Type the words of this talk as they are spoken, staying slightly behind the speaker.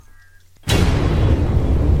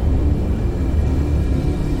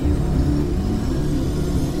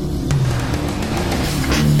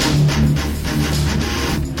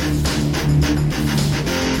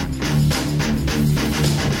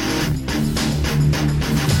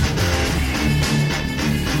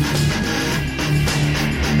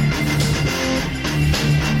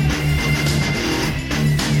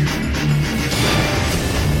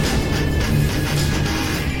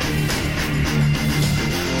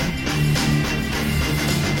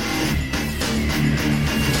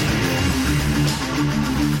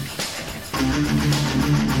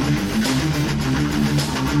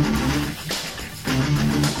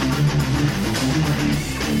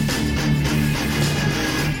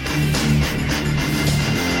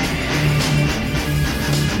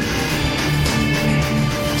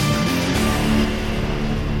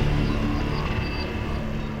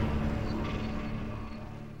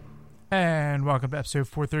welcome to episode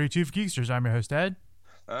 432 of Geeksters. I'm your host, Ed.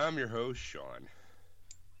 I'm your host, Sean.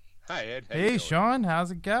 Hi, Ed. How Hey, Sean. How's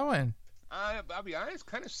it going? I'll be honest,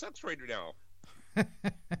 kind of sucks right now.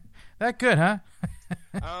 That good, huh?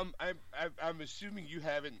 I'm assuming you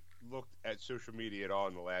haven't looked at social media at all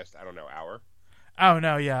in the last, hour. Oh,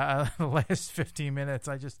 no, yeah. The last 15 minutes,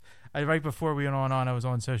 right before we went on, I was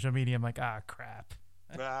on social media. I'm like, crap.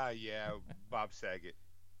 Yeah, Bob Saget.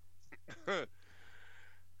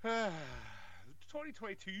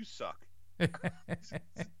 2022, you suck.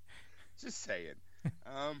 Just saying.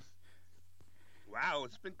 Wow,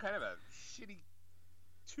 it's been kind of a shitty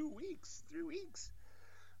 3 weeks.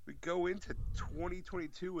 We go into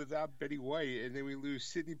 2022 without Betty White, and then we lose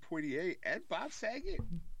Sidney Poitier and Bob Saget.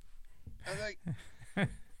 I'm like,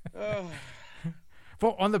 oh.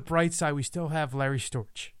 Well, on the bright side, we still have Larry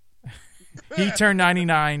Storch. He turned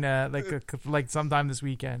 99 like sometime this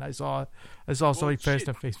weekend. I saw somebody post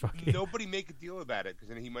on Facebook. Nobody make a deal about it because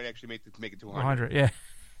then he might actually make it to 100. Yeah.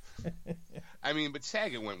 But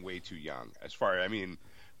Saget went way too young.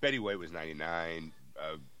 Betty White was 99.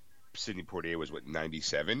 Sidney Poitier was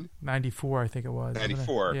 97? 94, I think it was.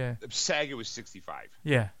 94. Yeah. Saget was 65.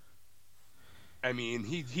 Yeah.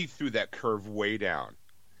 He threw that curve way down.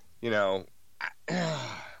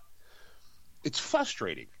 It's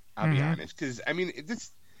frustrating. I'll be honest, because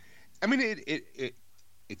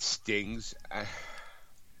it stings.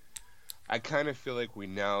 I kind of feel like we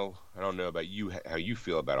now. I don't know about you, how you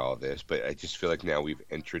feel about all this, but I just feel like now we've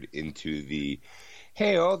entered into the,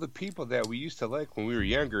 hey, all the people that we used to like when we were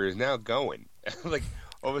younger is now going. Like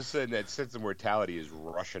all of a sudden, that sense of mortality is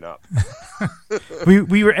rushing up.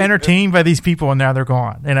 we were entertained by these people, and now they're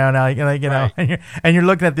gone. Right. And you're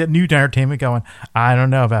looking at the new entertainment, going, I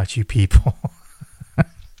don't know about you people.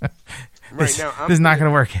 Right now, this is not going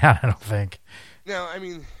to work out, I don't think. Now,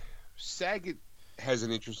 Saget has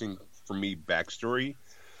an interesting, for me, backstory.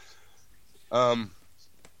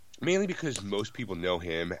 Mainly because most people know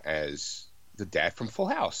him as the dad from Full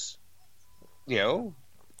House.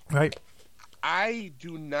 Right. I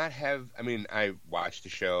do not have. I watched the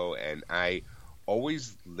show and I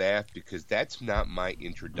always laugh because that's not my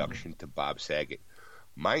introduction to Bob Saget.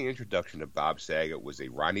 My introduction to Bob Saget was a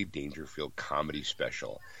Rodney Dangerfield comedy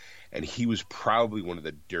special, and he was probably one of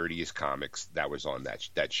the dirtiest comics that was on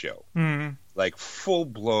that show. Mm-hmm. Like full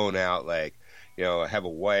blown out, have a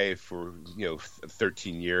wife for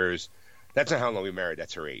 13 years. That's not how long we married.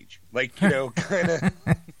 That's her age. Kind of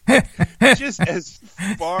just as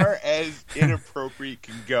far as inappropriate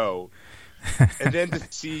can go. And then to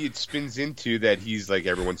see it spins into that he's like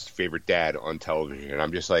everyone's favorite dad on television. And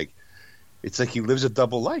I'm just like, it's like he lives a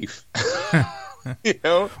double life.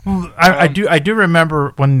 Well, I do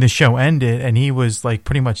remember when the show ended and he was like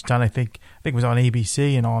pretty much done. I think it was on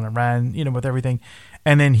ABC and on and ran, with everything.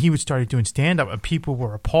 And then he started doing stand-up, and people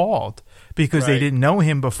were appalled because they didn't know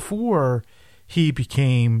him before he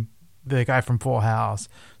became the guy from Full House.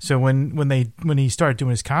 So when he started doing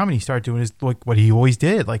his comedy, he started doing his what he always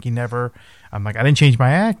did. Like I'm like, I didn't change my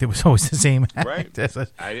act. It was always the same act. Right.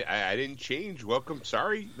 I didn't change. Welcome.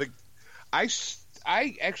 Sorry.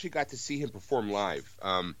 I actually got to see him perform live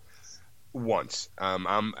once.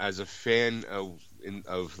 I'm as a fan of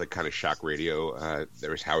like kind of shock radio. There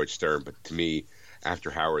was Howard Stern, but to me,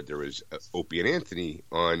 after Howard, there was Opie and Anthony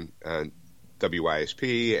on WISP,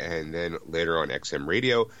 and then later on XM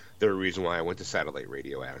Radio. The reason why I went to satellite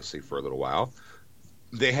radio, honestly, for a little while.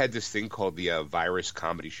 They had this thing called the Virus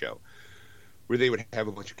Comedy Show, where they would have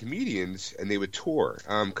a bunch of comedians and they would tour,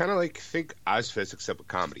 kind of like think Ozfest except with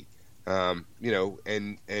comedy. And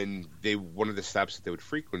one of the stops that they would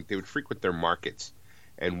frequent their markets,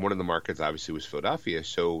 and one of the markets obviously was Philadelphia.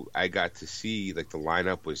 So I got to see the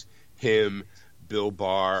lineup was him, Bill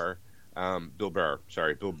Burr, Don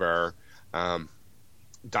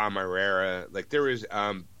Herrera. There was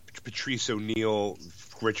Patrice O'Neill,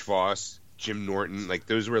 Rich Voss, Jim Norton.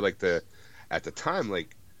 Those were at the time,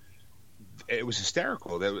 it was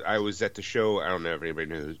hysterical. I was at the show. I don't know if anybody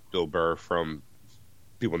knows Bill Burr from.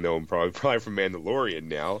 People know him probably from Mandalorian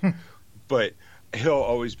now, but he'll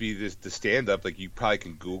always be the stand-up. You probably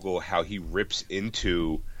can Google how he rips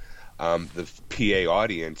into the PA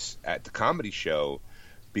audience at the comedy show,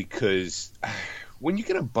 because when you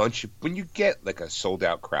get a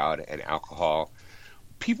sold-out crowd and alcohol,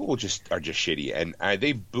 people are just shitty, and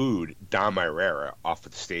they booed Dom Herrera off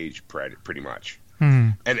of the stage pretty much.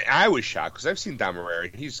 And I was shocked because I've seen Dom Herrera.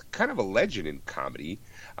 He's kind of a legend in comedy,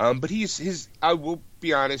 but I will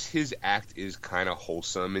be honest, his act is kind of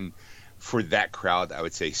wholesome, and for that crowd, I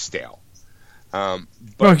would say stale.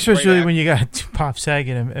 But especially when you got Bob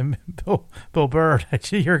Saget and Bill Burr,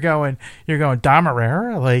 you're going Dom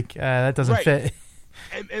Herrera, like that doesn't fit.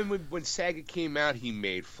 And when Saget came out, he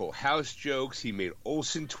made Full House jokes. He made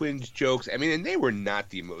Olsen Twins jokes. I mean, and they were not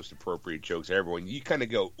the most appropriate jokes to everyone. You kind of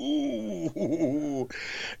go, ooh.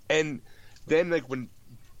 And then, like,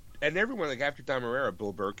 and everyone, like, after Dom Herrera,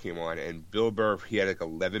 Bill Burr came on. And Bill Burr, he had, like,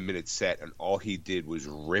 11-minute set. And all he did was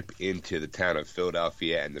rip into the town of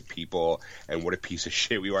Philadelphia and the people and what a piece of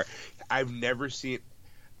shit we are. I've never seen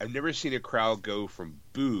a crowd go from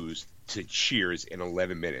boos to cheers in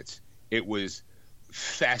 11 minutes. It was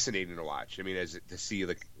fascinating to watch. I mean, to see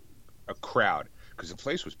like a crowd, because the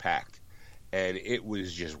place was packed and it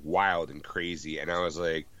was just wild and crazy. And I was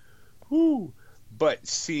like, whoo. But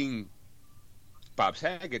seeing Bob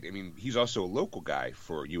Saget, I mean, he's also a local guy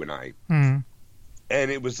for you and I. Mm-hmm.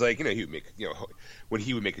 And it was like, he would make, when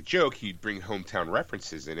he would make a joke, he'd bring hometown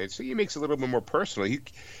references in it. So he makes it a little bit more personal.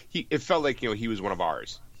 It felt like, he was one of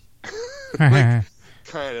ours. Like,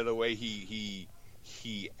 kind of the way he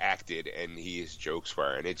acted and his jokes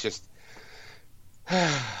were, and it just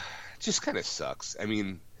kind of sucks. I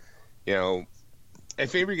mean,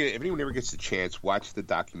 if anyone ever gets the chance, watch the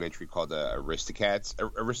documentary called Aristocrats.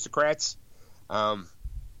 I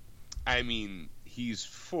mean, he's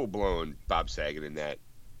full blown Bob Saget in that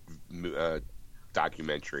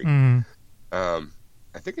documentary. Mm. I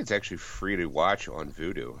think it's actually free to watch on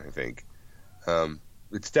Vudu. I think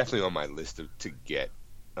it's definitely on my list to get,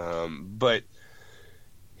 but.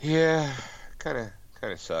 Yeah, kind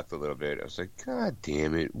of sucked a little bit. I was like, God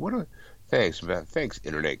damn it! Thanks,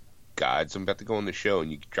 internet gods. I'm about to go on the show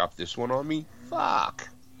and you drop this one on me. Fuck,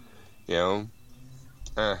 Yeah.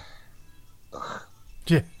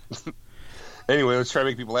 Anyway, let's try to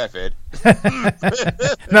make people laugh, Ed.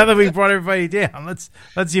 Now that we brought everybody down, let's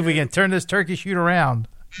see if we can turn this turkey shoot around.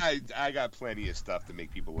 I got plenty of stuff to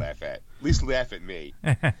make people laugh at. At least laugh at me.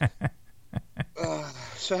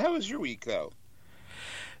 So how was your week, though?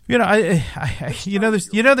 There's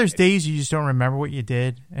days you just don't remember what you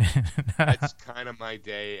did. That's kind of my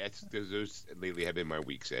day. Those lately have been my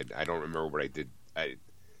weeks, Ed. I don't remember what I did.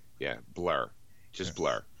 Blur. Just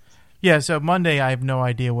blur. Yeah, so Monday I have no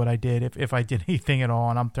idea what I did, if I did anything at all,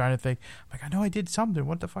 and I'm trying to think, I know I did something.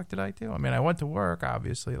 What the fuck did I do? I mean, I went to work,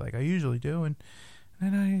 obviously, like I usually do, and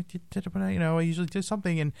I did, I usually did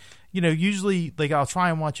something, and usually like I'll try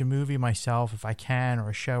and watch a movie myself if I can, or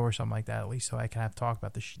a show or something like that, at least so I can have talk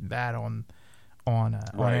about that on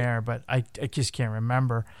air. But I just can't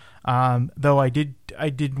remember. Though I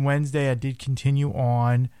did Wednesday. I did continue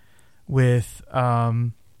on with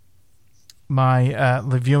my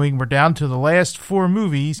viewing. We're down to the last 4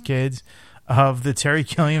 movies, kids, of the Terry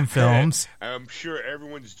Gilliam films. I'm sure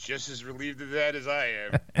everyone's just as relieved of that as I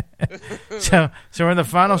am. So we're in the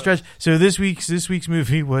final stretch. So this week's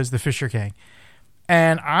movie was The Fisher King,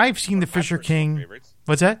 and I've seen The Fisher King. Favorites.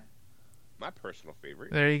 What's that? My personal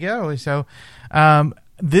favorite. There you go. So,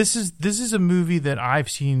 this is a movie that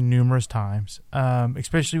I've seen numerous times,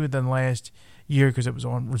 especially within the last year, because it was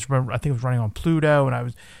on. I think it was running on Pluto,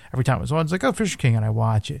 and every time it was on, it's like, oh, Fisher King, and I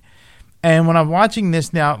watch it. And when I'm watching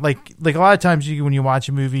this now, like a lot of times when you watch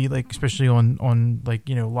a movie, like especially on like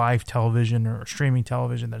live television or streaming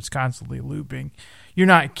television that's constantly looping, you're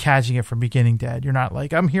not catching it from beginning to end. You're not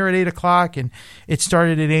like, I'm here at 8:00 and it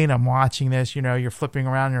started at 8. I'm watching this. You're flipping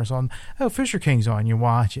around and there's on, oh, Fisher King's on. You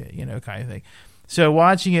watch it, kind of thing. So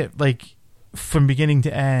watching it like from beginning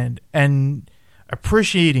to end and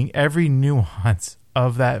appreciating every nuance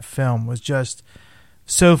of that film was just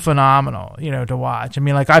so phenomenal, to watch. I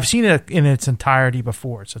mean, like I've seen it in its entirety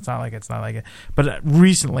before, so it's not like it. But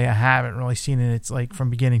recently, I haven't really seen it. It's like from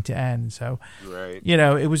beginning to end. So, right.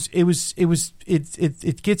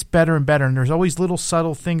 It gets better and better, and there's always little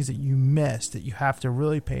subtle things that you miss that you have to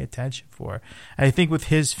really pay attention for. And I think with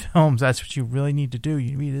his films, that's what you really need to do.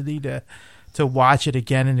 You really need to watch it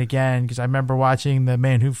again and again, because I remember watching The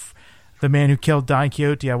Man Who Killed Don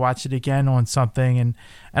Quixote. I watched it again on something, and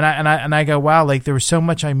I go, wow, like there was so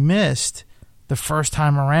much I missed the first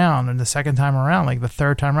time around, and the second time around, like the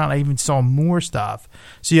third time around, I even saw more stuff.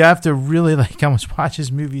 So you have to really like almost watch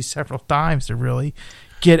his movies several times to really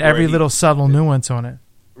get every little subtle nuance on it.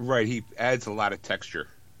 Right, he adds a lot of texture.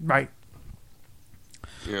 Right.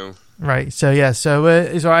 Right. So yeah. So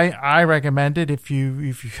I recommend it if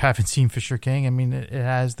you haven't seen Fisher King. I mean, it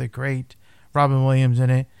has the great Robin Williams in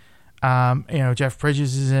it. Jeff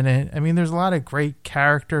Bridges is in it. I mean, there's a lot of great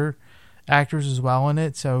character actors as well in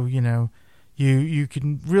it. So, you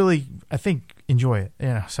can really, I think, enjoy it.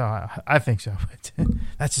 So I think so. But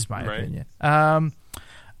that's just my opinion.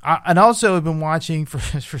 And also I've been watching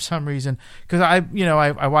for some reason because I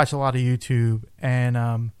watch a lot of YouTube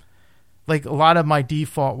and like a lot of my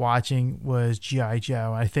default watching was G.I.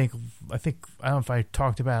 Joe. I think I don't know if I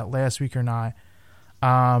talked about it last week or not.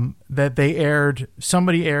 That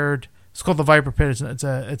somebody aired. It's called the Viper Pit. It's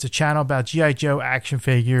a channel about G.I. Joe action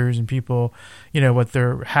figures and people, what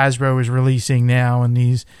their Hasbro is releasing now and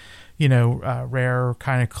these, rare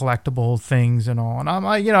kind of collectible things and all. And I'm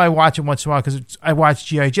like, I watch it once in a while because I watch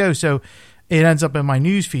G.I. Joe, so it ends up in my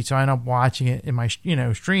news feed. So I end up watching it in my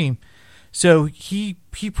stream. So he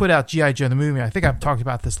put out G.I. Joe the movie. I think I've talked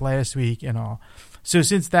about this last week and all. So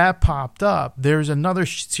since that popped up, there's another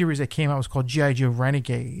series that came out. It was called G.I. Joe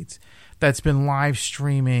Renegades that's been live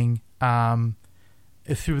streaming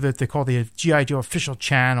through they call the G.I. Joe official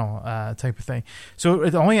channel type of thing. So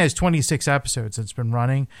it only has 26 episodes that's been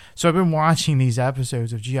running. So I've been watching these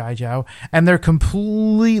episodes of G.I. Joe, and they're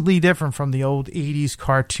completely different from the old 80s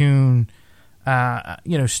cartoon,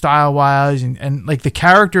 style-wise, and like the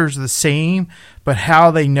characters are the same, but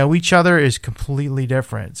how they know each other is completely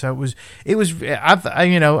different. So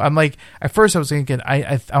I'm like, at first I was thinking,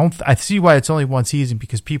 I see why it's only one season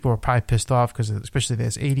because people are probably pissed off because especially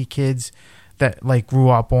there's 80 kids that like grew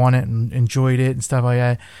up on it and enjoyed it and stuff like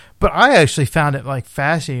that. But I actually found it like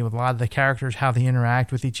fascinating with a lot of the characters, how they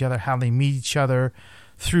interact with each other, how they meet each other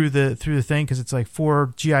through the thing, because it's like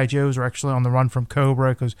 4 G.I. Joes are actually on the run from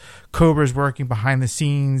Cobra because Cobra's working behind the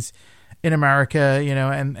scenes in America,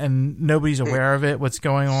 and nobody's aware of it, what's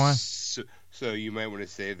going on. So you might want to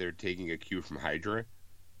say they're taking a cue from Hydra.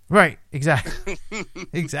 Right, exactly.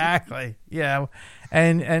 Exactly. Yeah.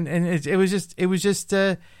 And it was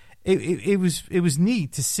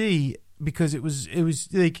neat to see because it was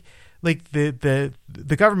like the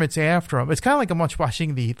government's after them. It's kind of like I'm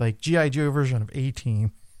watching the like G.I. Joe version of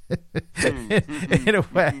A-Team in a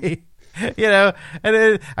way, and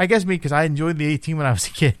I guess because I enjoyed the A-Team when I was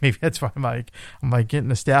a kid, maybe that's why I'm like getting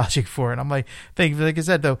nostalgic for it. I'm like, like I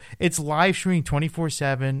said though, it's live streaming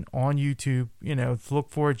 24/7 on YouTube. Look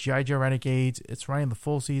for it, G.I. Joe Renegades. It's running the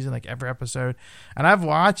full season, like every episode, and I've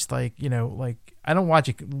watched like I don't watch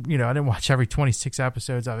it, I didn't watch every 26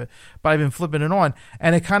 episodes of it, but I've been flipping it on,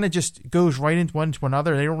 and it kind of just goes right into one to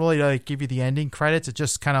another. They don't really like give you the ending credits. It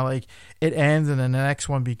just kind of like it ends and then the next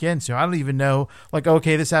one begins. So I don't even know, like,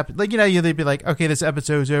 okay, this episode, like, they'd be like, okay, this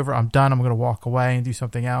episode's over. I'm done. I'm going to walk away and do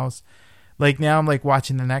something else. Like now I'm like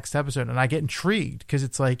watching the next episode and I get intrigued because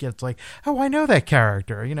it's like, oh, I know that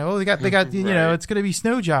character, they got, right. It's going to be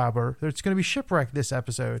Snow Job or it's going to be Shipwreck this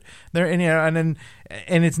episode. And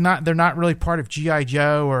it's not, they're not really part of G.I.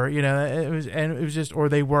 Joe or, it was just, or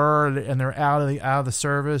they were, and they're out of the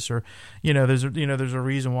service or, there's a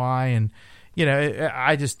reason why. And,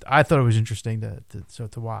 I thought it was interesting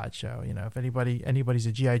to watch. So, if anybody's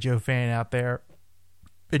a G.I. Joe fan out there,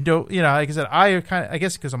 and don't, like I said, I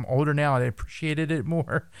guess because I'm older now, I appreciated it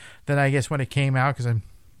more than I guess when it came out because I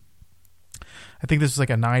think this was like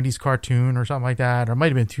a 90s cartoon or something like that, or it might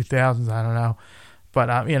have been 2000s, I don't know. But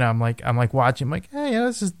I'm like watching, I'm like, hey,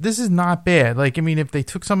 this is not bad. Like, I mean, if they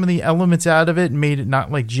took some of the elements out of it and made it not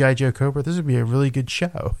like G.I. Joe Cobra, this would be a really good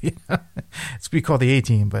show. It's be called the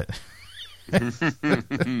A-Team, but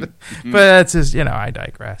but that's just, I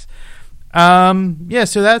digress.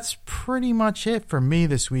 So that's pretty much it for me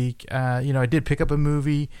this week. I did pick up a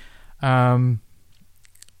movie.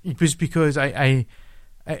 It was because it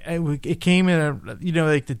came in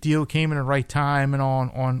like the deal came in the right time and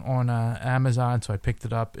on Amazon, so I picked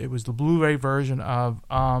it up. It was the Blu-ray version of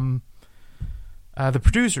the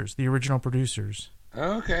Producers, the original Producers.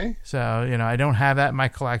 Okay. So, I don't have that in my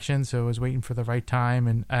collection, so I was waiting for the right time,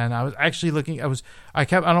 and I was actually looking. I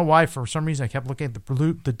don't know why, for some reason I kept looking at the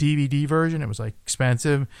DVD version. It was like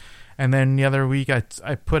expensive, and then the other week I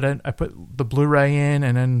put the Blu-ray in,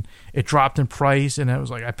 and then it dropped in price, and it was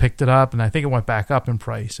like I picked it up, and I think it went back up in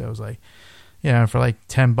price. So it was like, for like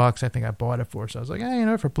 $10, I think I bought it for. So I was like,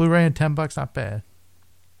 hey, for Blu-ray and $10, not bad.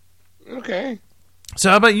 Okay.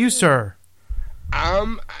 So how about you, sir?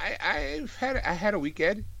 I had a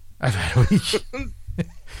weekend. I've had a week.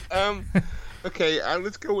 Okay,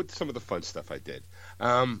 let's go with some of the fun stuff I did.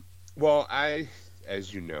 Well,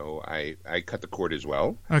 as you know, I cut the cord as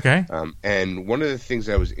well. Okay. And one of the things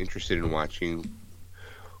I was interested in watching,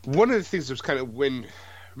 one of the things that was kind of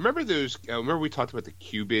remember we talked about the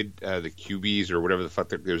the Cubies or whatever the fuck,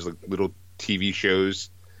 there's like little TV shows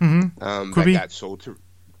that got sold to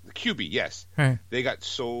the QB, yes. Right. They got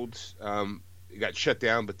sold, it got shut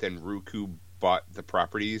down, but then Roku bought the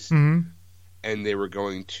properties, and there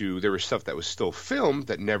was stuff that was still filmed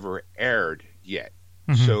that never aired yet.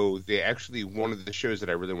 So they actually, one of the shows that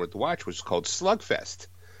I really wanted to watch was called Slugfest.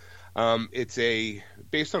 It's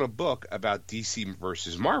based on a book about DC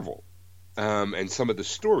versus Marvel, and some of the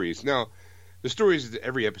stories. Now, the stories,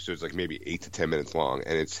 every episode is like maybe 8 to 10 minutes long,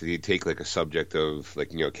 and they take like a subject of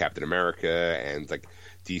like Captain America and like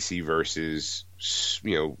DC versus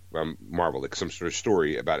Marvel, like some sort of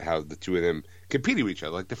story about how the two of them competed with each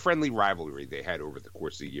other, like the friendly rivalry they had over the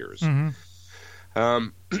course of the years.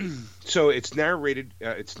 So it's narrated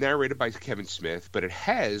by Kevin Smith, but it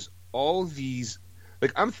has all these,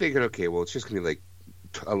 like, I'm thinking, okay, well, it's just gonna be like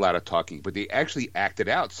a lot of talking, but they actually acted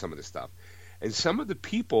out some of the stuff, and some of the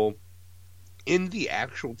people in the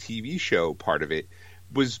actual TV show part of it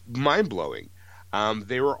was mind-blowing.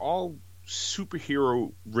 They were all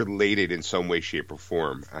superhero related in some way, shape, or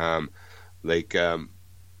form.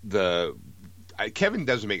 Kevin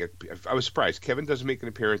doesn't make I was surprised. Kevin doesn't make an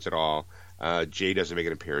appearance at all. Jay doesn't make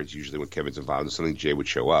an appearance. Usually when Kevin's involved in something, Jay would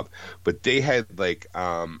show up. But they had like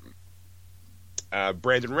Brandon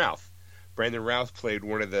Routh. Brandon Routh played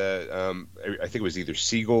one of the, I think it was either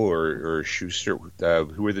Siegel or Schuster,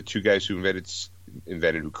 who were the two guys who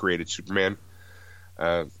who created Superman.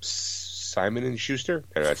 Simon and Schuster?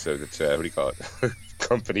 I don't know, that's what do you call it?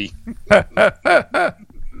 Company.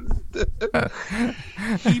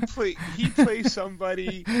 He plays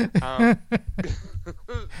somebody. The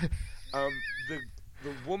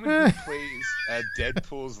woman who plays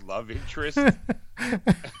Deadpool's love interest.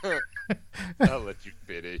 I'll let you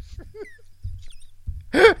finish.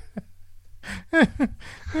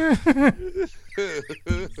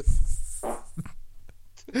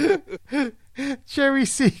 Jerry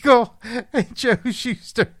Siegel and Joe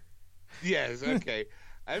Schuster. Yes, okay.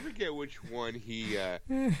 I forget which one he.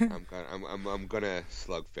 I'm gonna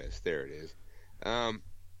slugfest. There it is.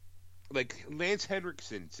 Like Lance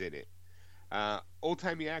Henriksen's in it. Old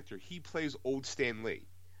timey actor. He plays old Stan Lee.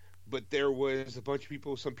 But there was a bunch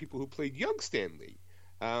of some people who played young Stan Lee.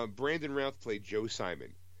 Brandon Routh played Joe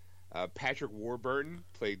Simon. Patrick Warburton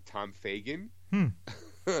played Tom Fagan. And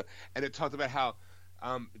it talked about how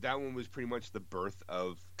that one was pretty much the birth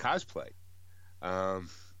of cosplay.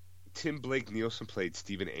 Tim Blake Nielsen played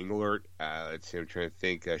Stephen Englert. Let's see, I'm trying to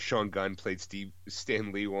think. Sean Gunn played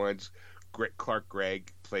Stan Lee once. Clark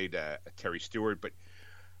Gregg played Terry Stewart. But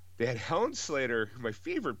they had Helen Slater. My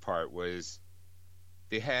favorite part was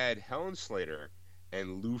they had Helen Slater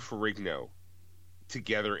and Lou Ferrigno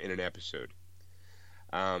together in an episode.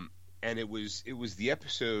 And it was the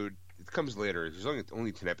episode. It comes later. There's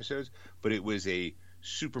only 10 episodes, but it was a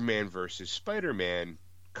Superman versus Spider-Man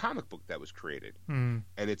comic book that was created, and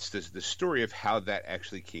it's the story of how that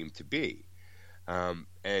actually came to be.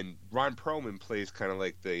 And Ron Perlman plays kind of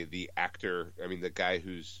like the actor. I mean, the guy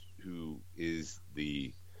who is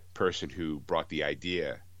the person who brought the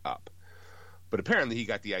idea up. But apparently, he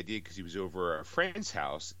got the idea because he was over a friend's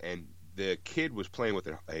house, and the kid was playing with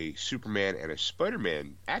a Superman and a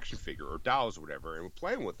Spider-Man action figure or dolls or whatever, and was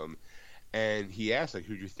playing with them. And he asked, like,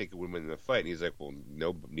 who do you think would win in the fight? And he's like, well,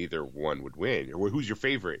 no, neither one would win. Or who's your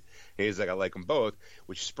favorite? And he's like, I like them both,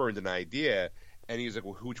 which spurred an idea. And he's like,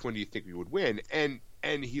 well, which one do you think we would win? And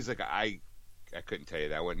he's like, I couldn't tell you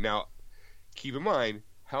that one. Now, keep in mind,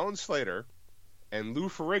 Helen Slater and Lou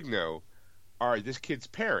Ferrigno are this kid's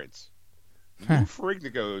parents. Lou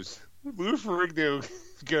Ferrigno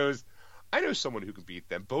goes, I know someone who can beat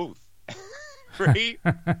them both. Right?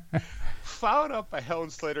 Followed up by Helen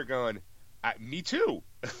Slater going, me too.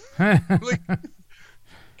 Like,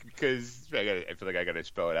 because I feel like I got to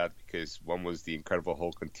spell it out because one was the Incredible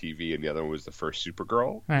Hulk on TV and the other one was the first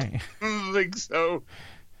Supergirl. Right. Like, so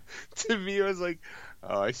to me, I was like,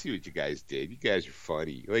 oh, I see what you guys did. You guys are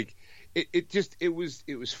funny. Like, it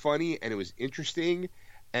was funny and it was interesting,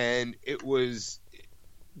 and it was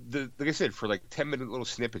like I said, for like 10-minute little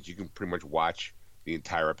snippets, you can pretty much watch the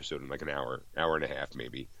entire episode in like an hour and a half,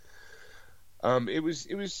 maybe. It was.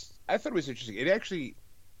 I thought it was interesting. It actually,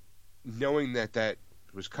 knowing that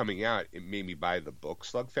was coming out, it made me buy the book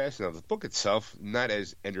Slugfest. Now, the book itself, not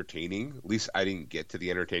as entertaining. At least I didn't get to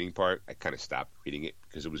the entertaining part. I kind of stopped reading it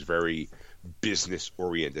because it was very business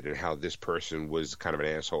oriented and how this person was kind of an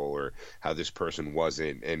asshole or how this person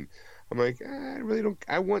wasn't. And I'm like, I really don't.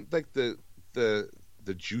 I want like the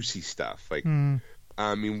juicy stuff. Like, I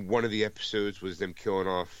mean, one of the episodes was them killing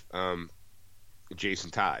off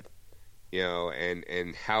Jason Todd. You know,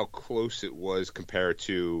 and how close it was compared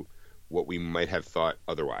to what we might have thought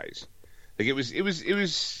otherwise. Like it was.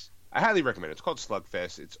 I highly recommend it. It's called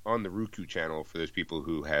Slugfest. It's on the Roku channel for those people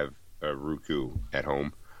who have a Roku at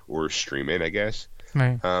home or stream it, I guess.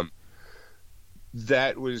 Right.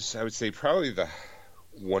 That was, I would say, probably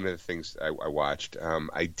one of the things I watched.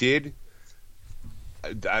 I did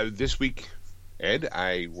this week Ed,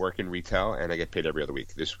 I work in retail and I get paid every other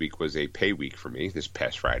week. This week was a pay week for me, this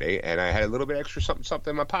past Friday, and I had a little bit extra something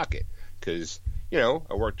in my pocket because, I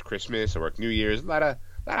worked Christmas, I worked New Year's, a lot of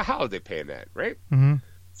holiday pay in that, right? Mm-hmm.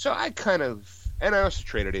 So I and I also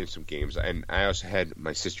traded in some games, and I also had,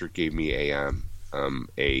 my sister gave me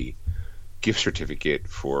a gift certificate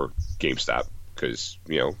for GameStop because,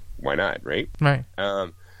 why not, right? Right.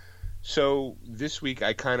 So this week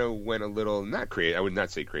I kind of went a little, not crazy, I would not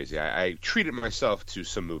say crazy. I treated myself to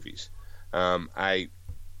some movies.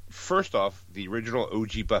 First off, the original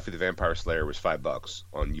OG Buffy the Vampire Slayer was $5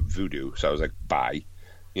 on Vudu, so I was like, buy,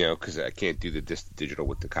 because I can't do the digital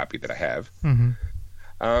with the copy that I have.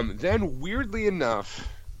 Mm-hmm. Then, weirdly enough,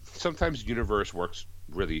 sometimes Universe works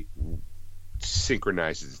really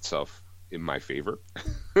synchronizes itself in my favor.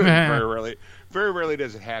 Very rarely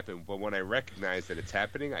does it happen, but when I recognize that it's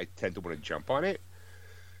happening, I tend to want to jump on it.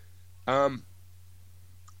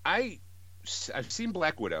 I've seen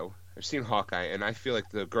Black Widow, I've seen Hawkeye, and I feel like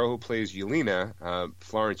the girl who plays Yelena,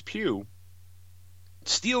 Florence Pugh,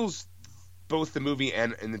 steals both the movie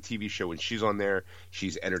and the TV show. When she's on there,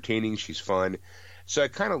 she's entertaining, she's fun. So I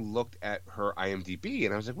kind of looked at her IMDb,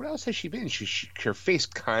 and I was like, what else has she been? Her face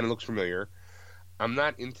kind of looks familiar. I'm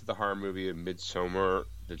not into the horror movie of Midsommar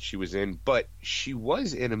that she was in, but she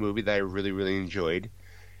was in a movie that I really, really enjoyed,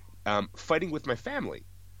 Fighting with My Family.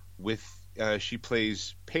 She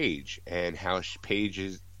plays Paige, and how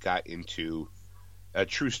Paige got into a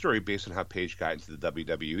true story based on how Paige got into the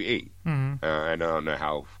WWE. Mm-hmm. I don't know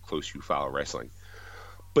how close you follow wrestling.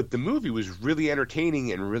 But the movie was really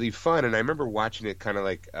entertaining and really fun, and I remember watching it kind of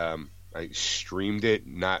like I streamed it,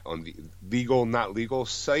 not on the not legal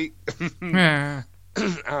site. Yeah.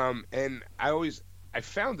 And I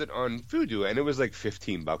found it on Vudu, and it was like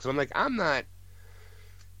 $15. And I'm like,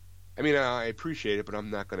 I appreciate it, but I'm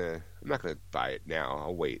not gonna buy it now.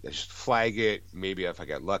 I'll wait. I just flag it. Maybe if I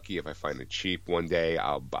get lucky, if I find it cheap one day,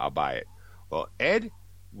 I'll buy it. Well, Ed,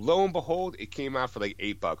 lo and behold, it came out for like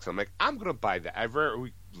 $8. I'm like, I'm gonna buy that.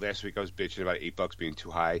 Last week I was bitching about $8 being too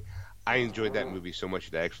high. I enjoyed that movie so much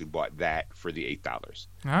that I actually bought that for the $8.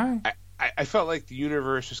 All right. I felt like the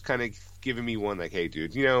universe was kind of giving me one, like, hey,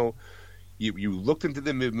 dude, you looked into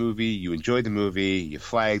the movie, you enjoyed the movie, you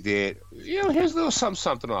flagged it, here's a little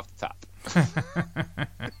something off the top.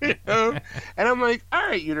 And I'm like, all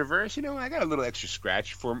right, universe, I got a little extra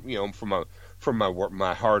scratch for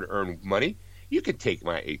my hard-earned money. You can take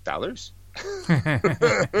my $8.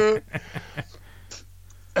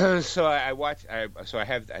 So I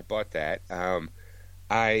bought that.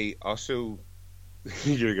 I also,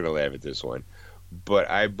 you're gonna laugh at this one, but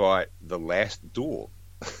I bought The Last Duel.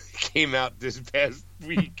 Came out this past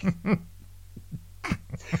week.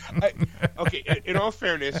 In all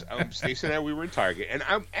fairness, Stacey and I, we were in Target, and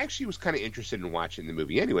I actually was kind of interested in watching the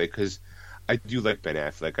movie anyway because I do like Ben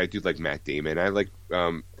Affleck, I do like Matt Damon, I like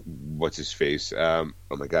what's his face? Oh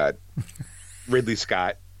my God, Ridley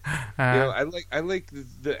Scott. I like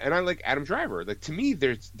and I like Adam Driver. Like, to me,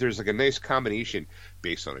 there's like a nice combination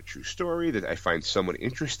based on a true story that I find somewhat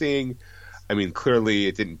interesting. I mean, clearly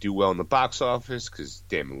it didn't do well in the box office because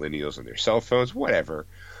damn millennials on their cell phones, whatever.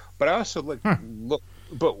 But I also look.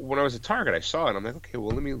 But when I was at Target, I saw it. And I'm like, okay, well,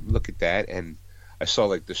 let me look at that. And I saw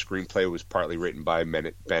like the screenplay was partly written by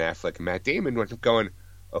Ben Affleck and Matt Damon. And I'm going,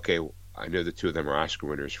 okay, I know the two of them are Oscar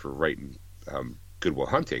winners for writing Good Will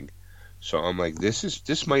Hunting. So I'm like,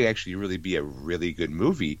 this might actually really be a really good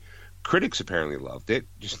movie. Critics apparently loved it,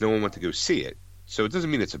 just no one went to go see it. So it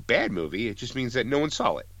doesn't mean it's a bad movie. It just means that no one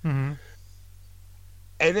saw it. Mm-hmm.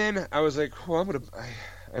 And then I was like, well,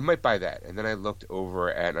 I might buy that. And then I looked over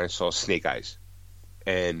and I saw Snake Eyes.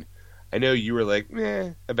 And I know you were like,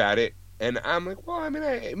 about it. And I'm like, well,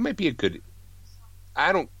 it might be a good.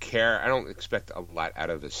 I don't care. I don't expect a lot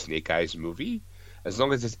out of a Snake Eyes movie. As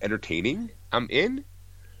long as it's entertaining, I'm in.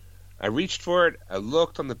 I reached for it, I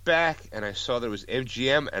looked on the back, and I saw that it was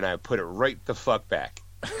MGM, and I put it right the fuck back.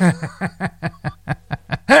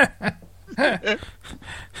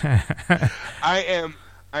 I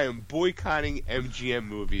am boycotting MGM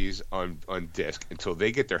movies on disc until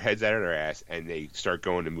they get their heads out of their ass and they start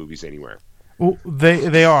going to movies anywhere. Well,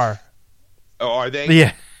 they are. Oh, are they?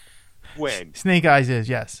 Yeah. When? Snake Eyes is,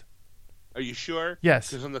 yes. Are you sure? Yes.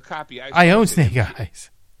 Because on the copy I own Snake Eyes.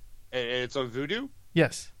 And it's on Vudu?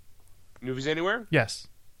 Yes. Movies Anywhere? Yes.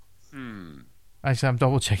 Actually, I'm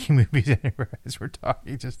double checking Movies Anywhere as we're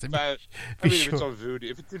talking, just to be sure. If it's on Vudu,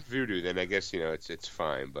 if it's in Vudu, then I guess it's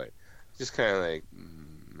fine. But just kind of like,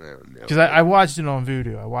 I don't know. Because I watched it on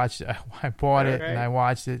Vudu. I bought it and I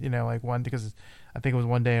watched it. Because I think it was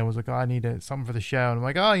one day I was like, oh, I need something for the show, and I'm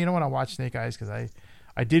like, oh, you know what? I'll watch Snake Eyes because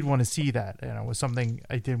I did want to see that, and it was something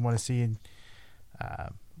I did want to see, and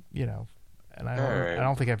You know, and I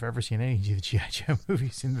don't think I've ever seen any of the G.I. Joe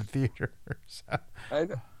movies in the theater. So. I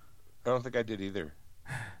don't think I did either.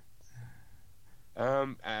 All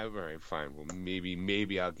right, fine. Well,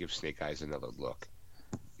 maybe I'll give Snake Eyes another look.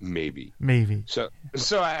 Maybe. So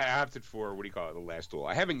I opted for, what do you call it, The Last Duel.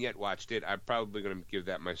 I haven't yet watched it. I'm probably going to give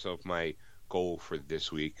that myself my goal for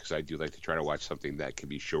this week, because I do like to try to watch something that can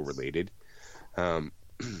be show related.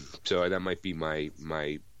 So that might be my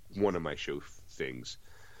one of my show things.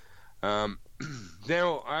 Now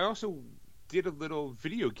I also did a little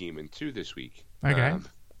video gaming too this week. Okay.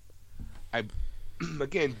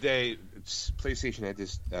 Again, PlayStation had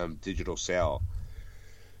this digital sale.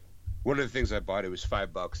 One of the things I bought, it was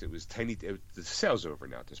 $5. It was tiny. The sale's over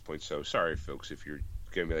now at this point, so sorry, folks, if you're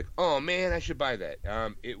gonna be like, "Oh man, I should buy that."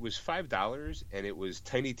 It was $5, and it was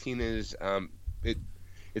Tiny Tina's.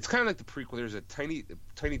 It's kind of like the prequel. There's a Tiny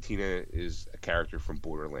Tina is a character from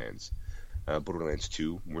Borderlands, Borderlands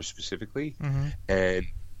 2 more specifically, and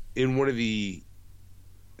in one of the,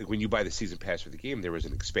 like, when you buy the season pass for the game, there was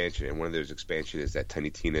an expansion, and one of those expansions is that Tiny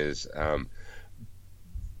Tina's.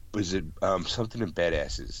 Was it something in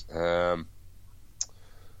Badasses?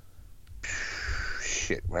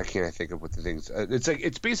 Shit, why can't I think of what the things?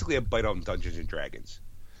 It's basically a bite on Dungeons and Dragons.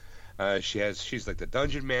 She's like the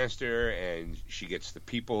dungeon master, and she gets the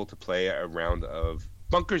people to play a round of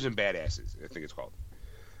Bunkers and Badasses, I think it's called.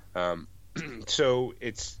 So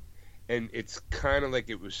it's kind of like,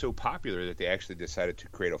 it was so popular that they actually decided to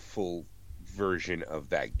create a full version of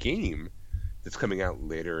that game that's coming out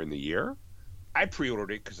later in the year. I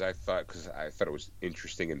pre-ordered it because I thought it was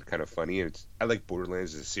interesting and kind of funny, and I like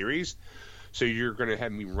Borderlands as a series. So you're going to have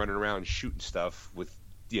me running around shooting stuff with,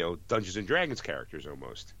 Dungeons and Dragons characters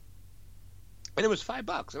almost. And it was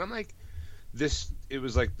 $5, and I'm like, it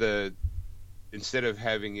was like instead of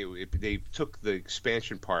having it, they took the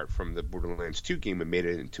expansion part from the Borderlands 2 game and made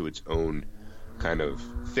it into its own kind of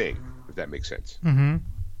thing, if that makes sense. Mm-hmm.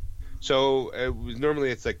 So normally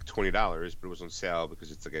it's like $20, but it was on sale because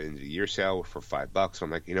it's like an end of the year sale for $5. So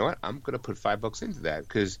I'm like, you know what? I'm gonna put $5 into that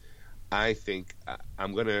because I think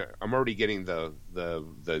I'm already getting the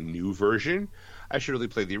new version. I should really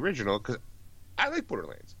play the original because I like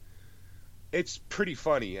Borderlands. It's pretty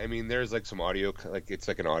funny. I mean, there's like some audio, like it's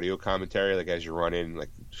like an audio commentary. Like as you're running, like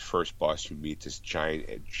first boss, you meet this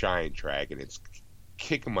giant dragon. It's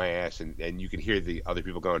kicking my ass, and you can hear the other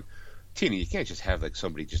people going, "Tina, you can't just have like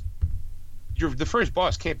somebody just." The first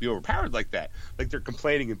boss can't be overpowered like that. Like they're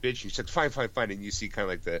complaining and bitching. She's like, fine, and you see kind of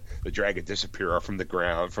like the dragon disappear off from the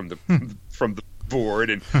ground, from the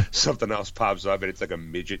board, and something else pops up, and it's like a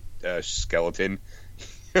midget skeleton.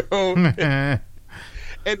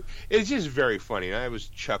 And it's just very funny. And I was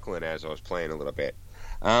chuckling as I was playing a little bit.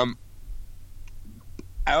 I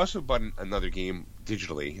also bought another game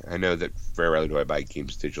digitally. I know that very rarely do I buy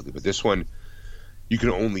games digitally, but this one you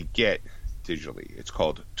can only get digitally. It's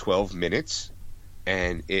called 12 Minutes,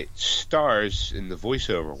 and it stars in the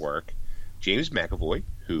voiceover work James McAvoy,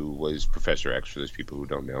 who was Professor X for those people who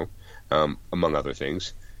don't know, among other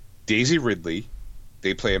things. Daisy Ridley,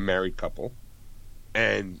 they play a married couple,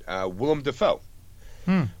 and Willem Dafoe.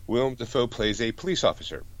 Willem Dafoe plays a police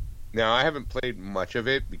officer. Now, I haven't played much of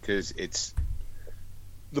it because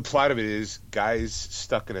the plot of it is guys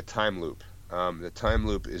stuck in a time loop. The time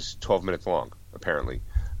loop is 12 minutes long, apparently.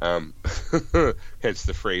 Hence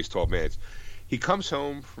the phrase 12 minutes. He comes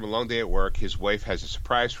home from a long day at work. His wife has a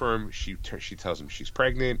surprise for him. She tells him she's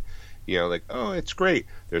pregnant. Like, oh, it's great.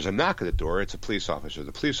 There's a knock at the door. It's a police officer.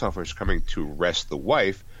 The police officer is coming to arrest the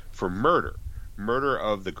wife for murder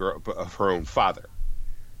of the girl, of her own father.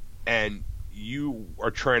 And you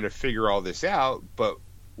are trying to figure all this out, but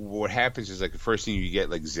what happens is, like, the first thing you get,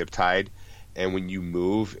 like, zip tied, and when you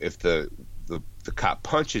move, if the cop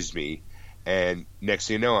punches me, and next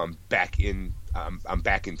thing you know, I'm back in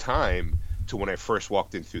time to when I first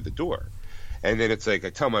walked in through the door. And then it's like, I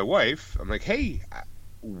tell my wife, I'm like, hey,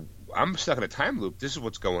 I'm stuck in a time loop. This is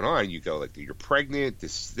what's going on. You go, like, you're pregnant,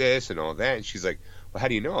 this, and all that. And she's like, well, how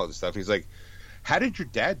do you know all this stuff? And he's like, how did your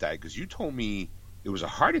dad die? Because you told me it was a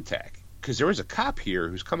heart attack. Because there was a cop here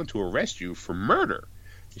who's coming to arrest you for murder.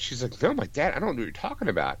 And she's like, no, my dad, I don't know what you're talking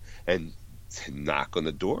about. And to knock on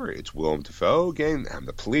the door, it's Willem Dafoe again. I'm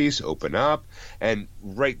the police, open up. And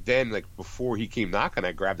right then, like, before he came knocking,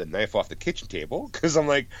 I grabbed a knife off the kitchen table because I'm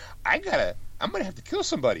like, I'm gonna have to kill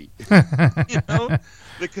somebody,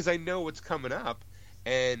 because I know what's coming up.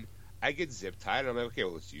 And I get zip tied, and I'm like, okay,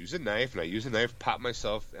 well, let's use a knife. And I use a knife, pop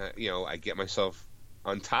myself, I get myself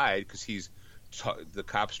untied because the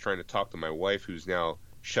cop's trying to talk to my wife, who's now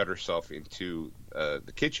shut herself into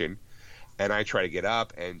the kitchen. And I try to get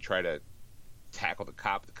up and try to tackle the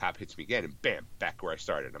cop. The cop hits me again, and bam, back where I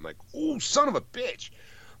started. I'm like, "Ooh, son of a bitch!"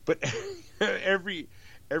 But every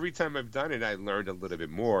time I've done it, I learned a little bit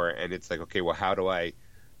more, and it's like, okay, well, how do I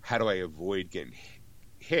avoid getting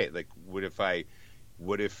hit? Like, what if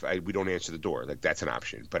we don't answer the door? Like, that's an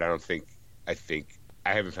option, but I think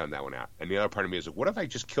I haven't found that one out. And the other part of me is like, what if I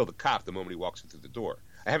just kill the cop the moment he walks in through the door?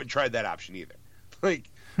 I haven't tried that option either. Like,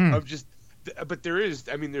 I'm just. But there's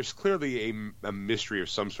clearly a mystery of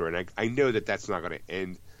some sort, and I know that not going to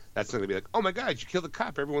end. That's not going to be like, oh my God, you killed the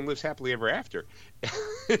cop, everyone lives happily ever after.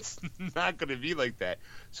 It's not going to be like that.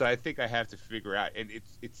 So I think I have to figure out, and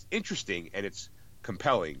it's interesting and it's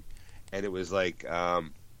compelling. And it was like, I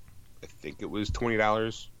think it was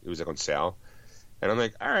 $20. It was like on sale, and I'm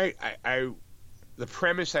like, all right, the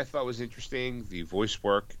premise I thought was interesting. The voice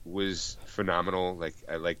work was phenomenal. Like,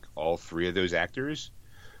 I like all three of those actors.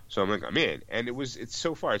 So I'm like, I'm in, and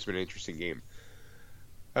so far it's been an interesting game.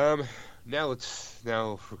 Now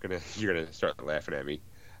you're gonna start laughing at me.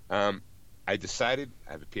 I decided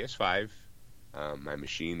I have a PS5. My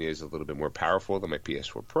machine is a little bit more powerful than my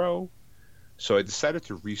PS4 Pro, so I decided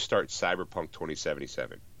to restart Cyberpunk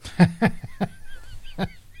 2077.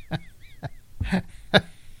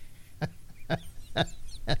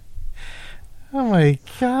 Oh my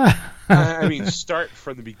God. I mean, start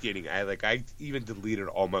from the beginning. I even deleted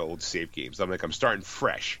all my old save games. I'm starting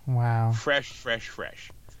fresh. Wow. Fresh.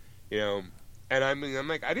 You know, and I'm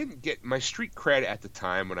like, I didn't get my street cred at the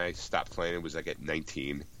time when I stopped playing. It was like at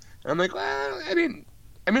 19. And I'm like, well,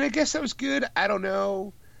 I guess that was good. I don't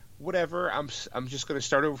know. Whatever. I'm just going to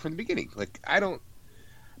start over from the beginning. Like,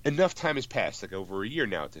 enough time has passed, like over a year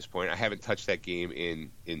now at this point. I haven't touched that game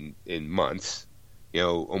in months. You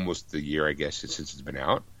know, almost a year, I guess, since it's been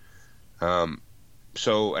out. And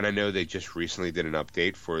I know they just recently did an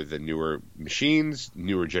update for the newer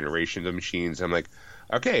generations of machines. I'm like,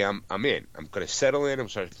 okay, I'm in. I'm going to settle in. I'm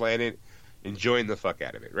starting playing it, enjoying the fuck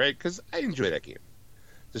out of it, right? Because I enjoy that game,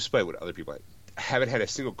 despite what other people like. I haven't had a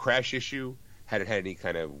single crash issue. Hadn't had any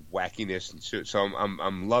kind of wackiness, and so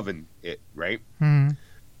I'm loving it, right? Hmm.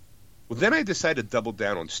 Well, then I decided to double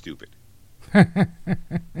down on stupid.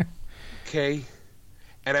 Okay.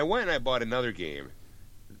 And I went and I bought another game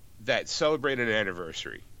that celebrated an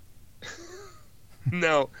anniversary.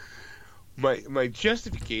 Now, my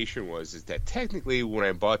justification is that technically when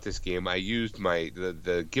I bought this game, I used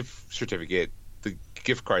the gift certificate, the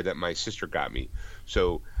gift card that my sister got me.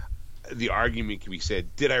 So the argument can be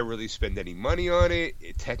said, did I really spend any money on it?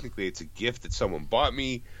 Technically, it's a gift that someone bought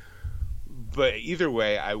me. But either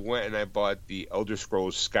way, I went and I bought the Elder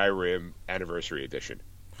Scrolls Skyrim Anniversary Edition.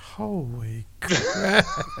 Holy crap.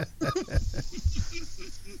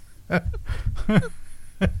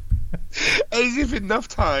 As if enough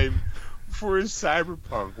time for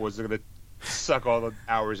Cyberpunk wasn't going to suck all the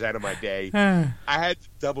hours out of my day. I had to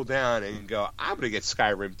double down and go, I'm going to get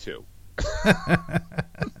Skyrim too.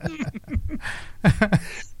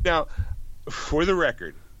 Now, for the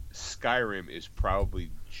record, Skyrim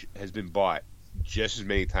has been bought just as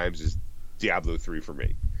many times as Diablo 3 for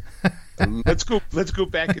me. Let's go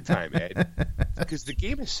back in time, Ed, because the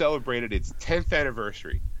game has celebrated its 10th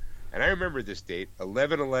anniversary, and I remember this date,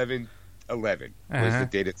 11/11/11 was the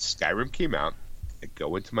date that Skyrim came out. I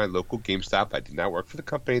go into my local GameStop. I did not work for the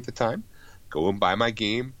company at the time. Go and buy my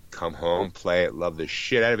game, come home, play it, love the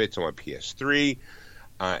shit out of it. It's on PS3,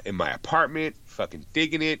 in my apartment, fucking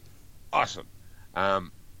digging it, awesome. I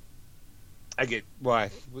might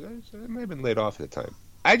have been laid off at the time.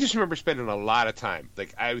 I just remember spending a lot of time.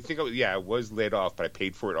 Like, I think I was laid off, but I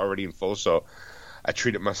paid for it already in full, so I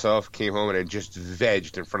treated myself, came home, and then just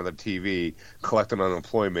vegged in front of the TV, collecting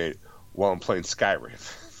unemployment while I'm playing Skyrim.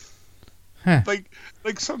 Huh.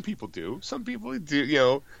 Like some people do. Some people do, you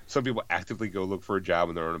know, some people actively go look for a job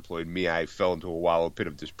when they're unemployed. Me, I fell into a wallow pit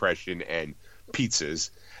of depression and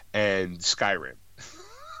pizzas and Skyrim.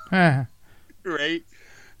 Huh. Right?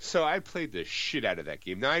 So I played the shit out of that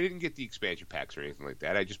game. Now, I didn't get the expansion packs or anything like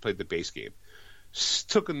that. I just played the base game.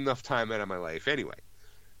 Took enough time out of my life anyway.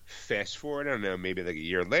 Fast forward, I don't know, maybe like a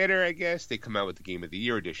year later, I guess, they come out with the Game of the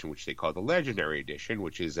Year edition, which they call the Legendary Edition,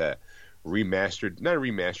 which is a remastered, not a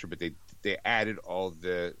remaster, but they added all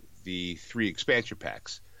the 3 expansion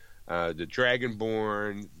packs. The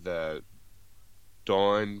Dragonborn, the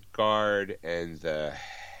Dawn Guard, and the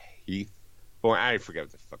Heathborn. I forget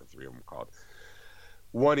what the fucking 3 of them are called.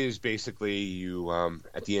 One is basically you,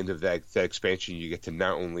 at the end of that expansion, you get to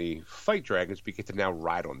not only fight dragons, but you get to now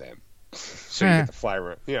ride on them. So you get to fly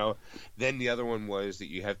around, you know. Then the other one was that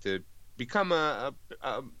you have to become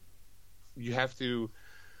you have to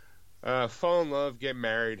fall in love, get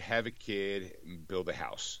married, have a kid, and build a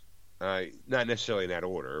house. Not necessarily in that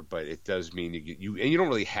order, but it does mean you don't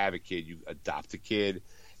really have a kid. You adopt a kid,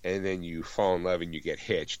 and then you fall in love and you get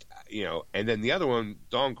hitched. And then the other one,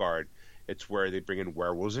 Dawn Guard, it's where they bring in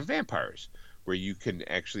werewolves and vampires, where you can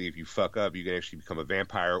actually, if you fuck up, you can actually become a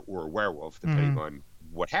vampire or a werewolf, depending on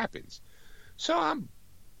what happens. So I'm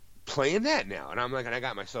playing that now, and I'm like, and I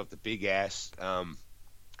got myself the big ass.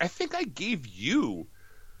 I think I gave you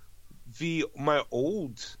my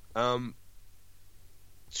old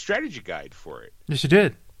strategy guide for it. Yes, you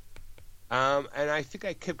did. And I think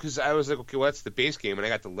I kept, because I was like, okay, well, that's the base game, and I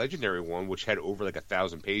got the legendary one, which had over like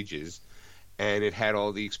 1,000 pages, and it had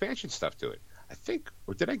all the expansion stuff to it. I think,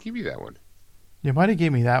 or did I give you that one? You might have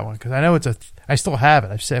gave me that one, because I know I still have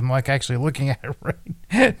it. I'm like actually looking at it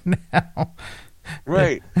right now.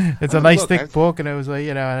 Right. It's a nice thick book, and it was like,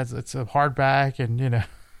 and it's a hardback, and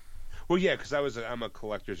Well, yeah, because I'm a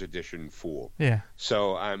collector's edition fool. Yeah.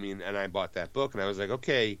 So and I bought that book, and I was like,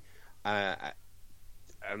 okay, I'm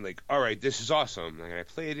like, all right, this is awesome. Like, I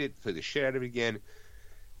played the shit out of it again.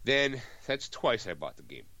 Then that's twice I bought the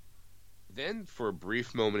game. Then for a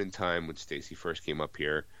brief moment in time when Stacy first came up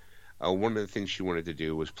here, one of the things she wanted to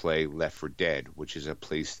do was play Left 4 Dead, which is an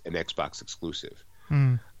Xbox exclusive.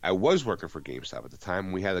 I was working for GameStop at the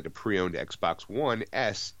time. We had like a pre-owned Xbox One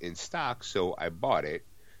S in stock, so I bought it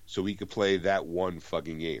so we could play that one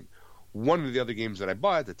fucking game. One of the other games that I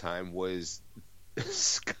bought at the time was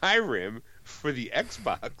Skyrim for the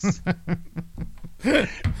Xbox.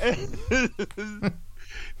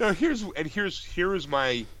 Now here's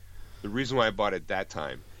the reason why I bought it that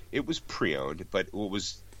time. It was pre-owned, but what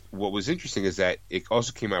was interesting is that it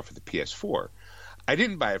also came out for the PS4. I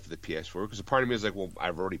didn't buy it for the PS4 because a part of me was like, well,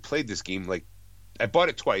 I've already played this game. Like, I bought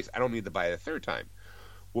it twice. I don't need to buy it a third time.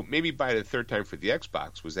 What made me buy it a third time for the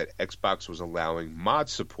Xbox was that Xbox was allowing mod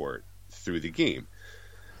support through the game.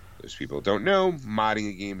 Those people who don't know, modding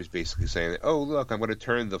a game is basically saying, oh, look, I'm going to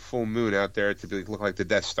turn the full moon out there to look like the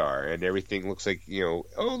Death Star, and everything looks like, oh,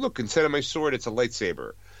 look, instead of my sword, it's a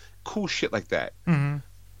lightsaber. Cool shit like that. Mm-hmm.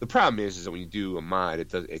 The problem is that when you do a mod,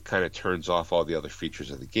 it kind of turns off all the other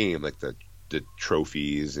features of the game, like the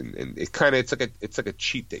trophies, and it's like a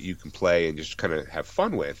cheat that you can play and just kind of have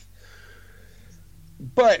fun with.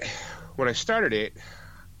 But when I started it,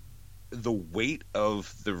 the weight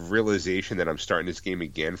of the realization that I'm starting this game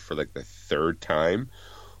again for like the third time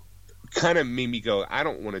kind of made me go, I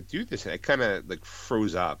don't want to do this. And I kind of like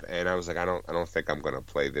froze up, and I was like, I don't think I'm going to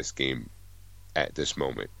play this game at this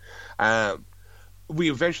moment. We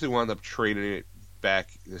eventually wound up trading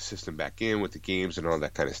the system back in with the games and all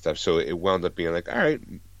that kind of stuff. So it wound up being like, all right,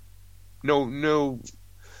 no,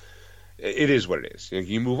 it is what it is.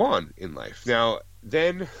 You move on in life. Now,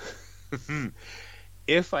 then,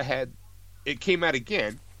 it came out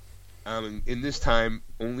again, in this time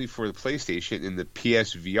only for the PlayStation in the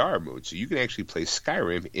PS VR mode. So you can actually play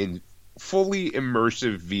Skyrim in fully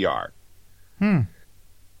immersive VR.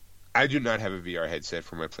 I do not have a VR headset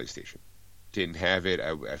for my PlayStation. Didn't have it.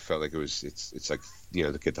 I felt like it's like,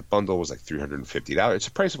 to get the bundle was like $350. It's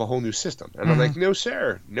the price of a whole new system. And I'm like, no,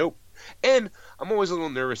 sir. Nope. And I'm always a little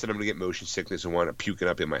nervous that I'm going to get motion sickness and want to puke it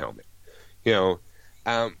up in my helmet.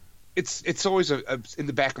 It's always in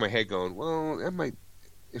the back of my head going, well, I might,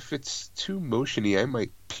 if it's too motiony, I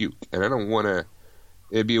might puke. And I don't want to,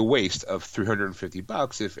 it'd be a waste of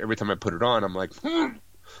 $350 if every time I put it on, I'm like, look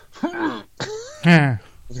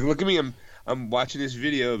at me, I'm watching this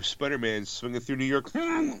video of Spider-Man swinging through New York.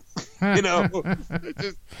 Just,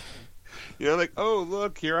 like, oh,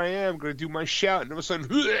 look, here I am, going to do my shout, and all of a sudden,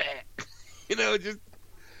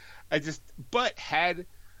 but had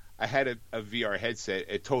I had a VR headset,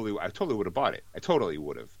 I totally would have bought it. I totally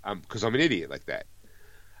would have, because I'm an idiot like that.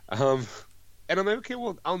 And I'm like, okay,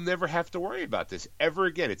 well, I'll never have to worry about this ever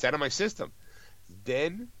again. It's out of my system.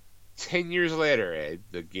 Then 10 years later, Ed,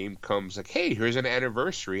 the game comes like, hey, here's an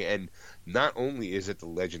anniversary, and not only is it the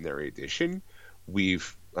Legendary Edition, you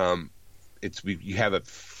have a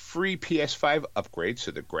free PS5 upgrade,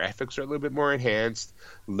 so the graphics are a little bit more enhanced,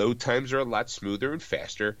 load times are a lot smoother and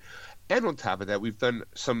faster, and on top of that, we've done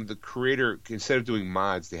some of the creator, instead of doing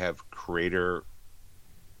mods, they have creator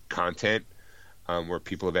content, where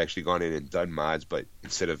people have actually gone in and done mods, but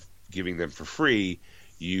instead of giving them for free,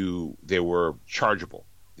 they were chargeable.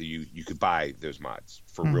 You could buy those mods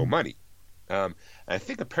for real money. And I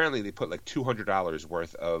think apparently they put like $200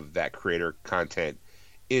 worth of that creator content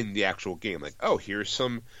in the actual game. Like, oh, here's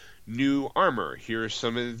some new armor. Here's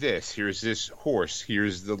some of this. Here's this horse.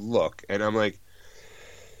 Here's the look. And I'm like,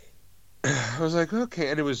 I was like, okay.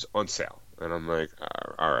 And it was on sale. And I'm like,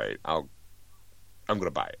 all right, I'm going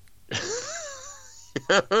to buy it.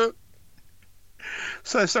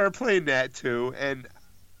 So I started playing that too. And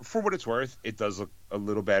for what it's worth, it does look a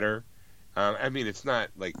little better. I mean, it's not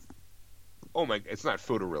like, it's not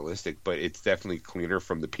photorealistic, but it's definitely cleaner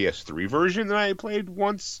from the PS3 version that I played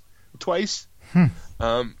twice.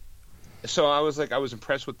 So I was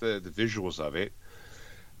impressed with the visuals of it.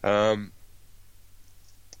 Like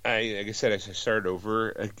I said, I started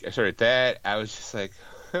over. I started that. I was just like,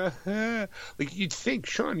 like you'd think,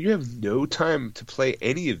 Sean, you have no time to play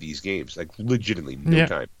any of these games. Like legitimately,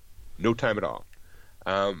 no time at all.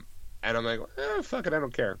 And I'm like, fuck it, I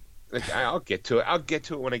don't care. Like I'll get to it. I'll get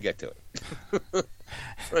to it when I get to it.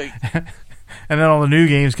 Like, and then all the new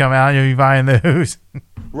games come out, you'll be buying those.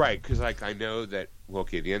 Right, because like I know that. Well,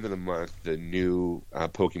 okay, at the end of the month, the new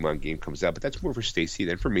Pokemon game comes out, but that's more for Stacy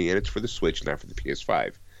than for me, and it's for the Switch, not for the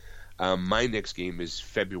PS5. My next game is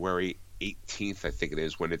February 18th, I think it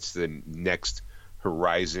is, when it's the next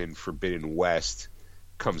Horizon Forbidden West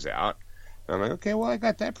comes out. And I'm like, okay, well, I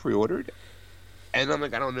got that pre-ordered. And I'm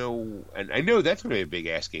like, I don't know. And I know that's going to be a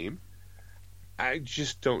big-ass game. I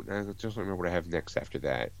just don't remember what I have next after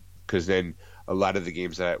that. Because then a lot of the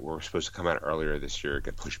games that were supposed to come out earlier this year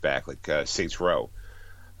got pushed back, like Saints Row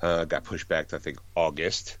got pushed back to, I think,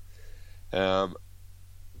 August. The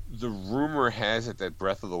rumor has it that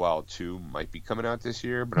Breath of the Wild 2 might be coming out this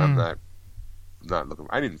year, but I'm not looking.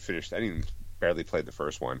 I didn't barely play the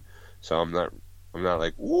first one, so I'm not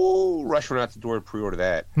like, ooh, rushing out the door to pre-order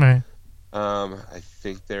that. Right. I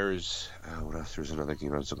think there's what else? There's another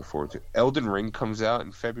game I was looking forward to. Elden Ring comes out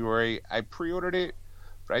in February. I pre-ordered it,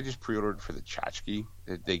 but I just pre-ordered for the tchotchke.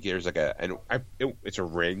 There's like it's a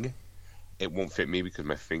ring. It won't fit me because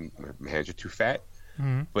my hands are too fat.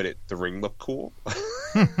 Mm-hmm. But the ring looked cool.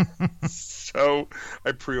 So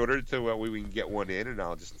I pre-ordered it so we can get one in, and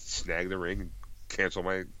I'll just snag the ring and cancel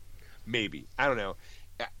my. Maybe. I don't know.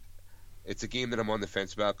 It's a game that I'm on the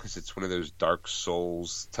fence about because it's one of those Dark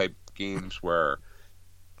Souls type games where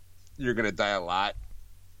you're going to die a lot.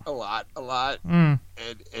 And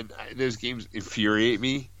those games infuriate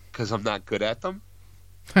me because I'm not good at them.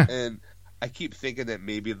 And I keep thinking that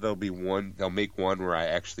maybe they'll make one where I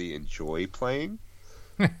actually enjoy playing.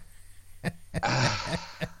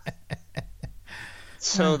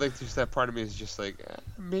 So like there's that part of me is just like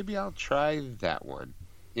maybe I'll try that one,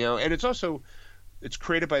 and it's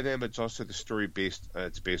created by them, but it's also the story based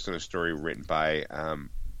on a story written by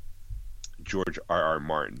George R.R.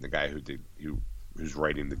 Martin, the guy who's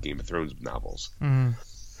writing the Game of Thrones novels. And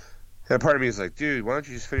a part of me is like, dude, why don't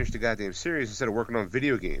you just finish the goddamn series instead of working on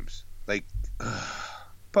video games? Like,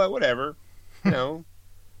 but whatever,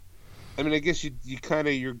 I mean, I guess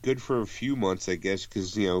you're good for a few months, I guess,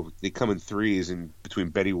 because they come in threes, and between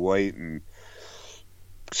Betty White and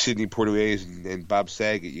Sidney Poitier and Bob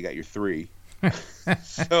Saget, you got your three.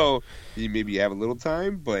 So maybe you have a little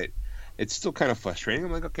time, but it's still kind of frustrating.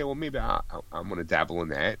 I'm like, okay, well, maybe I'm going to dabble in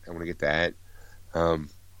that. I want to get that. The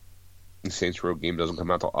Saints Row game doesn't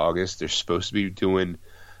come out till August. They're supposed to be doing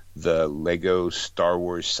the Lego Star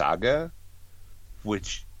Wars Saga,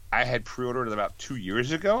 which I had pre-ordered about 2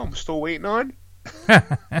 years ago. I'm still waiting on.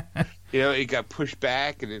 It got pushed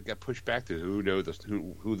back, and it got pushed back to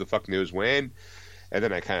who the fuck knows when. And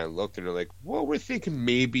then I kind of looked, and they're like, well, we're thinking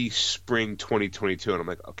maybe spring 2022. And I'm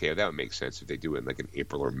like, okay, that would make sense if they do it in like in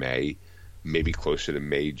April or May, maybe closer to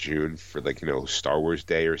May, June for like, Star Wars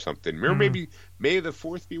Day or something. Or maybe May the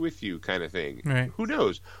 4th be with you kind of thing. Right. Who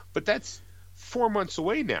knows? But that's 4 months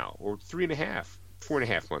away now, or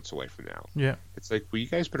 4.5 months away from now. Yeah. It's like, well, you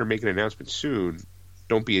guys better make an announcement soon.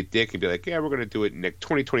 Don't be a dick and be like, yeah, we're going to do it next.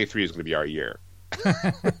 2023 is going to be our year.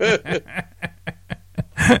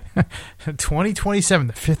 2027,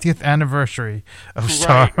 the 50th anniversary of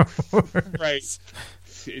Star Wars. Right.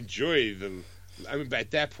 Enjoy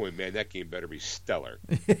at that point, man, that game better be stellar.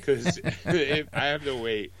 Because if I have to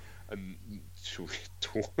wait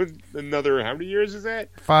another, how many years is that?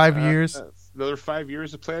 5 years. Another 5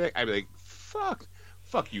 years to play it. I'd be like, fuck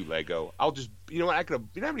you, Lego. I'll just, what, I could have,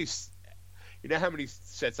 how many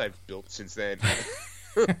sets I've built since then?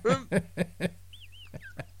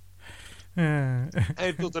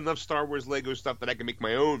 I built enough Star Wars Lego stuff that I can make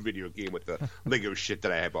my own video game with the Lego shit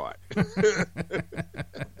that I had bought.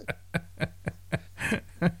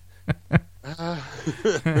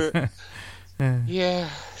 Yeah,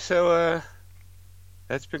 so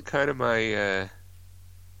that's been kind of my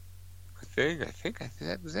thing. I think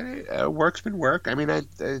that was it. Work's been work. I mean, I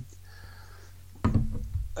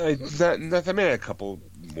had a couple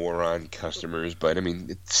moron customers, but I mean,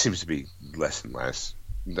 it seems to be less and less.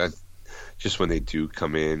 That just when they do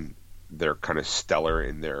come in, they're kind of stellar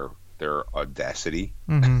in their audacity.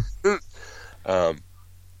 Mm-hmm.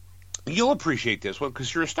 You'll appreciate this one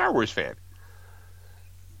because you're a Star Wars fan.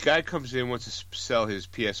 guy comes in, wants to sell his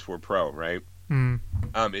PS4 Pro, right?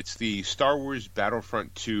 It's the Star Wars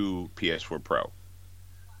Battlefront 2 PS4 Pro.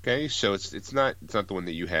 Okay, so it's not the one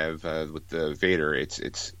that you have with the Vader.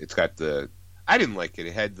 It's got the. I didn't like it.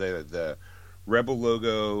 It had the Rebel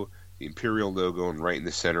logo, the Imperial logo, and right in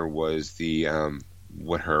the center was the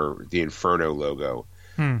Inferno logo,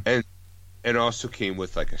 and also came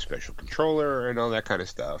with like a special controller and all that kind of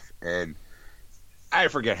stuff. And I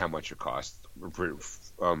forget how much it cost.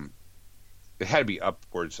 It had to be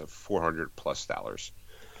upwards of $400+.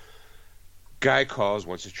 Guy calls,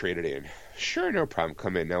 wants to trade it in. Sure, no problem.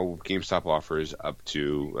 Come in. Now GameStop offers up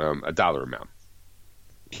to a dollar amount.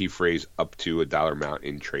 Key phrase, up to a dollar amount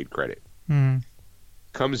in trade credit.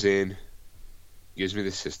 Comes in, gives me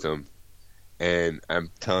the system, and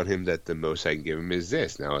I'm telling him that the most I can give him is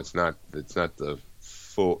this. Now it's not the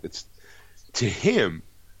full. It's to him,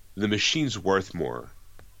 the machine's worth more,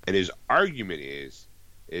 and his argument is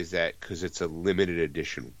that because it's a limited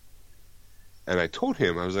edition. And I told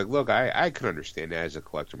him, I was like, look, I can understand that as a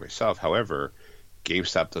collector myself. However,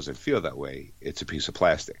 GameStop doesn't feel that way. It's a piece of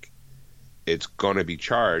plastic. It's going to be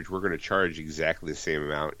charged. We're going to charge exactly the same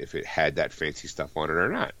amount if it had that fancy stuff on it or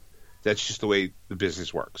not. That's just the way the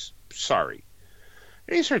business works. Sorry.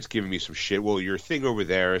 And he starts giving me some shit. Well, your thing over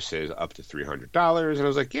there says up to $300. And I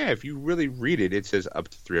was like, yeah, if you really read it, it says up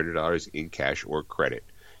to $300 in cash or credit.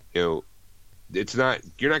 You know, it's not,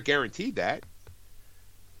 you're not guaranteed that.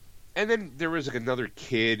 And then there was like another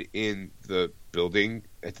kid in the building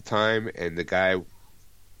at the time, and the guy,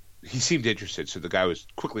 he seemed interested, so the guy was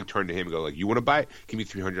quickly turned to him and go like, "You want to buy it? Give me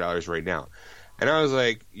 $300 right now." And I was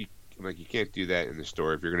like, "You can't do that in the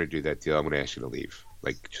store. If you're going to do that deal, I'm going to ask you to leave.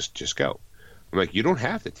 Like, just go." I'm like, "You don't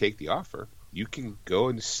have to take the offer. You can go,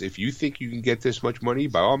 and if you think you can get this much money,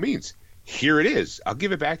 by all means, here it is. I'll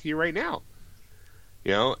give it back to you right now."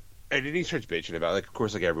 You know. And then he starts bitching about, like, of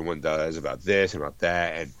course, like everyone does, about this and about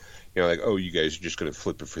that, and you know, like, oh, you guys are just going to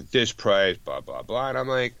flip it for this price, blah, blah, blah. And I'm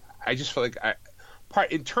like, I just felt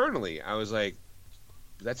like internally, I was like,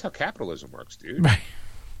 that's how capitalism works, dude. Right.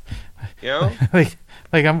 You know?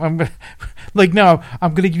 I'm going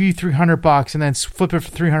to give you $300 and then flip it for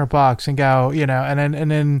 $300 and go, you know, and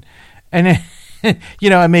then, you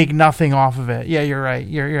know, and make nothing off of it. Yeah, you're right.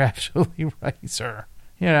 You're absolutely right, sir.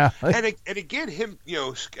 You know, and again, him, you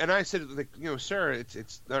know, and I said, like, you know, sir,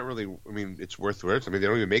 it's not really. I mean, it's worth it. I mean, they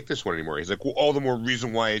don't even make this one anymore. He's like, well, all the more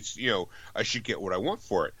reason why it's, you know, I should get what I want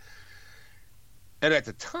for it. And at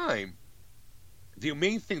the time, the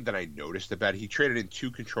main thing that I noticed about it, he traded in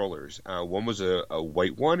two controllers. One was a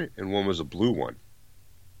white one, and one was a blue one.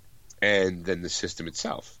 And then the system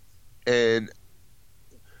itself. And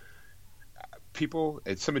people,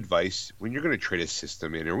 and some advice, when you're going to trade a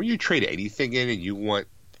system in, or when you trade anything in and you want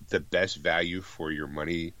the best value for your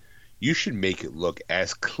money, you should make it look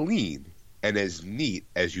as clean and as neat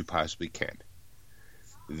as you possibly can.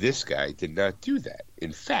 This guy did not do that.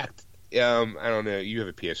 In fact, I don't know, you have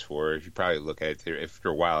a PS4, if you probably look at it, after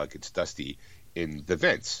a while it gets dusty in the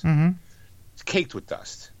vents. Mm-hmm. It's caked with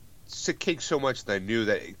dust. It's caked so much that I knew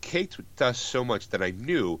that it caked with dust so much that I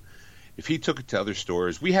knew if he took it to other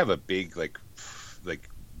stores, we have a big like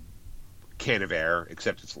can of air,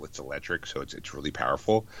 except it's electric, so it's really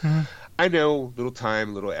powerful. Mm-hmm. I know, little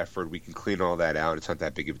time, little effort, we can clean all that out. It's not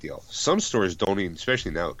that big of a deal. Some stores don't even,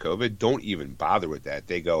 especially now with COVID, don't even bother with that.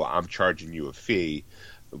 They go, I'm charging you a fee.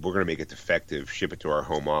 We're going to make it defective, ship it to our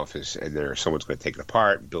home office, and someone's going to take it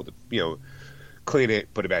apart, build it, you know, clean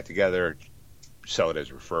it, put it back together, sell it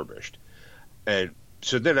as refurbished. And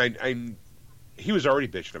so then he was already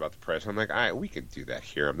bitching about the price. I'm like, all right, we can do that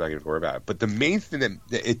here. I'm not going to worry about it. But the main thing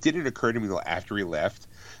that it didn't occur to me until after he left,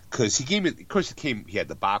 because he gave me, of course, he had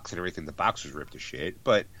the box and everything. The box was ripped to shit,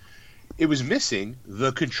 but it was missing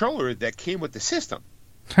the controller that came with the system.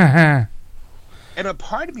 And a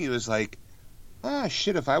part of me was like,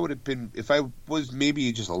 shit, if I was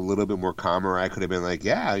maybe just a little bit more calmer, I could have been like,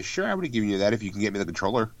 yeah, sure, I would have given you that if you can get me the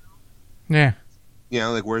controller. Yeah. You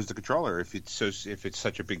know, like, where's the controller? If it's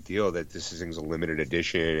such a big deal that this thing's a limited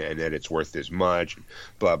edition and that it's worth this much,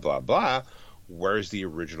 blah, blah, blah, where's the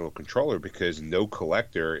original controller? Because no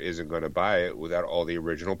collector isn't going to buy it without all the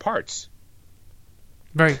original parts.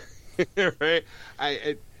 Right. Right?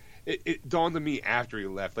 It dawned on me after he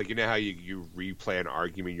left. Like, you know how you replay an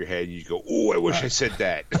argument in your head and you go, oh, I wish I said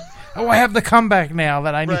that. Oh, I have the comeback now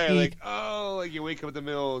that I need. Right, like, oh, like you wake up in the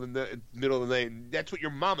middle of the night and that's what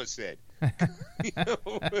your mama said.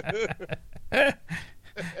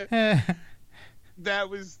 That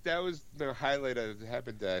was the highlight of it.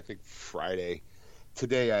 Happened I think Friday.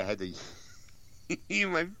 Today I had to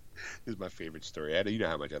this is my favorite story. You know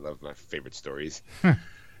how much I love my favorite stories.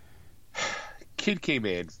 kid came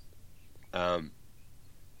in, and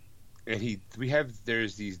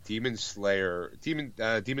there's these Demon Slayer. Demon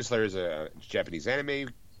Slayer is a Japanese anime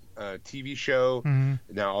TV show,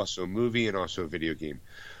 now also a movie and also a video game.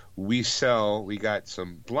 We got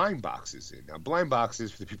some blind boxes in. Now, blind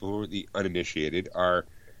boxes, for the people who are the uninitiated, are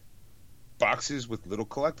boxes with little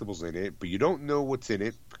collectibles in it, but you don't know what's in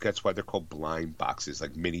it. That's why they're called blind boxes,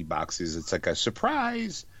 like mini boxes. It's like a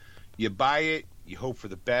surprise. You buy it, you hope for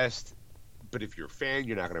the best, but if you're a fan,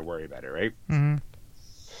 you're not going to worry about it, right? Mm-hmm.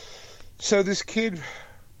 So this kid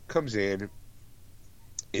comes in.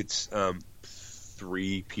 It's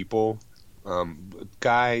 3 people.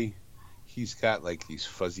 Guy, he's got like these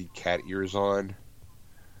fuzzy cat ears on.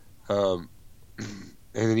 And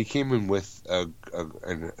then he came in with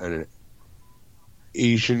an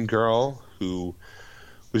Asian girl who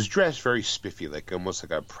was dressed very spiffy, like almost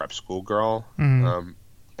like a prep school girl. Mm-hmm.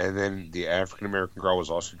 And then the African American girl was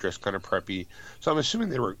also dressed kind of preppy. So I'm assuming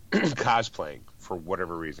they were cosplaying for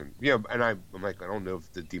whatever reason. Yeah, and I'm like, I don't know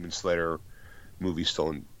if the Demon Slayer movie's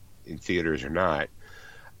still in theaters or not.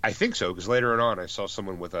 I think so, because later on I saw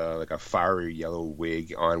someone with a fiery yellow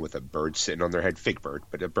wig on with a bird sitting on their head, fake bird,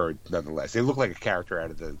 but a bird nonetheless. They look like a character out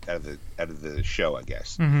of the show, I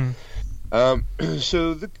guess. Mm-hmm.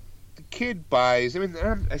 So the kid buys. I mean,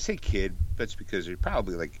 I say kid. That's because they're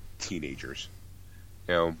probably like teenagers.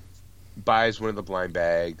 You know, buys one of the blind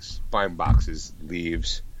boxes,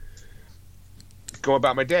 leaves. Go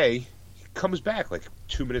about my day. Comes back like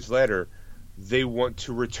 2 minutes later. They want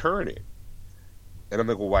to return it. And I'm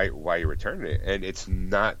like, well, why are you returning it? And it's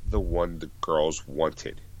not the one the girls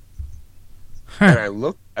wanted. And I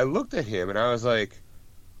looked at him and I was like,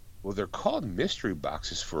 well, they're called mystery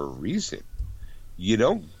boxes for a reason. You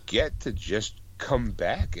don't get to just come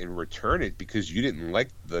back and return it because you didn't like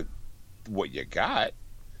what you got.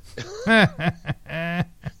 I'm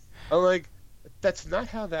like, that's not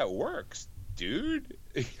how that works, dude.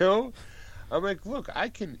 You know? I'm like, look, I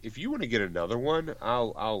can. If you want to get another one,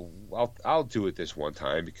 I'll do it this one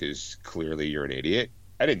time because clearly you're an idiot.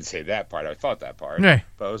 I didn't say that part. I thought that part, right.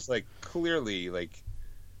 But I was like, clearly, like,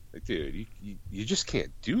 dude, you just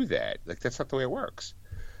can't do that. Like, that's not the way it works.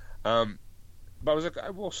 But I was like, I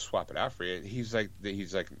will swap it out for you. He's like,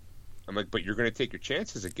 I'm like, but you're going to take your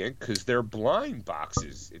chances again because they're blind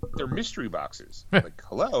boxes. They're mystery boxes. Like,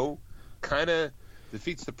 hello, kind of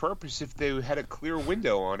defeats the purpose if they had a clear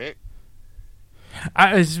window on it.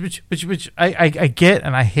 Which I get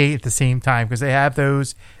and I hate at the same time because they have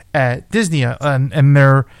those at Disney and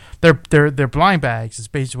they're blind bags is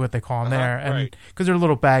basically what they call them there, and because they're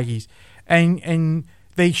little baggies, and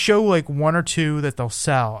they show like 1 or 2 that they'll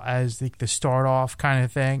sell as the start off kind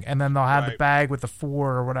of thing, and then they'll have the bag with the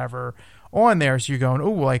 4 or whatever on there, so you're going,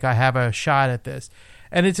 oh, like I have a shot at this,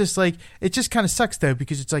 and it's just like it just kind of sucks though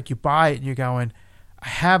because it's like you buy it and you're going, I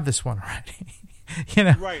have this one already, you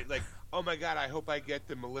know, right? Like, oh my god, I hope I get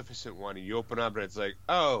the Maleficent one, and you open up and it's like,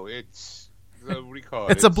 oh, it's what do you call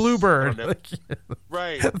it? It's a bluebird,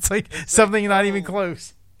 right? It's like something not even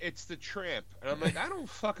close. It's the Tramp, and I'm like, I don't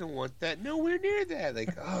fucking want that. Nowhere near that.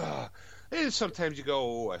 Like, and sometimes you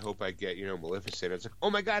go, oh, I hope I get Maleficent. It's like, oh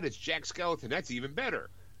my god, it's Jack Skellington. That's even better.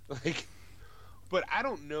 Like, but I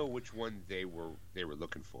don't know which one they were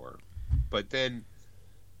looking for. But then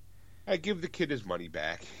I give the kid his money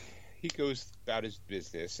back. He goes about his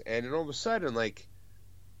business, and then all of a sudden, like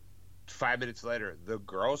 5 minutes later, the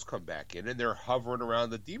girls come back in, and they're hovering around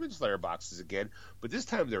the Demon Slayer boxes again. But this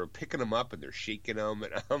time, they're picking them up and they're shaking them,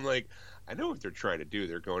 and I'm like, I know what they're trying to do.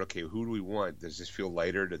 They're going, okay, who do we want? Does this feel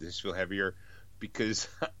lighter? Does this feel heavier? Because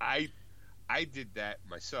I did that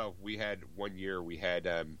myself. We had one year we had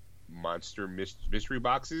monster mystery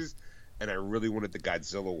boxes, and I really wanted the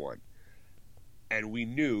Godzilla one, and we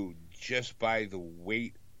knew just by the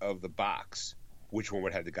weight of the box which one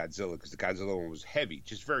would have the Godzilla, because the Godzilla one was heavy,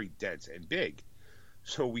 just very dense and big.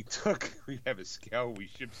 So we have a scale, we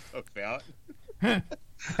shipped stuff out.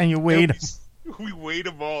 And you weighed them. We weighed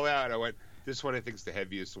them all out. I went, this one I think is the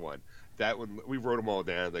heaviest one. That one, we wrote them all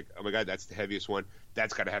down, like, oh my god, that's the heaviest one.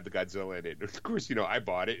 That's got to have the Godzilla in it. And of course, I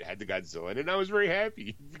bought it, had the Godzilla in it, and I was very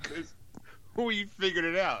happy because we figured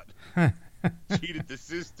it out. Cheated the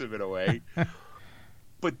system in a way.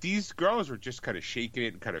 But these girls were just kind of shaking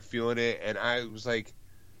it and kind of feeling it, and I'm like,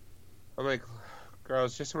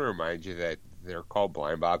 girls, just want to remind you that they're called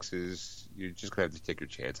blind boxes. You're just gonna have to take your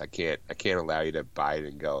chance. I can't allow you to buy it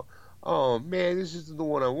and go, oh man, this is the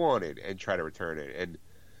one I wanted, and try to return it. And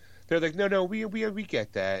they're like, no, we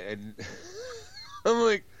get that. And I'm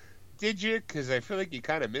like, did you? Because I feel like you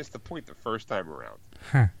kind of missed the point the first time around.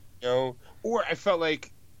 Huh. Or I felt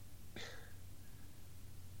like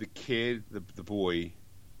the kid, the boy,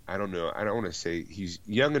 I don't know. I don't want to say he's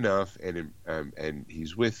young enough, and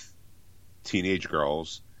he's with teenage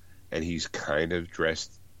girls, and he's kind of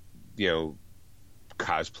dressed,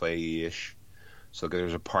 cosplay-ish. So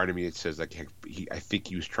there's a part of me that says like I think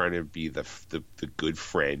he was trying to be the good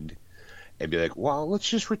friend, and be like, well, let's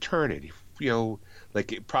just return it.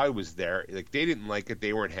 Like it probably was there. Like they didn't like it.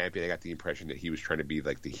 They weren't happy. They got the impression that he was trying to be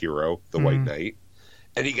like the hero, the White Knight,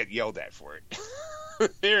 and he got yelled at for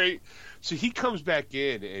it. So he comes back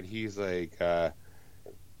in and he's like,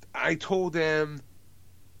 I told them,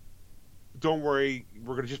 don't worry,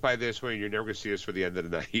 we're going to just buy this way and you're never going to see us for the end of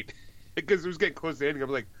the night. Because it was getting close to the ending. I'm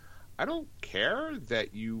like, I don't care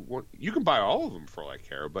that you can buy all of them for all I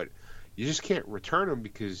care, but you just can't return them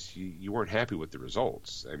because you weren't happy with the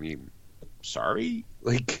results. I mean, sorry?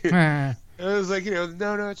 Like, I was like,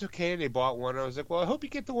 no, it's okay. And they bought one. I was like, well, I hope you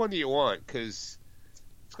get the one that you want because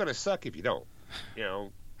it's going to suck if you don't,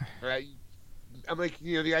 Right? I'm like,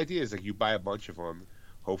 the idea is like you buy a bunch of them.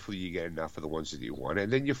 Hopefully you get enough of the ones that you want.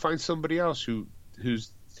 And then you find somebody else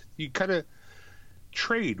who's you kind of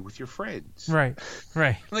trade with your friends. Right.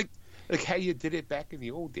 like how you did it back in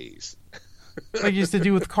the old days. Like you used to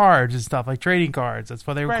do with cards and stuff, like trading cards. That's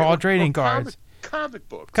what they were called, trading cards. Comic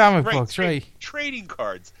books. Books, right. Trading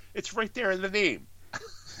cards. It's right there in the name.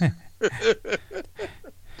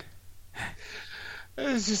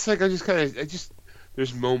 It's just like,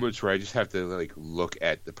 there's moments where I just have to like look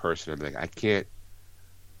at the person. I'm like, I can't,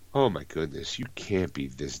 oh my goodness, you can't be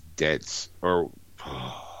this dense. Or,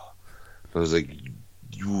 I was like,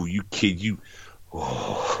 you kid, you.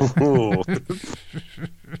 Oh.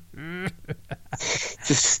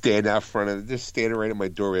 Just stand out front of it. Just stand right at my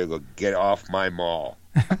doorway and go, get off my mall.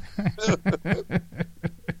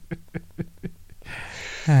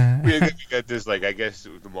 We got this, like, I guess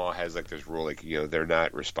the mall has like this rule, like, they're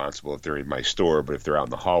not responsible if they're in my store, but if they're out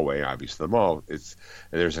in the hallway, obviously the mall, and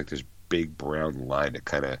there's like this big brown line that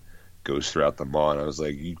kind of goes throughout the mall, and I was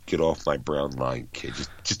like, you get off my brown line, kid.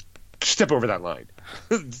 Just step over that line.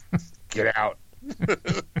 Get out.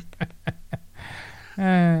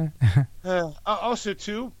 Also,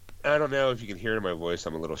 too, I don't know if you can hear it in my voice.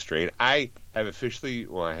 I'm a little strained. I have officially,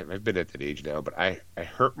 I've been at that age now, but I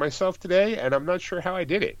hurt myself today, and I'm not sure how I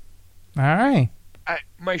did it. All right.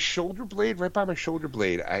 My shoulder blade, right by my shoulder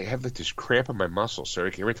blade, I have like this cramp in my muscle. So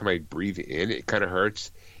every time I breathe in, it kind of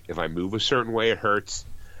hurts. If I move a certain way, it hurts.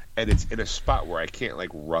 And it's in a spot where I can't like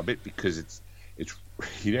rub it because it's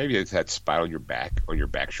it's that spot on your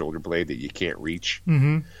back shoulder blade that you can't reach.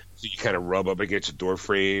 Mm-hmm. So you kind of rub up against a door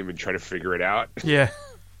frame and try to figure it out. Yeah.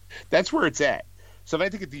 That's where it's at. So if I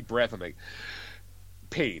take a deep breath, I'm like,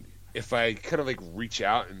 pain. If I kind of like reach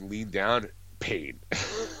out and lean down, pain.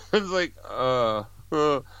 I was like,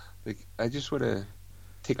 like I just want to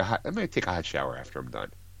I'm going to take a hot shower after I'm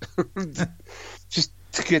done. Just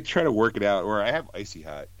to try to work it out. Or I have icy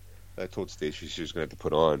hot. I told Stacey she was going to have to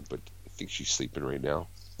put on, but I think she's sleeping right now.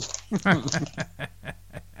 I'm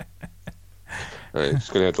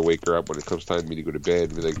just going to have to wake her up when it comes time for me to go to bed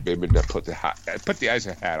and be like, baby, now put the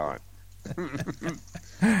icy hat on.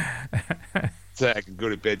 So I can go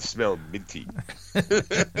to bed smelling minty.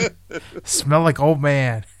 Smell like old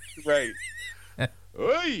man. Right.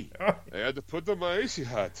 Oi! I had to put on my icy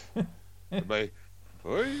hat. My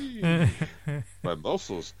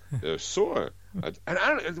muscles, they're sore. And I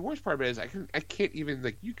don't. The worst part of it is I can't even,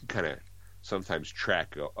 like, you can kind of sometimes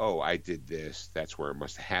track. Go, oh, I did this. That's where it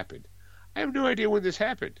must have happened. I have no idea when this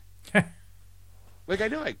happened. Like, I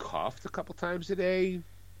know I coughed a couple times a day,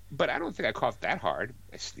 but I don't think I coughed that hard.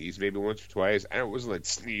 I sneezed maybe once or twice. I wasn't like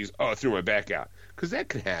sneeze. Oh, I threw my back out, because that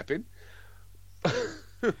could happen.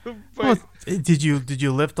 But, did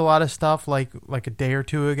you lift a lot of stuff like a day or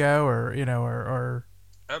two ago, or you know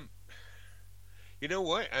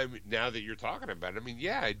what? Now that you're talking about it,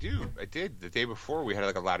 yeah, I do. I did. The day before we had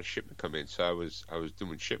like a lot of shipment come in, so I was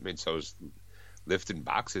doing shipments. I was lifting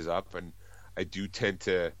boxes up, and I do tend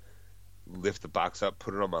to lift the box up,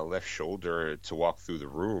 put it on my left shoulder to walk through the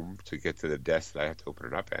room to get to the desk that I have to open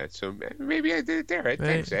it up at. So maybe I did it there.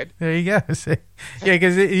 Thanks, Ed. There you go. Yeah,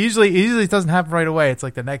 because it usually doesn't happen right away. It's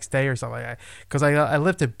like the next day or something. Because I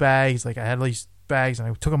lifted bags, like I had these bags, and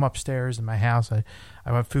I took them upstairs in my house.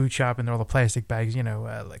 I went food shopping, all the plastic bags, like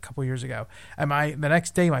a couple years ago. And the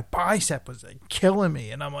next day, my bicep was like killing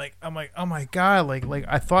me, and I'm like, oh my god, like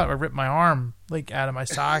I thought I ripped my arm like out of my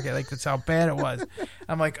socket. Like that's how bad it was.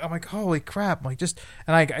 I'm like, holy crap! I'm like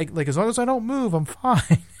I like as long as I don't move, I'm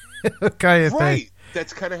fine. Kind of right. thing.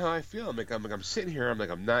 That's kind of how I feel. I'm sitting here.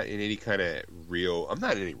 I'm not in any kind of I'm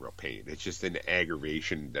not in any real pain. It's just an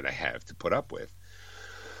aggravation that I have to put up with.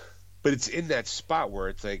 But it's in that spot where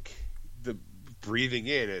it's like breathing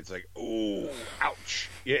in, and it's like, oh, ouch.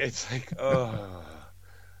 Yeah, it's like, oh.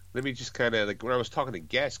 Let me just kind of, like, when I was talking to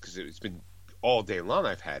guests, because it's been all day long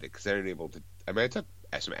I've had it, because I didn't able to, I mean, I took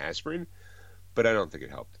some aspirin, but I don't think it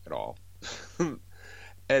helped at all.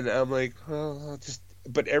 And I'm like, well, I'll just,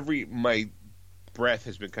 but my breath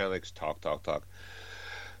has been kind of like, talk.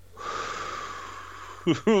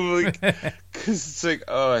 Like, because it's like,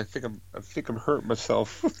 oh, I think I'm hurting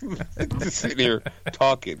myself. Just sitting here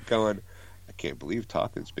talking, going, I can't believe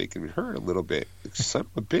talking's making me hurt a little bit. Like, son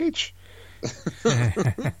of a bitch.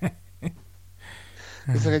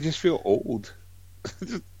 It's like I just feel old.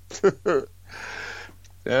 I'm trying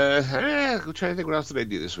to think, what else did I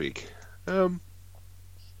do this week?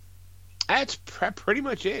 That's pretty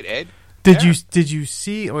much it, Ed. Did you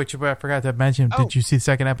see? Oh, which I forgot to mention. Did you see the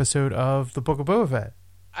second episode of the Book of Boba Fett?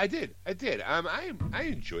 I did. I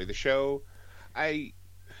enjoy the show.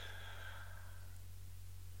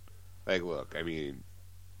 Look. I mean,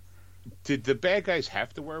 did the bad guys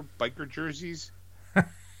have to wear biker jerseys?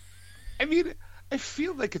 I mean, I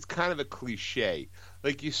feel like it's kind of a cliche.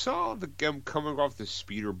 Like, you saw them coming off the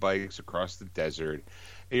speeder bikes across the desert,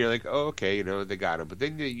 and you're like, oh, okay, they got them. But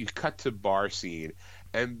then you cut to bar scene,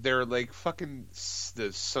 and they're like fucking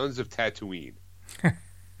the sons of Tatooine.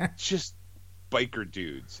 Just biker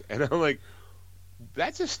dudes. And I'm like,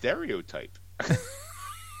 that's a stereotype.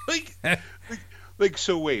 Like,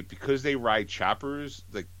 so wait, because they ride choppers,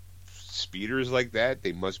 like speeders like that,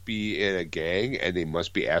 they must be in a gang and they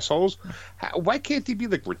must be assholes? Why can't they be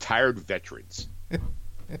like retired veterans?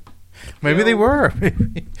 Maybe they were.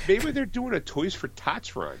 Maybe they're doing a Toys for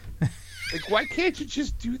Tots run. Like, why can't you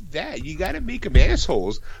just do that? You got to make them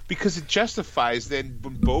assholes because it justifies then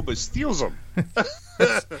when Boba steals them.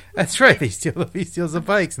 That's right. He steals the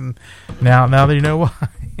bikes, and now they know why.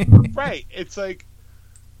 Right. It's like,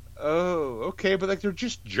 oh, okay, but like they're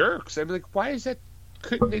just jerks. I mean, like, why is that?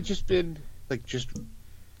 Couldn't they just been like just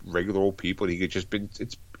regular old people? And he could just been.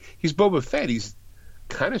 He's Boba Fett. He's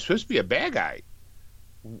kind of supposed to be a bad guy.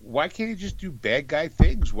 Why can't he just do bad guy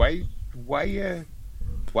things? Why are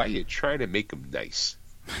you trying to make him nice?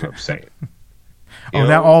 That's what I'm saying.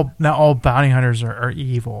 Now all bounty hunters are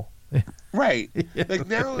evil. Right. Like,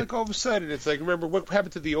 now, like, all of a sudden, it's like, remember what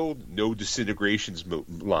happened to the old no disintegrations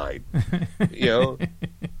line? You're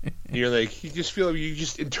like, you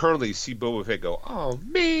just internally see Boba Fett go, oh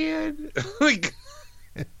man. Like,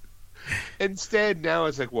 instead, now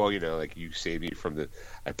it's like, well, like, you saved me from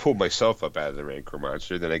I pulled myself up out of the Rancor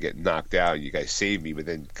monster, then I get knocked out, and you guys saved me, but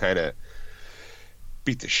then kind of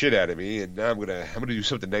beat the shit out of me, and now I'm gonna do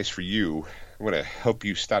something nice for you. I'm gonna help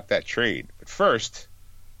you stop that train. But first,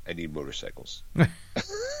 I need motorcycles.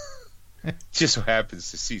 Just so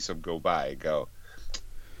happens to see some go by and go,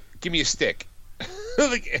 give me a stick.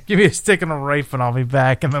 Like, give me a stick and a rifle and I'll be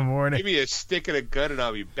back in the morning. Give me a stick and a gun and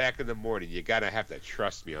I'll be back in the morning. You gotta have to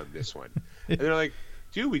trust me on this one. And they're like,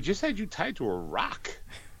 dude, we just had you tied to a rock.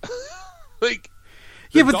 Like,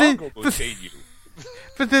 yeah, but then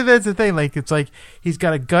that's the thing. Like, it's like he's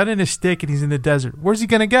got a gun and a stick and he's in the desert. Where's he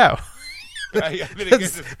gonna go?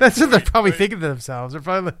 That's what they're probably thinking to themselves. They're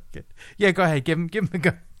probably like, yeah, go ahead, give him the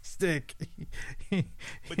gun stick.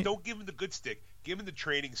 But don't give him the good stick. Give him the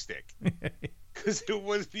training stick. Because it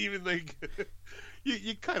wasn't even like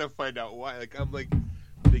you kind of find out why. Like, I'm like,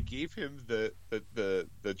 they gave him the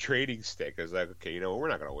training stick. I was like, okay, we're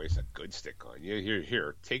not gonna waste a good stick on you.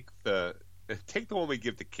 Here, take the one we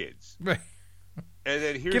give the kids. Right. And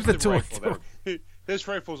then here's the rifle. This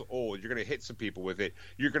rifle's old. You're going to hit some people with it.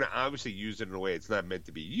 You're going to obviously use it in a way it's not meant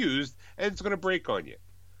to be used, and it's going to break on you.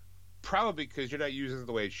 Probably because you're not using it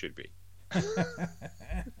the way it should be.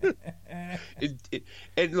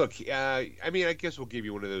 And look, I mean, I guess we'll give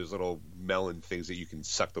you one of those little melon things that you can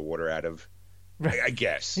suck the water out of. I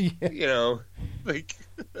guess. Yeah. Like,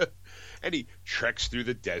 and he treks through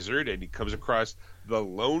the desert, and he comes across the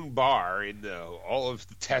lone bar in all of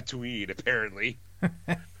Tatooine, apparently,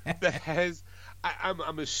 that has...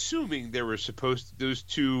 I'm assuming there were those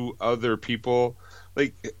two other people,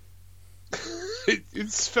 like,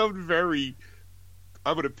 it's felt very,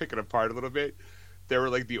 I'm going to pick it apart a little bit. They were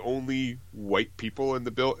like the only white people in the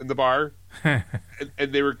bar. and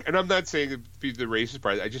they were, and I'm not saying it be the racist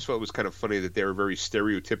part. I just felt it was kind of funny that they were very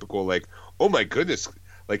stereotypical, like, oh my goodness,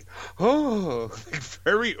 like, oh, like,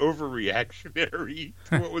 very overreactionary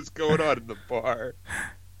to what was going on in the bar.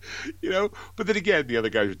 But then again, the other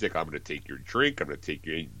guys were dick. I'm going to take your drink. I'm going to take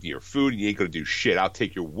your food, and you ain't going to do shit. I'll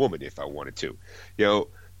take your woman if I wanted to,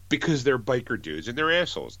 because they're biker dudes and they're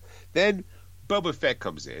assholes. Then Boba Fett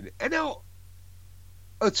comes in, and now,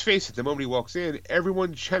 let's face it, the moment he walks in,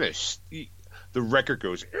 everyone the record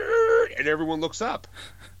goes, and everyone looks up.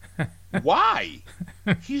 Why?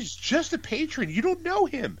 He's just a patron. You don't know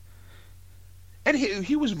him. And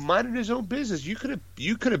he was minding his own business. You could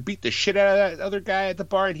have beat the shit out of that other guy at the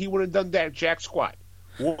bar, and he wouldn't have done that jack squat.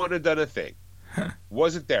 Wouldn't have done a thing.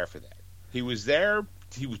 Wasn't there for that. He was there.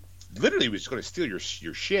 He was literally was going to steal your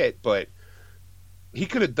shit, but he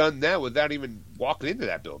could have done that without even walking into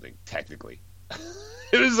that building. Technically,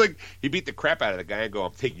 it was like he beat the crap out of the guy and go,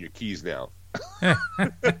 "I'm taking your keys now."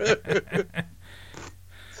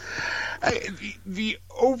 The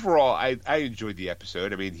overall, I enjoyed the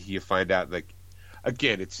episode. I mean, you find out like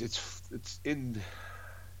again, it's in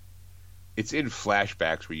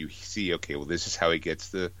flashbacks where you see, okay, well, this is how he gets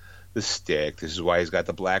the stick. This is why he's got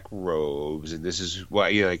the black robes, and this is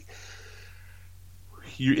why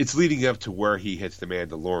it's leading up to where he hits the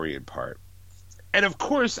Mandalorian part. And of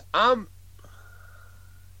course, I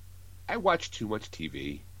watch too much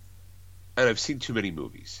TV, and I've seen too many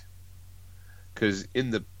movies. Because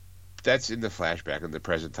that's in the flashback. In the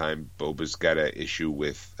present time, Boba's got an issue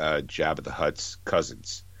with Jabba the Hutt's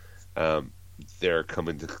cousins. They're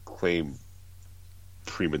coming to claim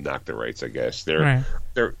Prima Nocta rights, I guess. They're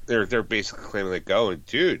basically claiming like, oh,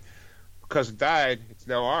 dude, cousin died, it's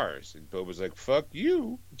now ours. And Boba's like, fuck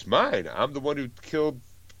you, it's mine. I'm the one who killed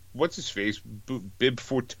what's his face, Bib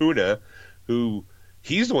Fortuna, who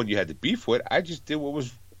he's the one you had to beef with. I just did what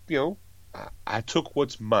was, I took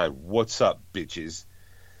what's mine. What's up, bitches?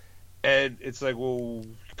 And it's like, well,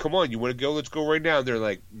 come on, you want to go? Let's go right now. And they're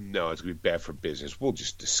like, no, it's going to be bad for business. We'll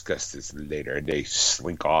just discuss this later. And they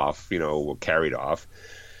slink off, carried off.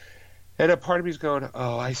 And a part of me is going,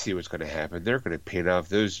 oh, I see what's going to happen. They're going to paint off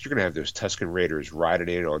those. You're going to have those Tusken Raiders riding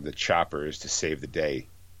in on the choppers to save the day.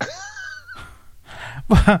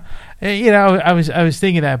 Well, I was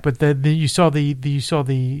thinking that, but you saw the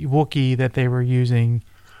Wookiee that they were using.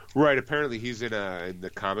 Right. Apparently, he's in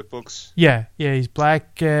the comic books. Yeah. He's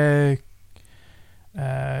black. Chrysanthemum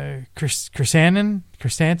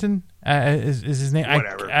is his name.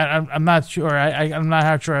 Whatever. I'm not sure. I'm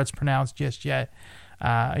not sure how it's pronounced just yet.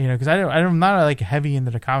 Because I'm not like heavy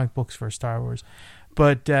into the comic books for Star Wars,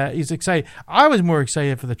 but he's excited. I was more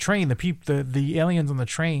excited for the train, the aliens on the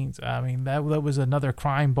trains. I mean, that was another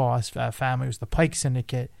crime boss family. It was the Pike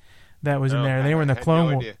Syndicate that was in there. They were in the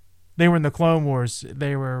Clone Wars. They were in the Clone Wars.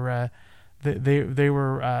 They were they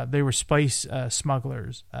were spice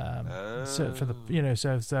smugglers. So for the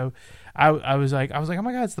so I was like, oh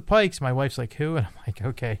my god, it's the Pikes. My wife's like, who? And I'm like,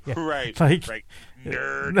 okay, yeah. Right, like, right,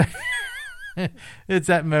 nerd. It's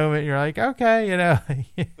that moment you're like, okay,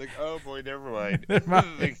 like, oh boy, never mind.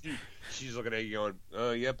 Like, she's looking at you going,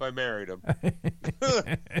 oh, yep, I married him.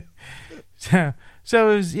 So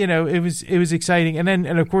it was, it was exciting,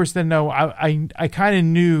 and of course I kind of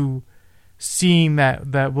knew, seeing that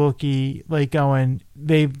Wookiee, like, going,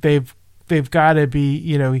 they've got to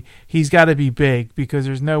be, he's got to be big, because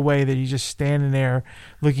there's no way that he's just standing there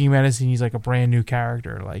looking menacing. He's like a brand new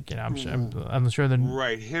character. Like, I'm sure that.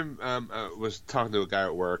 Right. Him, was talking to a guy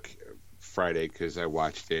at work Friday, because I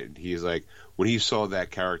watched it, and he's like, when he saw that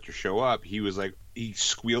character show up, he was like, he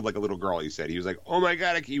squealed like a little girl. He said, he was like, oh my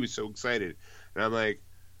God, he was so excited. And I'm like,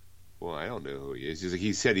 well, I don't know who he is. He's like,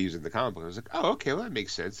 he said he was in the comic book. I was like, oh, okay, well, that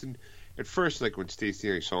makes sense. And at first, like, when Stacey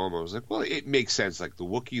and I saw him, I was like, well, it makes sense. Like, the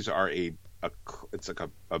Wookiees are it's like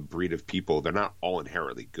a breed of people. They're not all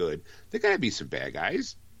inherently good. There gotta be some bad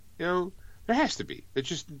guys. There has to be.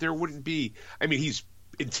 There wouldn't be. I mean, he's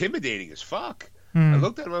intimidating as fuck. I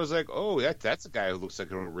looked at him, I was like, oh, that's a guy who looks like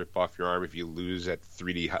he'll rip off your arm if you lose at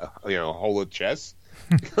 3D, holo chess.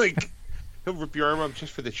 Like, he'll rip your arm up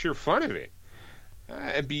just for the sheer fun of it.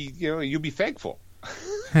 And you'll be thankful.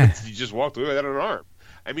 You just walked away without an arm.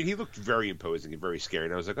 I mean, he looked very imposing and very scary,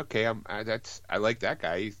 and I was like, okay, I like that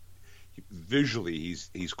guy. Visually,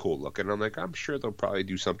 he's cool looking. I'm like, I'm sure they'll probably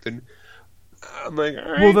do something. I'm like,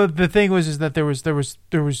 all right. Well, the thing was that there was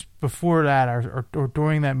before that or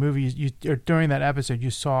during that movie, or during that episode,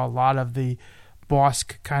 you saw a lot of the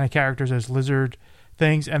Bosk kind of characters as lizard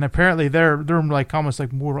things, and apparently they're like almost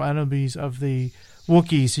like mortal enemies of the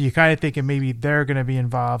Wookiees. So you kind of thinking maybe they're going to be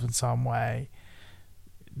involved in some way.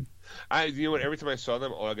 You know what? Every time I saw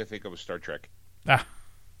them, all I could think of was Star Trek. Like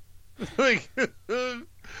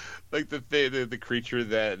the creature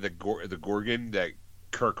that the Gorgon that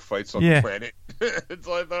Kirk fights on the planet. That's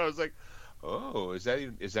all I thought. I was like, oh, is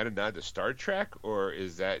that a nod to Star Trek, or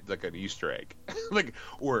is that like an Easter egg? Like,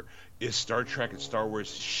 or is Star Trek and Star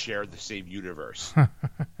Wars share the same universe?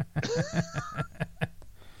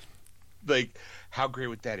 Like, how great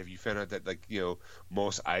would that if you found out that, like,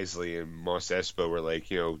 Mos Eisley and Mos Espa were like,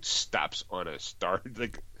 stops on a star,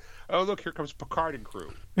 like, oh look, here comes Picard and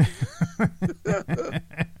crew.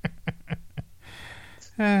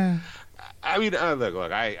 I mean,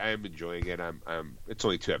 look, I am enjoying it. It's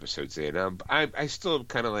only 2 episodes in. I still am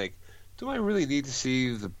kind of like, do I really need to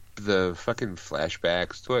see the fucking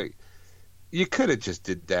flashbacks? You could have just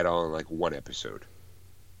did that all in like 1 episode.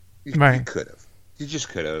 You could have. You just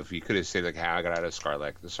could have. You could have said like how I got out of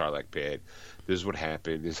the Sarlacc pit. This is what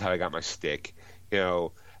happened. This is how I got my stick. You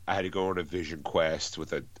know, I had to go on a vision quest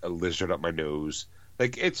with a lizard up my nose.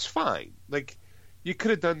 Like, it's fine. Like, you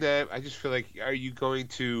could have done that. I just feel like, are you going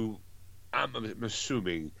to? I'm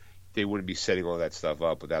assuming they wouldn't be setting all that stuff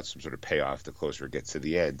up without some sort of payoff the closer it gets to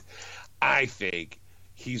the end. I think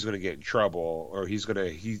he's going to get in trouble, or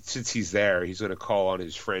since he's there, he's going to call on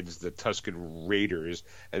his friends, the Tusken Raiders,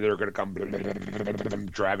 and they're going to come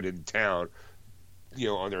driving into town, you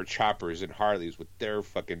know, on their choppers and Harleys with their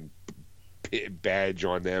fucking badge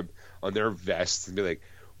on them, on their vests, and be like,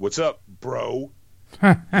 "What's up, bro?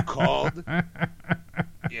 You called?"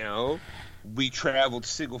 You know, we traveled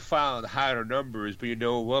single file to hide our numbers, but you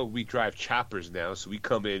know what? We drive choppers now, so we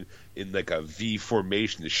come in like a V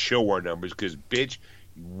formation to show our numbers, because, bitch,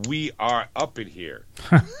 we are up in here.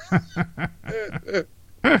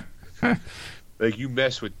 Like, you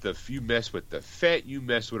mess with the Fett, you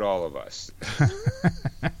mess with all of us.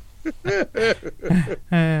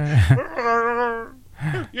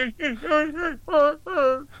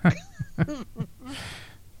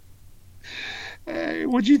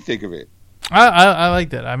 What'd you think of it? I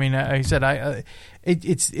liked it. I mean, like I said,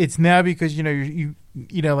 it's now because, you know, you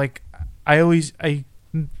know, like I always like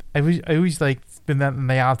been that on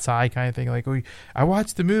the outside kind of thing. Like, I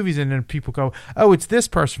watch the movies and then people go, "Oh, it's this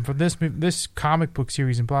person from this comic book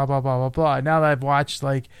series," and blah blah blah blah blah. And now that I've watched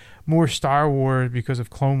like more Star Wars because of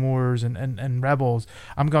Clone Wars and Rebels,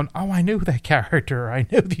 I'm going, "Oh, I know that character. I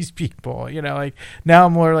know these people." You know, like now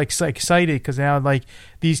I'm more like excited because now like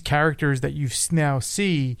these characters that you now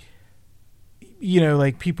see, you know,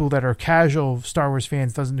 like people that are casual Star Wars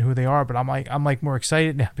fans doesn't know who they are, but I'm like more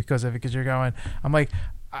excited now because of it, because you're going, I'm like,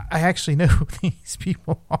 I actually know who these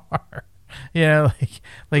people are, you know,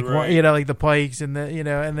 like right. You know, like the Pikes and the, you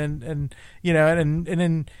know, and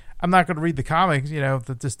then I'm not going to read the comics, you know,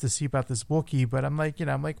 just to see about this Wookiee, but I'm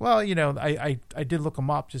like, well, you know, I did look them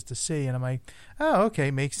up just to see, and I'm like, oh,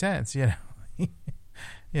 okay, makes sense, you know, you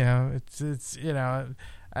know, it's you know.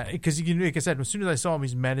 Because like I said, as soon as I saw him,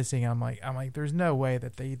 he's menacing. I'm like, there's no way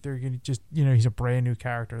that they're gonna just, you know, he's a brand new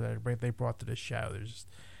character that they brought to the show.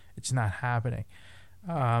 It's not happening.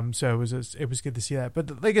 So it was good to see that.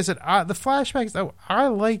 But like I said, the flashbacks, I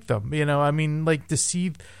like them. You know, I mean, like to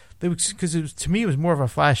see, because to me it was more of a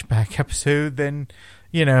flashback episode than,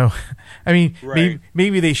 you know, I mean, right.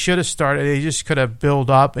 maybe they should have started. They just could have built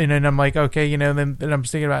up, and then I'm like, okay, you know, then I'm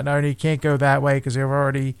thinking about, no, you can't go that way because they've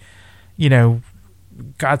already, you know,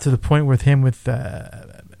 got to the point with him with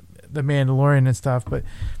the Mandalorian and stuff. But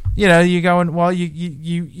you know, you going, well,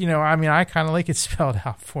 you know, I mean, I kind of like it spelled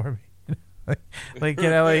out for me. like you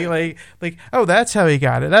know, like oh, that's how he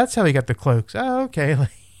got it. That's how he got the cloaks. Oh, okay.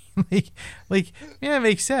 Like yeah, it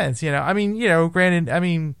makes sense. You know, I mean, you know, granted, I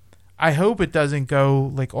mean, I hope it doesn't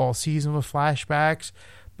go like all season with flashbacks,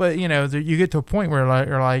 but you know, you get to a point where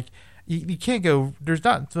you're like, you can't go. There's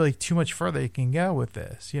not really too much further you can go with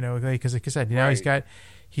this, you know, because like I said, you know, right.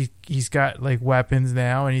 he's got like weapons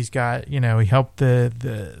now, and he's got, you know, he helped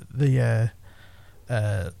the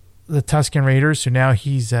Tusken Raiders, so now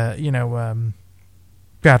he's got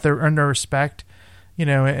their under respect, you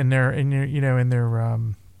know, and they're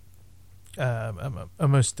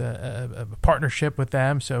almost a partnership with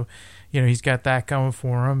them, so you know he's got that going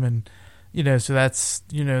for him, and. You know, so that's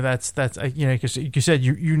you know because you said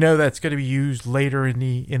you know that's going to be used later in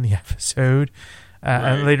the episode,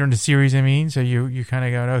 right. Later in the series. I mean, so you kind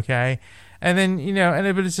of going, okay, and then you know,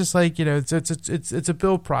 but it's just like, you know, it's a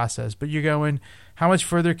build process. But you're going, how much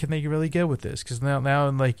further can they really go with this? Because now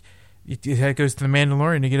like it goes to the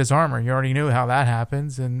Mandalorian to get his armor. You already know how that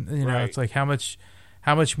happens, and you know, right. It's like how much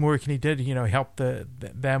more can he do to, you know, help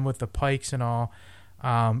them with the Pikes and all.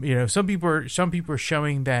 You know, some people are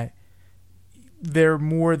showing that they're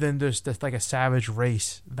more than just like a savage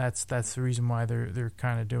race. That's the reason why they're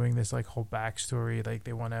kind of doing this like whole backstory. Like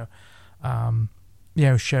they want to, you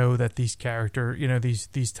know, show that these character, you know, these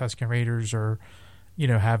Tusken Raiders are, you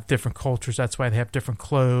know, have different cultures. That's why they have different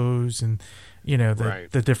clothes, and you know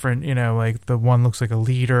the different, you know, like the one looks like a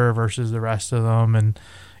leader versus the rest of them, and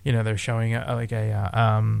you know they're showing a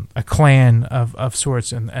clan of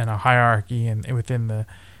sorts and a hierarchy and within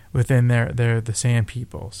their the Sand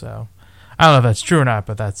People. So. I don't know if that's true or not,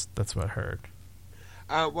 but that's what I heard.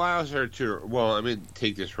 Well, I also heard too. Well, I mean,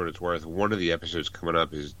 take this for what it's worth. One of the episodes coming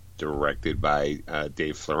up is directed by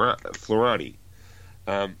Dave Filoni.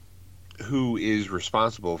 who is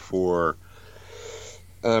responsible for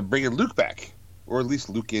bringing Luke back, or at least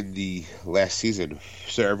Luke in the last season.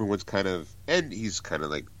 So everyone's kind of, and he's kind of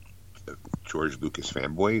like a George Lucas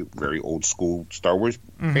fanboy, very old school Star Wars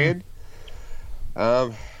fan.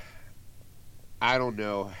 I don't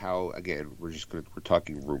know how. Again, we're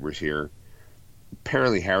talking rumors here.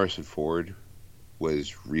 Apparently, Harrison Ford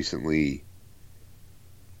was recently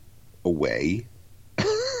away.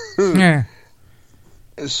 Yeah.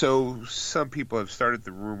 So some people have started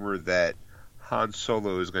the rumor that Han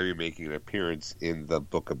Solo is going to be making an appearance in the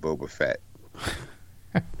Book of Boba Fett.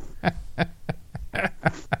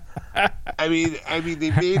 I mean,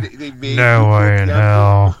 they made no way in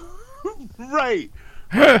hell. Right.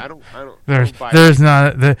 I don't there's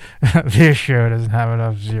not this show doesn't have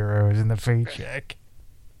enough zeros in the paycheck.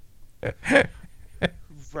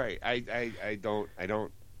 Right. I don't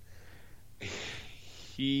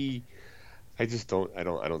see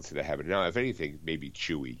that happening. Now, if anything, maybe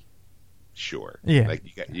Chewie. Sure. Yeah. Like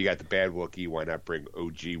you got the bad Wookiee, why not bring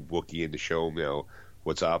OG Wookiee in to show him,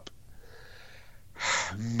 what's up?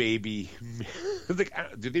 Maybe like,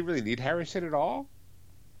 do they really need Harrison at all?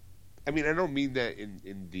 I mean, I don't mean that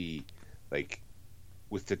in the, like,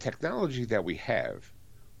 with the technology that we have,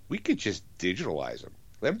 we could just digitalize them.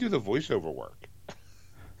 Let them do the voiceover work.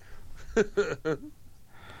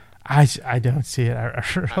 I don't see it. I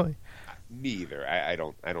really. Me either. I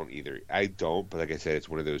don't either. I don't. But like I said, it's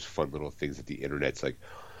one of those fun little things that the internet's like,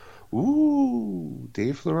 ooh,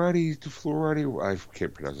 Dave Filoni. I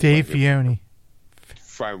can't pronounce it. Dave Filoni.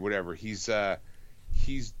 Fine, whatever. He's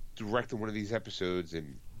directing one of these episodes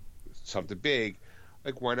and something big.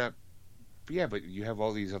 Like, why not? But yeah, but you have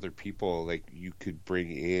all these other people. Like, you could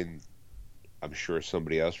bring in. I'm sure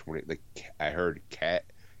somebody else. Like, I heard Cad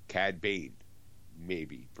Bane.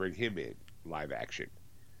 Maybe bring him in live action.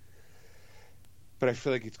 But I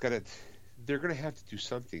feel like they're gonna have to do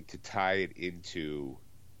something to tie it into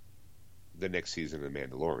the next season of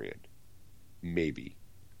Mandalorian. Maybe.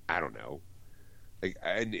 I don't know. Like,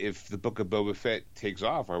 and if the Book of Boba Fett takes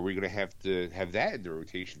off, are we gonna have to have that in the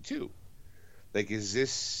rotation too? Like, is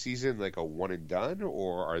this season like a one and done,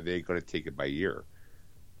 or are they gonna take it by year?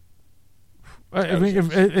 I mean,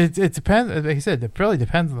 it depends. Like I said, it really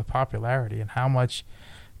depends on the popularity and how much.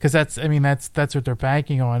 Because that's what they're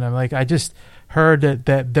banking on. I'm like, I just heard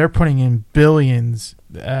that they're putting in billions.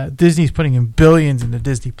 Disney's putting in billions into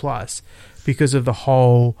Disney Plus because of the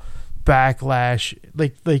whole backlash.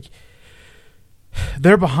 Like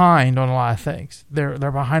they're behind on a lot of things. They're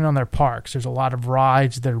behind on their parks. There's a lot of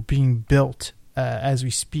rides that are being built as we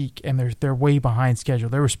speak, and they're way behind schedule.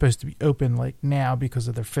 They were supposed to be open like now because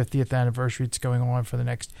of their 50th anniversary. It's going on for the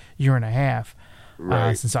next year and a half.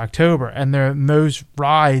 Right. Since October, and those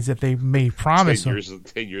rides that they made promise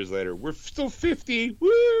 10 years later, we're still 50.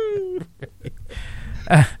 Woo!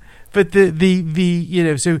 But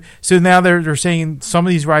so now they're saying some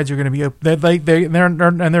of these rides are going to be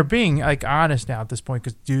open. They're being like honest now at this point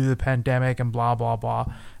because due to the pandemic and blah blah blah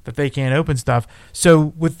that they can't open stuff.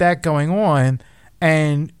 So with that going on,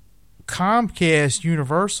 and Comcast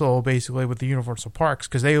Universal basically with the Universal Parks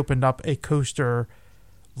because they opened up a coaster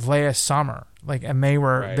last summer, and they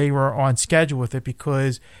were on schedule with it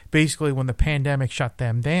because basically when the pandemic shut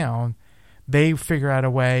them down, they figured out a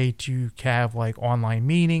way to have like online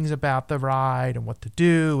meetings about the ride and what to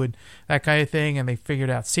do and that kind of thing, and they figured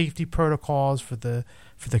out safety protocols for the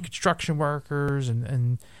construction workers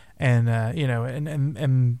and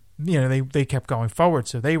they kept going forward,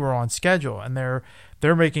 so they were on schedule, and they're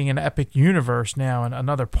making an Epic Universe now and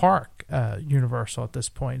another park, Universal at this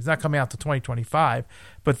point. It's not coming out to 2025,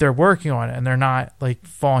 but they're working on it, and they're not like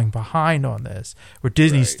falling behind on this. Where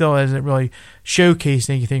Disney still hasn't really showcased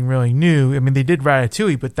anything really new. I mean, they did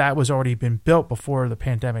Ratatouille, but that was already been built before the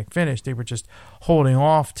pandemic finished. They were just holding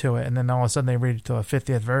off to it, and then all of a sudden they waited till the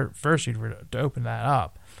 50th anniversary to open that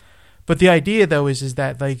up. But the idea though is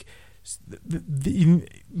that like the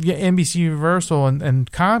NBC Universal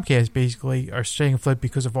and Comcast basically are staying afloat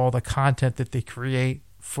because of all the content that they create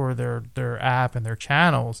for their app and their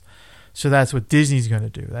channels. So that's what Disney's going to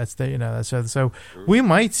do. So we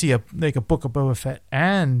might see a Book of Boba Fett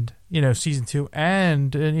and season 2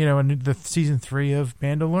 and the season 3 of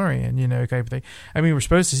Mandalorian type of thing. I mean, we're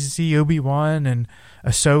supposed to see Obi-Wan and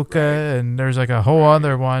Ahsoka, and there's like a whole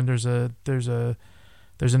other one. There's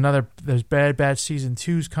Bad Batch season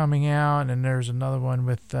 2's coming out, and there's another one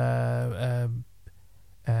with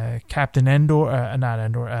Captain Endor, not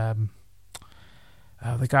Endor,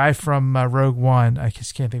 the guy from Rogue One. I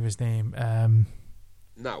just can't think of his name.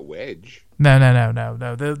 Not Wedge. No.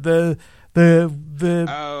 The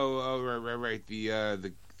right.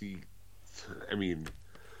 I mean,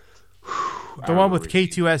 The one with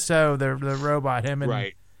K2SO, the robot, him and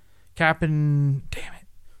right. Captain. Damn it.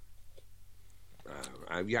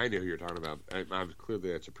 Yeah, I know who you're talking about.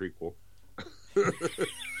 Clearly, that's a prequel.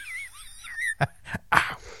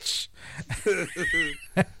 Ouch.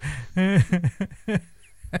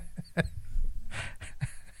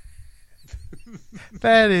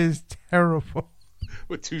 That is terrible.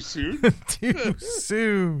 What, too soon? Too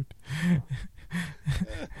soon.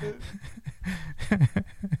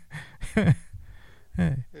 I mean,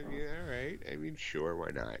 all right. I mean, sure, why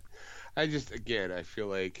not? I feel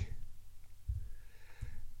like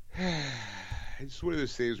it's one of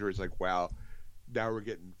those things where it's like, wow, now we're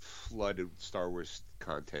getting flooded with Star Wars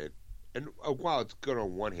content. And while it's good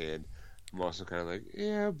on one hand, I'm also kind of like,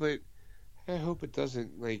 yeah, but I hope it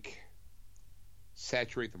doesn't, like,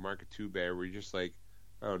 saturate the market too bad where you're just like,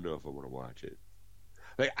 I don't know if I want to watch it.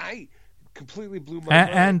 Like, I completely blew my mind.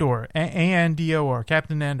 Andor. A-N-D-O-R.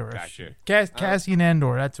 Captain Andor. Gotcha. Cassian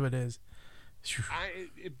Andor. That's what it is.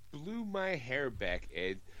 It blew my hair back,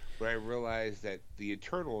 Ed, when I realized that the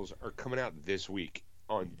Eternals are coming out this week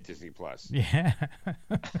on Disney Plus. Yeah.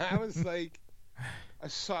 I was like, when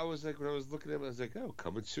I was looking at it, I was like, oh,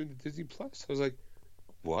 coming soon to Disney Plus. I was like,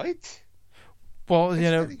 what? Well,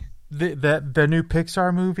 the new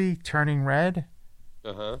Pixar movie, Turning Red,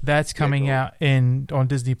 that's coming out on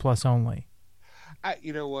Disney Plus only.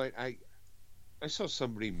 You know what? I saw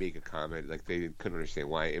somebody make a comment like they couldn't understand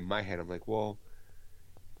why. In my head, I'm like, well,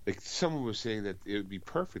 like someone was saying that it would be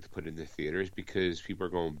perfect to put in the theaters because people are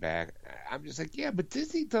going back. I'm just like, yeah, but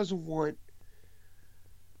Disney doesn't want.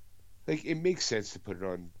 Like, it makes sense to put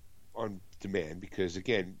it on demand because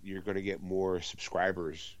again, you're going to get more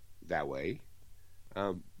subscribers that way.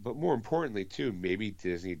 But more importantly, too, maybe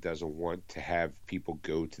Disney doesn't want to have people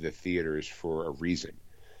go to the theaters for a reason.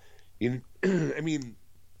 I mean,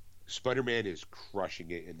 Spider-Man is crushing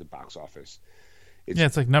it in the box office.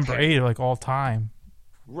 It's like number 8, like all time.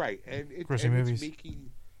 Right, and it's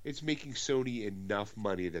making Sony enough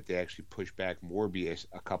money that they actually push back Morbius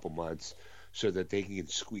a couple months so that they can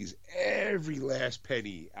squeeze every last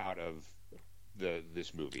penny out of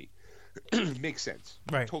this movie. Makes sense.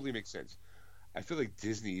 Right. Totally makes sense. I feel like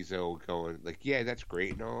Disney's going like, yeah, that's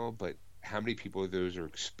great and all, but how many people of those are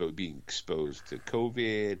being exposed to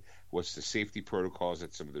COVID? What's the safety protocols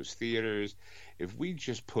at some of those theaters? If we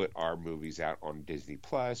just put our movies out on Disney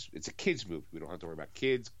Plus, it's a kids movie. We don't have to worry about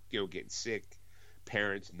kids, getting sick,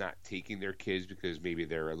 parents not taking their kids because maybe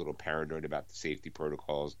they're a little paranoid about the safety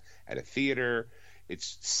protocols at a theater.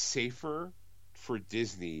 It's safer for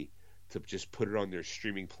Disney to just put it on their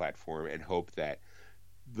streaming platform and hope that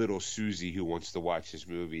little Susie who wants to watch this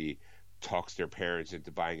movie talks their parents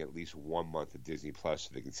into buying at least 1 month of Disney Plus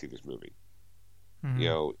so they can see this movie.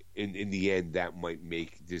 Mm-hmm. In the end, that might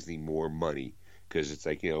make Disney more money because it's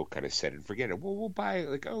like, kind of set and forget it. Well, we'll buy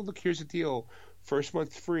like, oh, look, here's a deal. First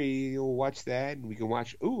month free. You'll watch that and we can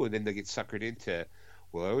watch. Ooh, and then they get suckered into,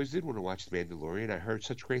 well, I always did want to watch The Mandalorian. I heard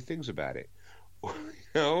such great things about it.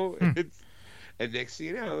 And next thing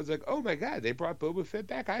you know, it's like, oh my God, they brought Boba Fett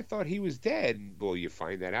back. I thought he was dead. And, well, you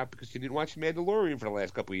find that out because you didn't watch The Mandalorian for the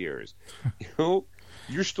last couple of years.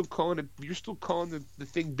 You're still calling the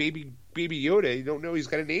thing Baby Yoda. You don't know he's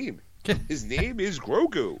got a name. His name is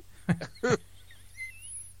Grogu.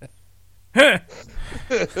 You're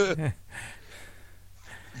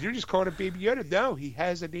just calling it Baby Yoda. No, he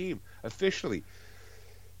has a name officially.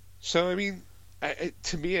 So I mean,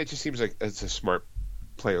 to me, it just seems like it's a smart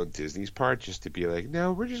play on Disney's part just to be like,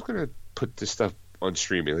 no, we're just gonna put this stuff on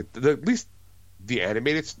streaming. Like at least the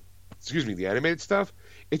animated stuff.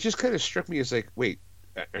 It just kind of struck me as like, wait,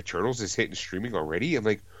 Eternals is hitting streaming already? I'm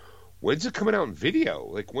like, when's it coming out in video?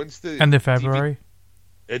 Like, when's the end of February?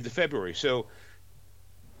 End of February. So,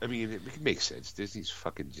 I mean, it makes sense. Disney's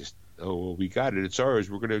fucking just, oh, well, we got it. It's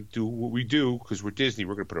ours. We're gonna do what we do because we're Disney.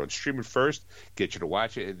 We're gonna put it on streaming first, get you to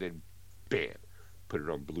watch it, and then, bam. Put it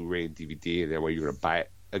on Blu-ray and DVD, and that way you're going to buy it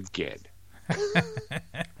again.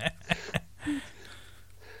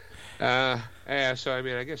 Yeah, so I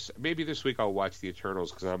mean, I guess maybe this week I'll watch the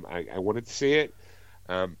Eternals because I wanted to see it.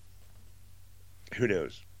 Who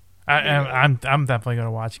knows? I'm definitely going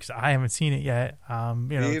to watch because I haven't seen it yet.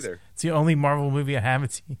 Me either. It's the only Marvel movie I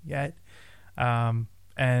haven't seen yet. Yeah,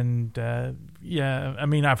 I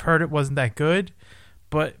mean, I've heard it wasn't that good,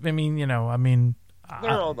 but I mean,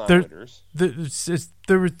 they're all non-winners.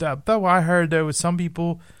 Though I heard there was some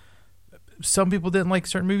people didn't like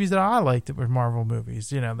certain movies that I liked that were Marvel movies.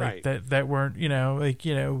 Like right. that weren't.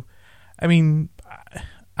 I mean,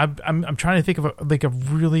 I'm trying to think of a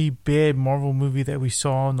really bad Marvel movie that we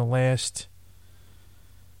saw in the last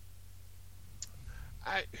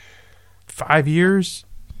 5 years.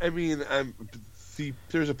 I mean,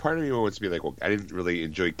 there's a part of me who wants to be like, well, I didn't really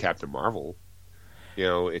enjoy Captain Marvel. You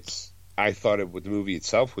know, I thought the movie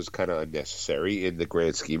itself was kind of unnecessary in the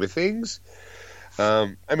grand scheme of things.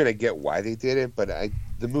 I mean, I get why they did it, but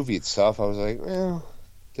the movie itself, I was like, well,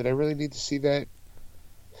 did I really need to see that?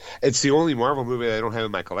 It's the only Marvel movie that I don't have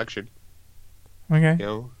in my collection. Okay. You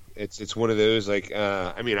know, it's one of those like,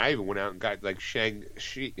 I mean, I even went out and got like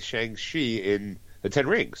Shang-Chi in the Ten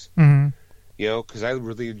Rings. Mm-hmm. You know, because I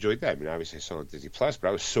really enjoyed that. I mean, obviously I saw it on Disney Plus, but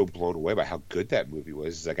I was so blown away by how good that movie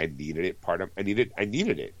was. It's like I needed it. I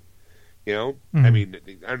needed it. You know, Mm-hmm. I mean,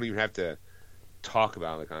 I don't even have to talk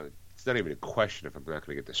about it's not even a question if I'm not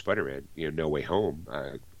going to get the Spider-Man. You know, No Way Home.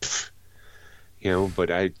 You know, but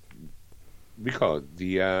we call it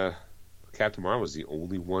the Captain Marvel is the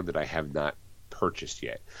only one that I have not purchased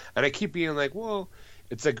yet, and I keep being like, well,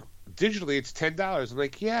 it's like digitally it's $10. I'm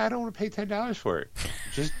like, yeah, I don't want to pay $10 for it.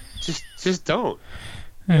 Just don't.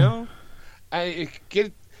 You know, I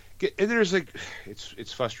get and there's like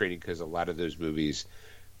it's frustrating because a lot of those movies,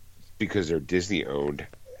 because they're Disney owned,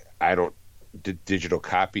 the digital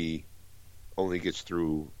copy only gets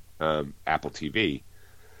through Apple TV,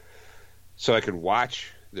 so I can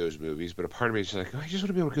watch those movies. But a part of me is just like, I just want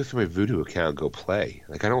to be able to go through my Vudu account and go play.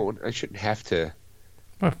 Like I shouldn't have to.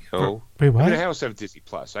 You know, wait, what? I mean, I also have Disney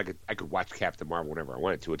Plus. So I could watch Captain Marvel whenever I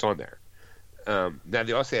wanted to. It's on there. Now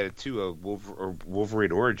they also added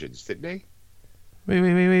Wolverine Origins, didn't they?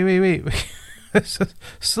 Wait.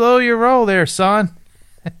 Slow your roll there, son.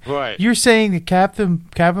 Right. You're saying that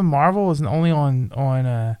Captain Marvel isn't only on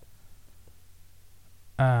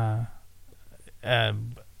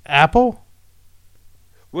Apple?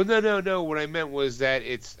 Well, no. What I meant was that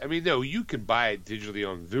no, you can buy it digitally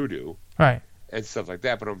on Vudu, Right, and stuff like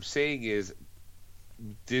that. But what I'm saying is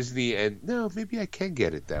Disney maybe I can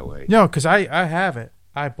get it that way. No, because I have it.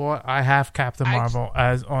 I have Captain Marvel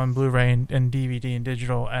as on Blu-ray and DVD and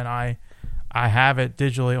digital, and I have it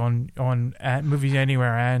digitally on at Movies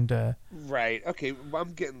Anywhere and Right. Okay. Well,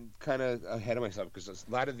 I'm getting kind of ahead of myself because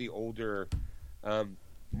a lot of the older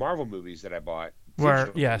Marvel movies that I bought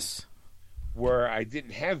where I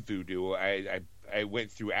didn't have Vudu. I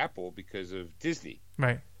went through Apple because of Disney.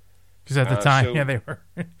 Right. Because at the time, they were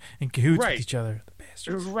in cahoots with each other, the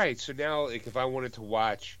bastards. Right. So now, like, if I wanted to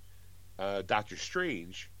watch Doctor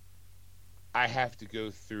Strange, I have to go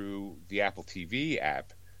through the Apple TV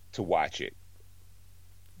app to watch it.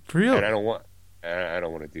 Really? And I don't want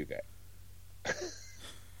to do that.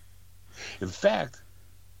 In fact,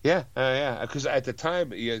 yeah, because at the time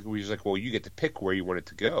we was like, well, you get to pick where you want it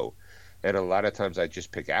to go, and a lot of times I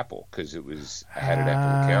just pick Apple because I had an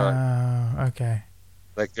Apple account. Okay.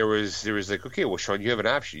 Like there was like, okay, well, Sean, you have an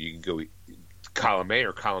option. You can go column A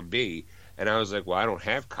or column B, and I was like, well, I don't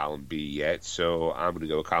have column B yet, so I'm going to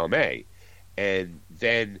go column A. And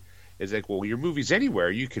then it's like, well, your Movies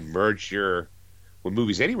Anywhere, you can merge when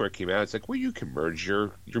Movies Anywhere came out, it's like, well, you can merge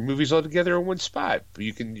your movies all together in one spot.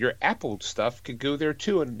 Your Apple stuff can go there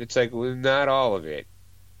too, and it's like, well, not all of it.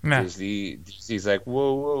 No. Disney's like,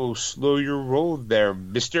 whoa, slow your roll there,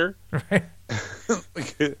 mister. Right.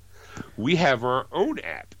 We have our own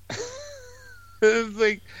app. It's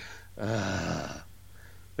like,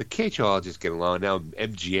 can't you all just get along? Now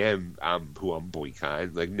MGM, who I'm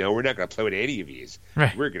boycotting, like, no, we're not going to play with any of these.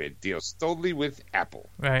 Right. We're going to deal solely with Apple.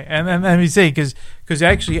 Right, and let me say, because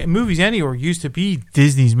actually, Movies Anywhere used to be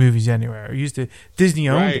Disney's Movies Anywhere. Disney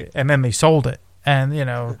owned it, and then they sold it, and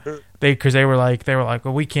because they were like,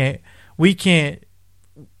 well, we can't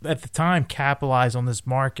at the time capitalize on this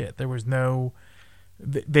market. There was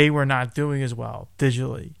they were not doing as well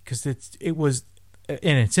digitally because it was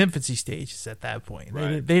in its infancy stages at that point.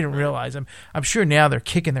 They didn't realize. I'm sure now they're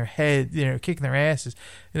kicking their head, kicking their asses,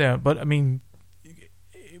 But I mean,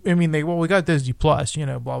 we got Disney Plus,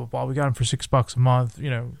 blah blah blah. We got them for $6 a month,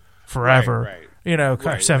 forever. Right.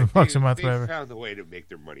 $7 a month, whatever. They found a way to make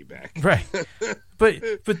their money back. Right. But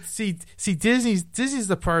see, Disney's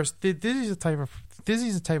the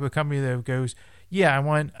type of company that goes, yeah, I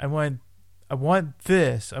want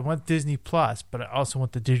this. I want Disney Plus, but I also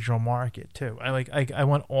want the digital market too. I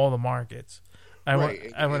want all the markets. I want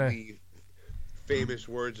the famous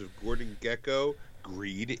words of Gordon Gekko: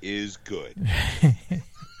 "Greed is good."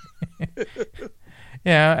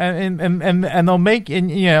 Yeah, and they'll make and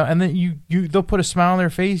then they'll put a smile on their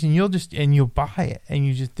face and you'll buy it and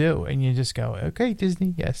you just do and you just go, okay,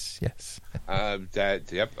 Disney, yes. I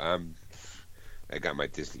got my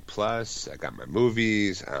Disney Plus. I got my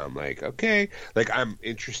movies. I'm like, okay. Like, I'm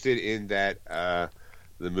interested in that the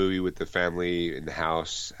movie with the family in the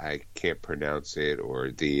house. I can't pronounce it,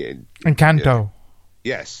 or the Encanto.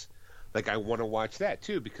 Yes, like I want to watch that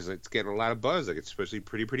too because it's getting a lot of buzz. Like it's supposed to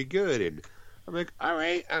be pretty good, and I'm like, all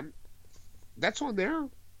right, that's on there.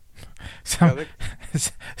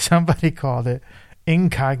 Somebody called it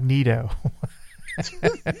incognito,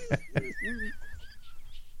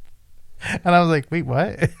 and I was like, wait,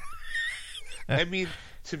 what? I mean,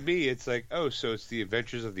 to me, it's like, oh, so it's the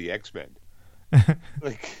Adventures of the X-Men,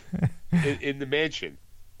 like in the mansion.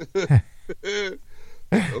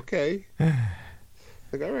 Okay.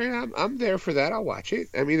 Like, all right, I'm there for that. I'll watch it.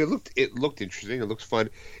 I mean, it looked interesting. It looks fun.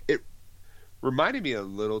 It reminded me a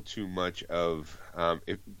little too much of.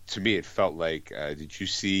 To me, it felt like. Did you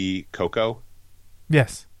see Coco?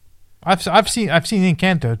 Yes, I've seen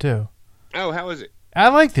Encanto too. Oh, how was it? I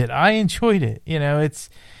liked it. I enjoyed it. You know, it's.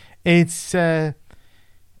 How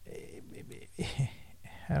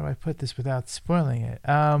do I put this without spoiling it?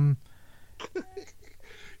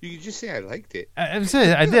 You can just say I liked it. I did.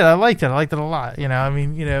 I liked it. I liked it a lot. You know, I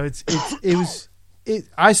mean, you know,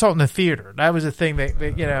 I saw it in the theater. That was a thing that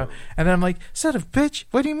you know. And then I'm like, son of a bitch,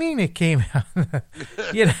 what do you mean it came out?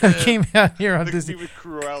 You know, it came out here on Disney. With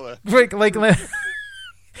Cruella. Like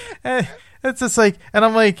it's just like, and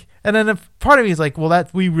I'm like, and then a part of me is like, well,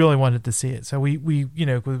 that we really wanted to see it, so we you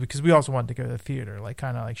know, because we also wanted to go to the theater, like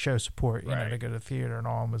kind of like show support, you know, to go to the theater and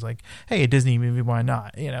all. And was like, hey, a Disney movie, why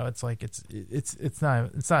not? You know, it's like it's not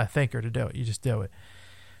a thinker to do it, you just do it.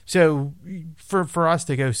 So for us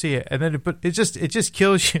to go see it, and then but it just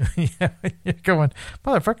kills you. You know? You're going,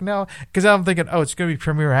 motherfucker, now, because I'm thinking, oh, it's going to be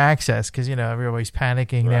Premier Access because you know everybody's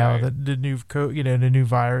panicking now, the new the new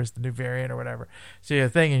virus, the new variant or whatever. So you're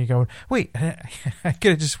thinking, you're going, wait, I could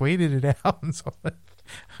have just waited it out and saw it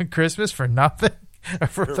on Christmas for nothing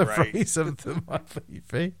for the price of the monthly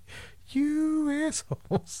fee. You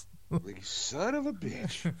assholes! Like son of a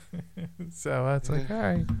bitch. So that's like, all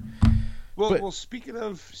right. Well, speaking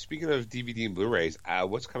of DVD and Blu-rays,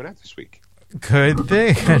 what's coming out this week? Good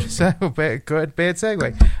thing. So bad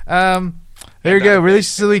segue. There you go.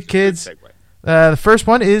 Releases of the week, kids. The first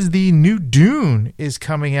one is the new Dune is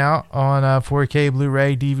coming out on 4K,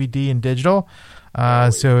 Blu-ray, DVD, and digital.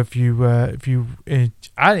 So if you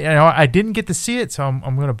I didn't get to see it, so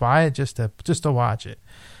I'm going to buy it just to watch it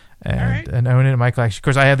and own it in my collection. Of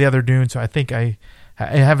course, I have the other Dune, so I think I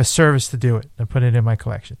have a service to do it and put it in my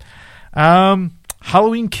collection.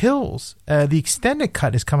 Halloween Kills. The extended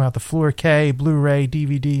cut is coming out, the 4K, Blu-ray,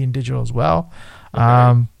 DVD, and digital as well.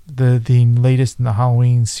 Okay. The latest in the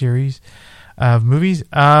Halloween series of movies.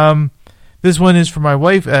 This one is for my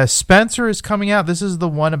wife. Spencer is coming out. This is the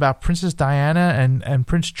one about Princess Diana and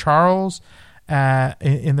Prince Charles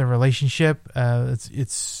in the relationship.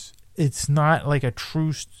 It's not like a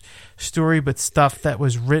true story, but stuff that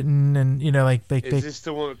was written and you know like Is this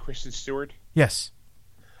the one with Kristen Stewart? Yes.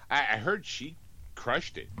 I heard she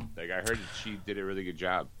crushed it. Like I heard that she did a really good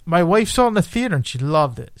job. My wife saw it in the theater and she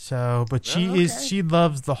loved it. So, but she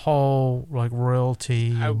loves the whole like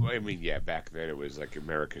royalty. I mean, yeah, back then it was like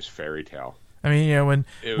America's fairy tale. I mean, you know,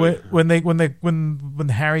 when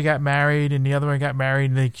Harry got married and the other one got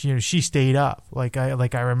married, like you know, she stayed up. Like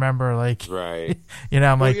I remember, like right. You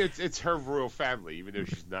know, I'm like, it's her royal family, even though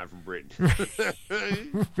she's not from Britain.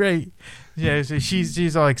 Right. Yeah. So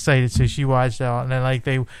she's all excited. So she watched out, and then like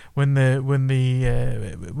when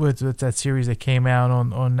what's that series that came out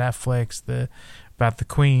on Netflix, about the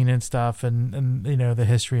Queen and stuff, and you know the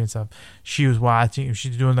history and stuff. She was watching.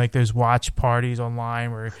 She's doing like those watch parties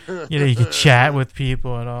online where you know you could chat with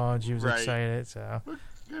people and all. And she was excited. So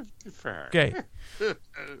good for her. Okay.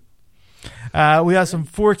 We have some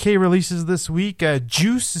 4K releases this week.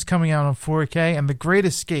 Juice is coming out on 4K, and The Great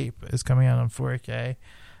Escape is coming out on 4K.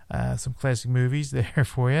 Some classic movies there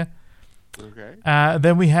for you. Okay.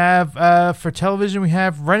 Then we have for television we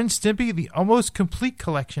have Ren and Stimpy. The Almost Complete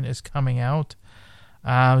Collection is coming out.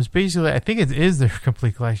 It's basically, I think it is their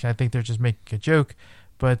complete collection. I think they're just making a joke,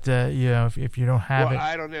 but you know, if you don't have it,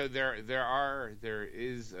 I don't know. There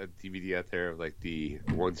is a DVD out there of like the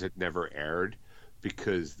ones that never aired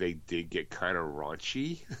because they did get kind of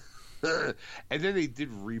raunchy, and then they did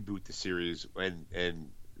reboot the series and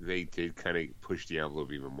they did kind of push the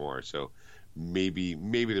envelope even more. So maybe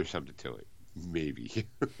there's something to it. Maybe.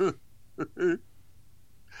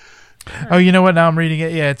 Oh, you know what? Now I'm reading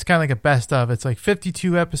it. Yeah, it's kind of like a best of. It's like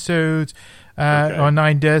 52 episodes on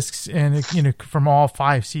 9 discs, and you know from all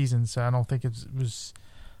 5 seasons. So I don't think it was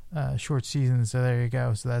short seasons. So there you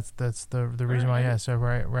go. So that's the reason why. Yeah. So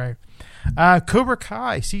right. Cobra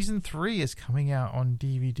Kai season 3 is coming out on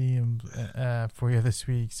DVD and, for you this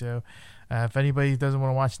week. So if anybody doesn't want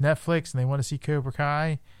to watch Netflix and they want to see Cobra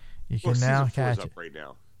Kai, you can now catch it. Up right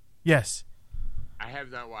now. Yes. I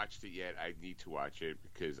have not watched it yet. I need to watch it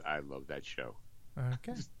because I love that show.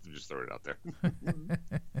 Okay. Just throw it out there.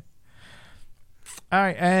 All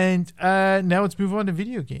right, and now let's move on to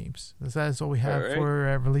video games. That's all we have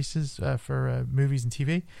for releases for movies and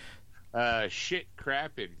TV. Shit,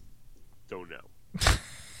 crap, and don't know.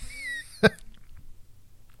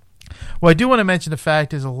 Well, I do want to mention the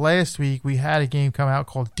fact is last week we had a game come out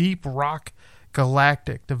called Deep Rock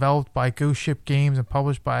Galactic, developed by Ghost Ship Games and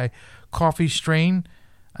published by Coffee Strain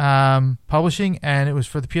Publishing, and it was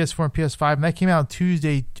for the PS4 and PS5, and that came out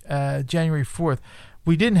Tuesday, January 4th.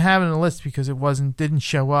 We didn't have it on the list because it didn't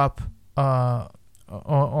show up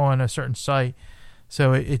on a certain site.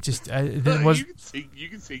 So it just it was. You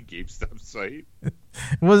can say GameStop site. It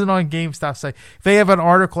wasn't on GameStop site. They have an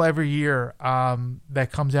article every year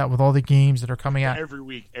that comes out with all the games that are coming out every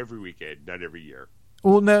weekend, not every year.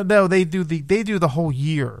 Well, no, they do the whole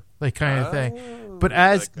year, like kind of thing. But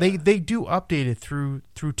as they do update it through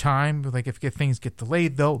time, like if things get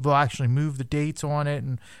delayed, they'll actually move the dates on it,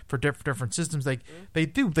 and for different systems, like they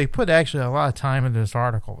put actually a lot of time into this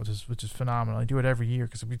article, which is phenomenal. I do it every year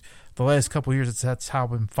because the last couple of years that's how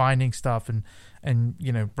I've been finding stuff and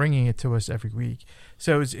bringing it to us every week.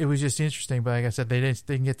 So it was just interesting. But like I said, they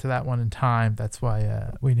didn't get to that one in time. That's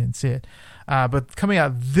why we didn't see it. But coming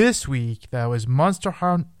out this week, that was Monster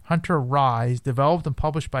Hunter Rise, developed and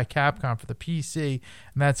published by Capcom for the PC,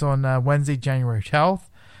 and that's on Wednesday, January 12th.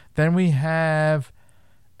 Then we have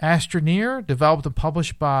Astroneer, developed and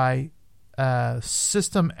published by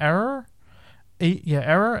System Error.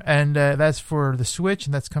 Error, and that's for the Switch,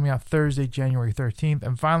 and that's coming out Thursday, January 13th.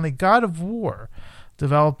 And finally, God of War,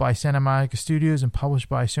 developed by Santa Monica Studios and published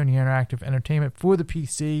by Sony Interactive Entertainment for the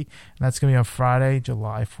PC, and that's going to be on Friday,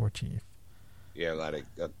 July 14th. Yeah, a lot of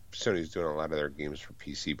Sony's doing a lot of their games for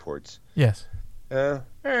PC ports. Yes. All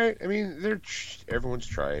right. I mean, everyone's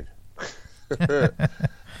trying.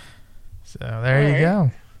 So there you go.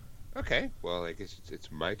 Okay. Well, I guess it's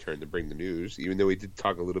my turn to bring the news, even though we did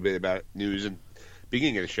talk a little bit about news and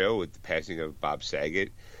beginning of the show with the passing of Bob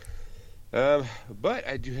Saget. But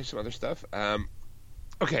I do have some other stuff.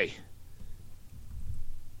 Okay.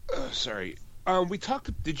 Sorry. We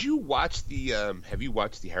talked. Did you watch the? Have you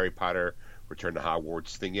watched the Harry Potter Return to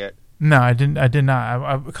Hogwarts thing yet? No, I didn't. I did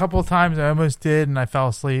not. A couple of times I almost did, and I fell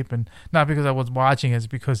asleep. And not because I was watching, it's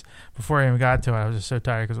because before I even got to it, I was just so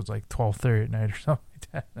tired because it was like 12:30 at night or something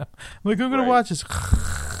like that. I'm like, I'm gonna watch this.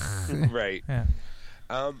 Right. Yeah.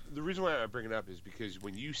 The reason why I bring it up is because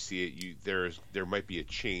when you see it, there might be a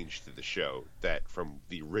change to the show that from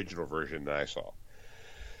the original version that I saw.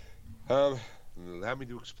 Allow me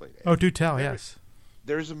to explain it. Oh, do tell. Yes.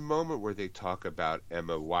 There's a moment where they talk about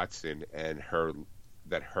Emma Watson and her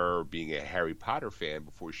being a Harry Potter fan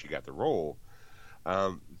before she got the role.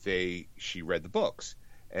 She read the books,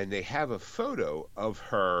 and they have a photo of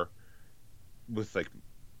her with like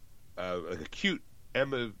a cute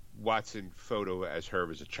Emma Watson photo as her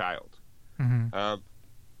as a child. Mm-hmm.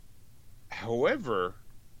 However,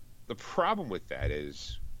 the problem with that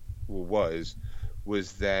was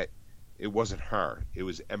that it wasn't her; it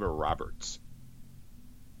was Emma Roberts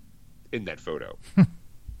in that photo.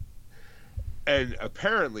 And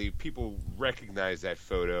apparently people recognize that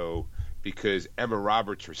photo because Emma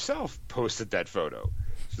Roberts herself posted that photo.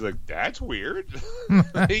 She's like, that's weird.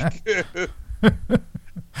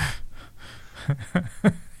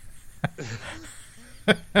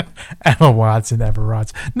 Emma Watson, Emma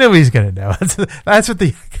Roberts. Nobody's going to know. That's what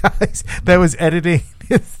the guys that was editing.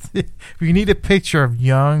 We need a picture of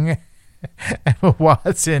young Emma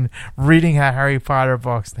Watson reading Harry Potter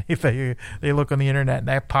books. They look on the internet and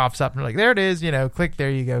that pops up and they're like, there it is. Click.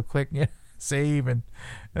 There you go. Click. Save and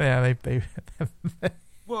they.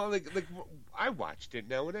 Well, like I watched it.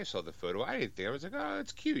 Now when I saw the photo, I didn't think. I was like, oh,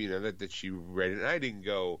 that's cute. That she read it. And I didn't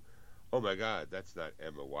go, oh my God, that's not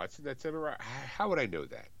Emma Watson. That's Emma. How would I know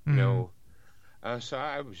that? Mm-hmm. So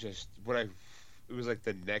I was just it was like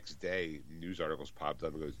the next day, news articles popped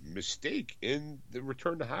up and goes, mistake in the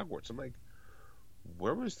Return to Hogwarts. I'm like,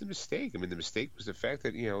 where was the mistake? I mean, the mistake was the fact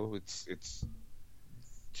that,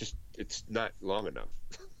 it's not long enough.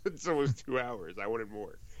 It's almost 2 hours. I wanted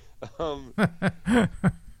more.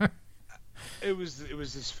 It was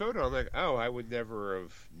this photo. I'm like, oh, I would never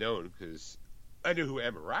have known because I knew who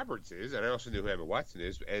Emma Roberts is, and I also knew who Emma Watson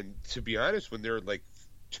is. And to be honest, when they're like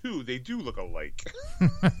two, they do look alike.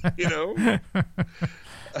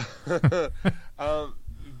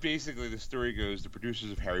 Basically, the story goes: the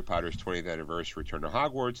producers of Harry Potter's 20th anniversary Return to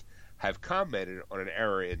Hogwarts have commented on an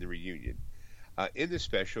error in the reunion. In the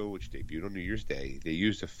special, which debuted on New Year's Day, they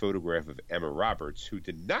used a photograph of Emma Roberts, who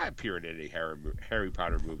did not appear in any Harry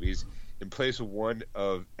Potter movies, in place of one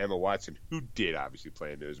of Emma Watson, who did obviously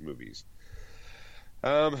play in those movies.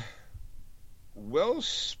 Well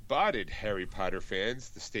spotted, Harry Potter fans.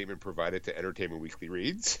 The statement provided to Entertainment Weekly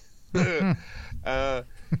reads. Nerds.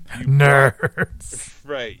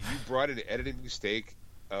 Right. You brought an editing mistake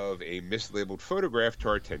of a mislabeled photograph to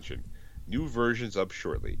our attention. New versions up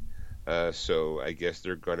shortly. So I guess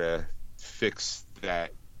they're going to fix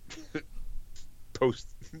that post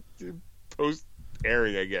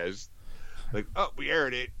airing, I guess. Like, oh, we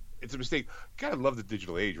aired it. It's a mistake. Gotta love the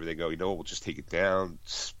digital age where they go, we'll just take it down,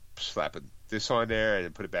 slap this on there, and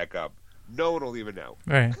then put it back up. No one will even know.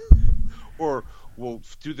 Right. Or we'll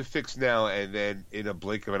do the fix now, and then in a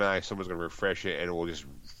blink of an eye, someone's going to refresh it, and we'll just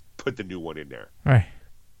put the new one in there. Right.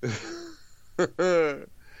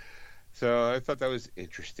 So I thought that was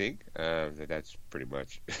interesting. That's pretty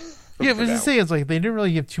much. Yeah, but to say it's like they didn't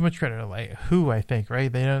really give too much credit to like who, I think,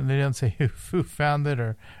 right? They don't say who found it,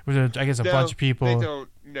 or was it, I guess, a bunch of people. They don't.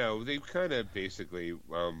 No, they kind of basically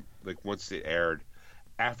like once it aired,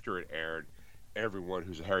 after it aired, everyone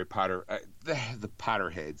who's a Harry Potter, the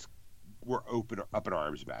Potterheads were up in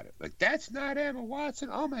arms about it. Like, that's not Emma Watson.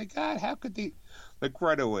 Oh my God, how could they? Like,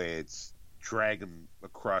 right away, it's dragging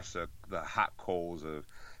across the hot coals of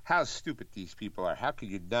how stupid these people are. How could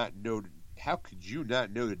you not know? How could you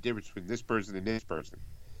not know the difference between this person and this person?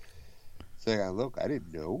 It's like, I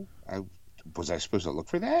didn't know. Was I supposed to look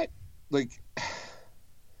for that? Like,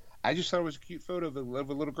 I just thought it was a cute photo of a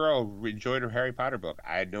little girl enjoying her Harry Potter book.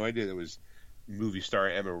 I had no idea that was movie star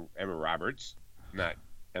Emma Roberts, not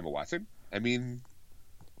Emma Watson. I mean,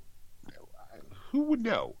 who would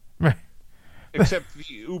know? Right. Except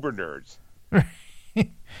the uber nerds. Right.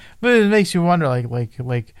 But it makes you wonder,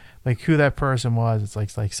 like who that person was. It's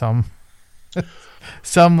like some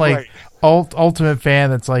like right. ultimate fan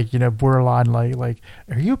that's like, borderline like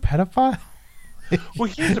are you a pedophile? Well,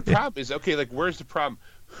 here's the problem: is okay. Like, where's the problem?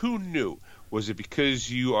 Who knew? Was it because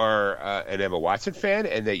you are an Emma Watson fan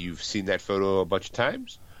and that you've seen that photo a bunch of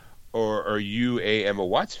times, or are you a Emma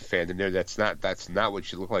Watson fan and that's not what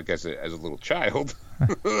she looked like as a little child?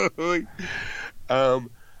 Like,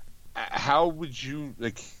 how would you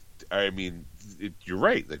like? I mean, you're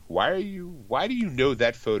right. Like, why do you know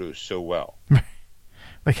that photo so well?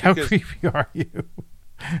 Like, how creepy are you?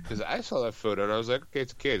 Because I saw that photo and I was like, okay,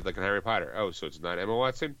 it's a kid, like in Harry Potter. Oh, so it's not Emma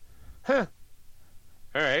Watson? Huh.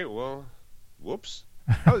 All right, well, whoops.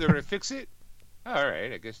 Oh, they're going to fix it? All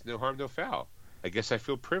right, I guess no harm, no foul. I guess I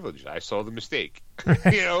feel privileged. I saw the mistake.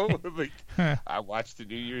 Like, I watched the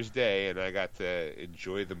New Year's Day and I got to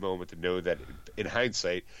enjoy the moment to know that in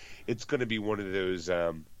hindsight, it's going to be one of those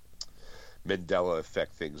Mandela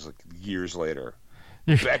effect things like years later.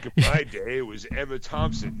 Back in my day, it was Emma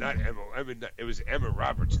Thompson, not Emma. It was Emma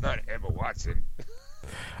Roberts, not Emma Watson.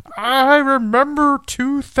 I remember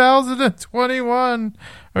 2021,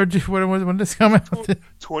 or when did this come out?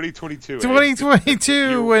 2022.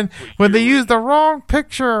 2022, when they used the wrong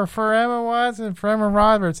picture for Emma Watson, for Emma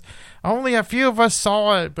Roberts. Only a few of us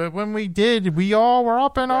saw it, but when we did, we all were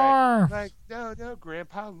up in arms. Like, no,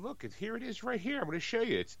 Grandpa, look, here it is right here. I'm going to show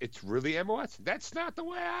you. It's really Emma Watson. That's not the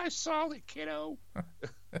way I saw it, kiddo.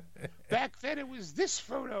 Back then, it was this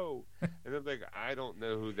photo. And I'm like, I don't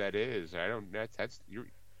know who that is. That's your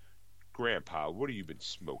Grandpa. What have you been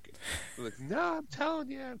smoking? I'm like, no, I'm telling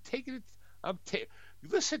you, I'm taking it.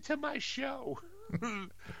 Listen to my show.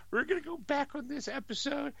 We're gonna go back on this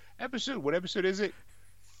episode. What episode is it?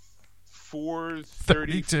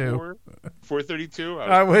 432. 432.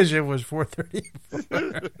 I wish it was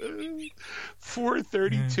 434.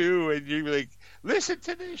 432, and you're like, listen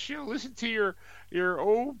to this show. Listen to your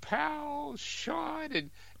old pal Sean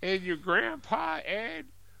and your grandpa Ed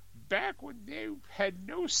back when they had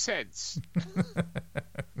no sense.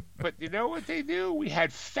 But you know what they knew? We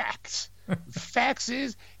had facts. Facts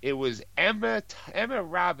is it was Emma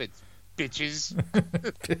Roberts, bitches.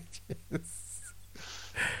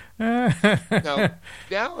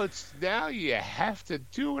 Now you have to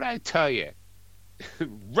do what I tell you.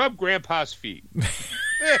 Rub Grandpa's feet.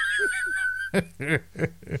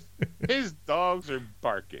 His dogs are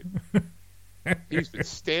barking. He's been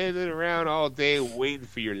standing around all day waiting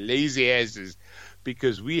for your lazy asses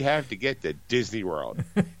because we have to get to Disney World.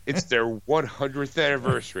 It's their 100th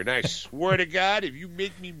anniversary, and I swear to God, if you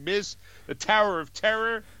make me miss the Tower of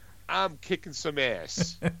Terror, I'm kicking some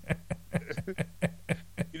ass.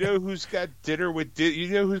 You know who's got dinner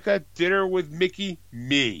with Mickey?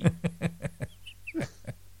 Me.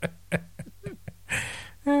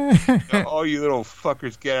 All you little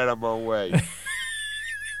fuckers, get out of my way.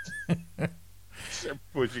 Start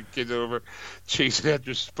pushing kids over, chasing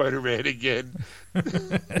after Spider-Man again. Oh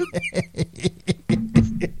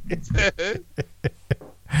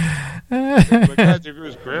my God, there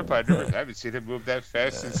goes Grandpa. I haven't seen him move that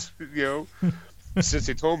fast since since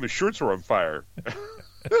they told him his shorts were on fire.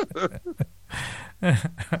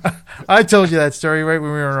 I told you that story right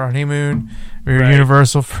when we were on our honeymoon. We were at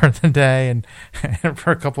Universal for the day and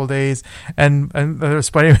for a couple of days, and the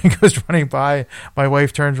Spider-Man goes running by. My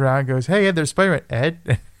wife turns around and goes, "Hey, Ed, there's Spider-Man,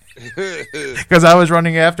 Ed," because I was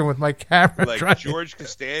running after him with my camera, like George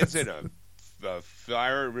Costanza in a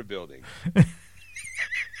fire in a building.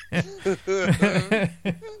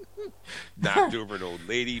 Knocked over an old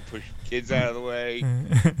lady, pushed kids out of the way.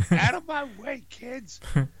 Out of my way, kids.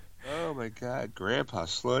 Oh my God, Grandpa,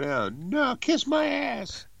 slow down. No, kiss my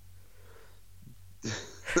ass.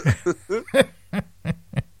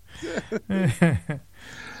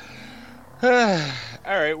 All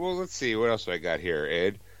right, well, let's see. What else do I got here,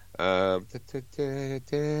 Ed?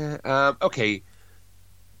 Okay.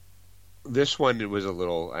 This one was a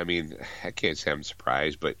little, I mean, I can't say I'm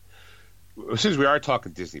surprised, but since we are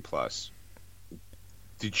talking Disney Plus,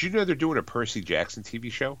 did you know they're doing a Percy Jackson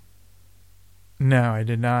TV show? No, I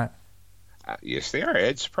did not. Yes, they are,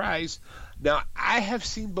 Ed. Surprise. Now, I have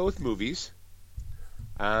seen both movies.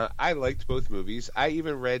 I liked both movies. I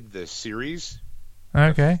even read the series.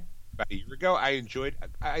 Okay. About a year ago. I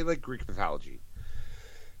like Greek mythology.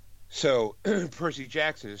 So, Percy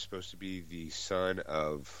Jackson is supposed to be the son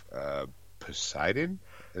of Poseidon.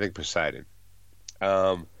 I think Poseidon.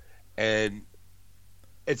 And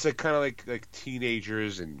it's like kind of like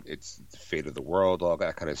teenagers, and it's the fate of the world, all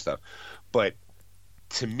that kind of stuff. But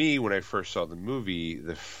to me, when I first saw the movie,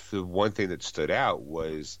 the one thing that stood out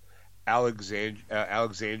was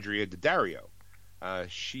Alexandria Daddario.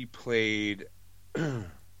 She played.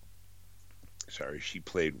 She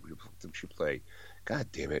played. God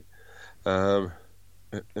damn it. Why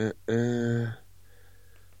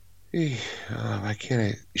can't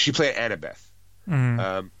I? She played Annabeth.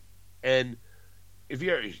 Mm. And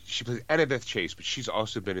she plays Annabeth Chase, but she's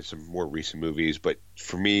also been in some more recent movies. But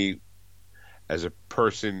for me, as a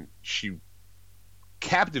person, she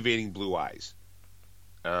captivating blue eyes.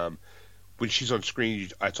 When she's on screen,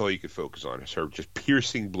 that's all you could focus on is her just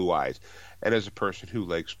piercing blue eyes. And as a person who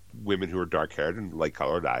likes women who are dark haired and light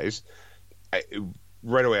colored eyes,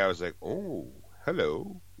 right away I was like, oh,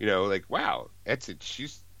 hello, like wow, that's it.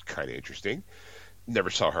 She's kind of interesting. Never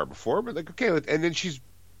saw her before, but like okay. And then she's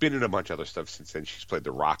been in a bunch of other stuff since then. She's played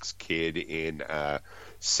the Rock's kid in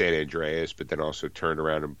San Andreas, but then also turned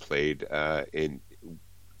around and played in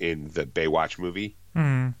the Baywatch movie.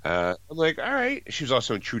 Mm. I'm like, all right. She was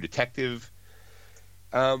also in True Detective.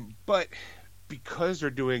 But because they're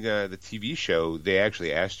doing the TV show, they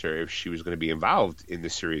actually asked her if she was going to be involved in the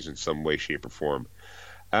series in some way, shape, or form.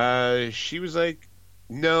 She was like,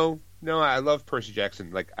 no, I love Percy Jackson.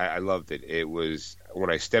 Like, I loved it. It was when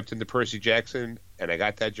I stepped into Percy Jackson and I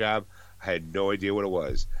got that job, I had no idea what it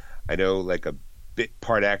was. I know, like a bit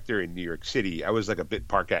part actor in New York City. I was like a bit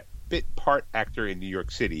part actor in New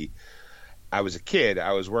York City. I was a kid.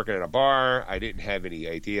 I was working at a bar. I didn't have any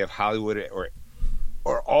idea of Hollywood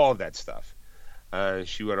or all of that stuff.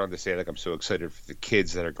 She went on to say, like, I'm so excited for the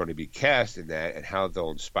kids that are going to be cast in that and how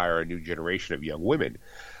they'll inspire a new generation of young women.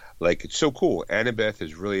 Like, it's so cool. Annabeth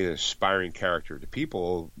is really an aspiring character to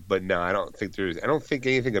people, but no, I don't think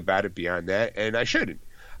anything about it beyond that, and I shouldn't.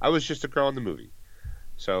 I was just a girl in the movie.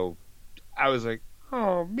 So I was like,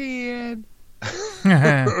 oh, man.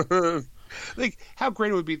 Like, how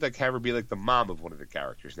great it would be to have her be like the mom of one of the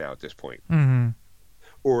characters now at this point. Mm-hmm.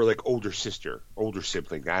 Or like older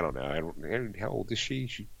sibling. I don't know. How old is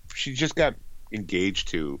she? She just got engaged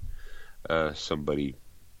to somebody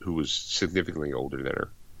who was significantly older than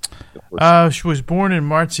her. She was born in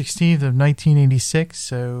March 16th of 1986,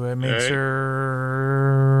 so it makes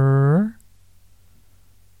her...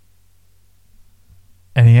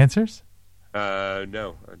 Any answers? No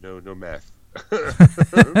math.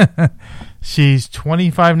 She's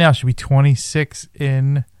 25 now. She'll be 26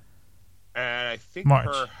 in I think March.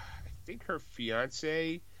 I think her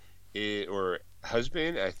fiance or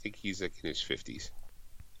husband, I think he's like in his 50s.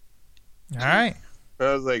 All right.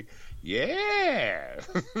 I was like, yeah.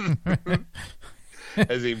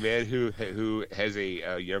 As a man who has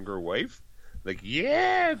a younger wife, like,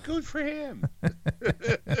 yeah, good for him.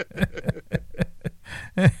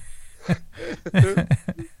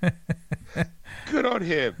 Good on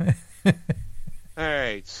him. All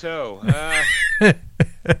right, so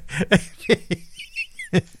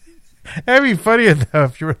that'd be funnier though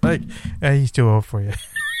if you were like, he's too old for you.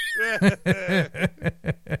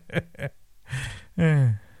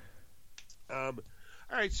 All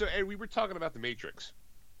right, so and we were talking about the Matrix,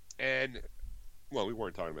 and well, we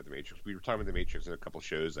weren't talking about the Matrix. We were talking about the Matrix in a couple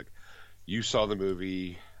shows. Like, you saw the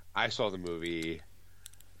movie, I saw the movie.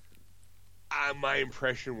 My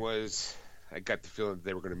impression was I got the feeling that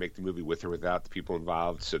they were going to make the movie with or without the people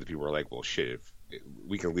involved, so the people were like, "Well, shit, if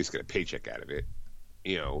we can at least get a paycheck out of it,"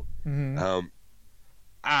 you know. Mm-hmm.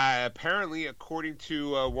 Apparently, according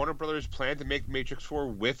to Warner Brothers, plan to make Matrix 4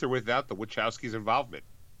 with or without the Wachowskis' involvement.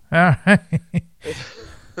 All right.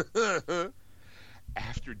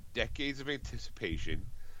 After decades of anticipation,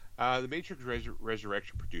 the Matrix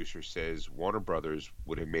Resurrection producer says Warner Brothers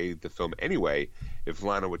would have made the film anyway if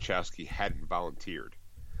Lana Wachowski hadn't volunteered.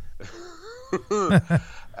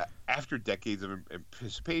 After decades of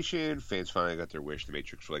anticipation, fans finally got their wish. The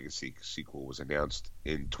Matrix Legacy sequel was announced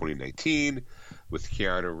in 2019 with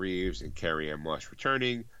Keanu Reeves and Carrie-Anne Moss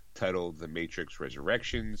returning, titled The Matrix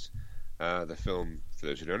Resurrections. The film, for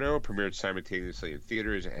those who don't know, premiered simultaneously in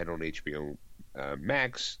theaters and on HBO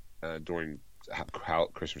Max during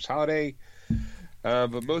Christmas holiday.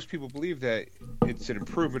 But most people believe that it's an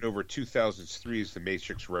improvement over 2003's The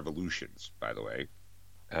Matrix Revolutions, by the way.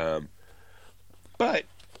 But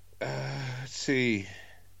let's see.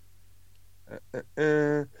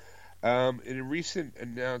 In a recent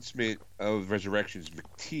announcement of Resurrections,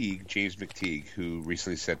 James McTeague, who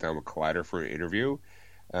recently sat down with Collider for an interview,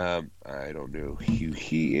 I don't know who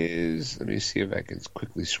he is. Let me see if I can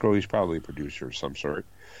quickly scroll. He's probably a producer of some sort.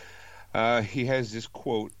 He has this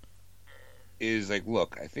quote, is like,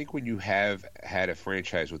 look, I think when you have had a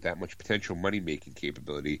franchise with that much potential money-making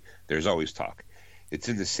capability, there's always talk. It's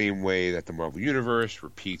in the same way that the Marvel Universe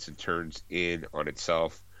repeats and turns in on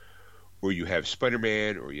itself, or you have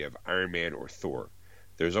Spider-Man, or you have Iron Man, or Thor.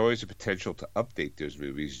 There's always a potential to update those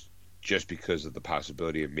movies just because of the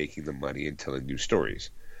possibility of making them money and telling new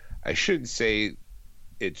stories. I shouldn't say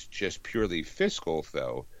it's just purely fiscal,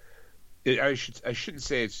 though. I shouldn't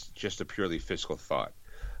say it's just a purely fiscal thought.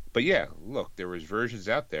 But yeah, look, there was versions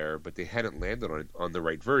out there, but they hadn't landed on the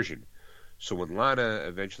right version. So when Lana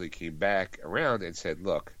eventually came back around and said,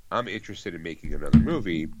 look, I'm interested in making another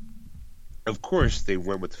movie, of course they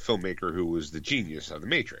went with the filmmaker who was the genius of The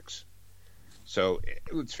Matrix. So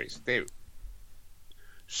let's face it,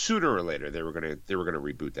 sooner or later they were gonna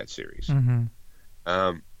reboot that series.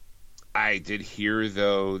 Mm-hmm. I did hear,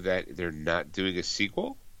 though, that they're not doing a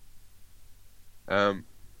sequel. In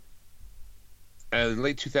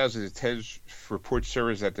late 2010s, reports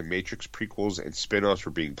surfaced that the Matrix prequels and spin-offs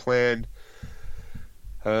were being planned.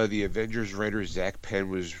 The Avengers writer Zach Penn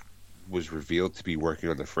was revealed to be working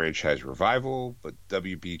on the franchise revival, but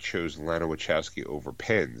WB chose Lana Wachowski over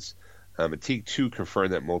Penn's. Matique, too,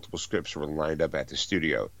 confirmed that multiple scripts were lined up at the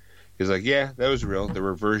studio. He's like, yeah, that was real. There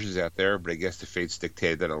were versions out there, but I guess the fates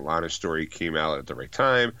dictated that a Lana story came out at the right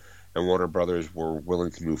time, and Warner Brothers were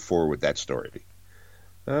willing to move forward with that story.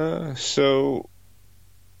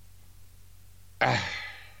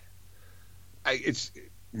 It's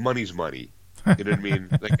money's money. You know what I mean?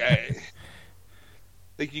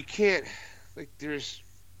 You can't. There's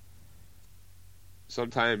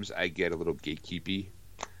sometimes I get a little gatekeepy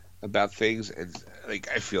about things, and I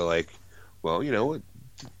feel like, well, you know what,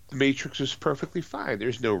 The Matrix is perfectly fine.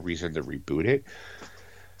 There's no reason to reboot it.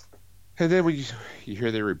 And then when you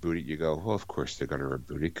hear they reboot it, you go, well, of course they're going to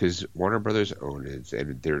reboot it because Warner Brothers own it,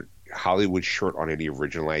 and they're Hollywood short on any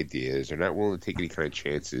original ideas. They're not willing to take any kind of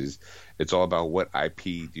chances. It's all about what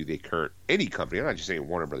IP do they any company. I'm not just saying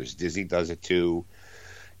Warner Brothers. Disney does it too.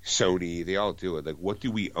 Sony, they all do it. What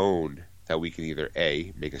do we own that we can either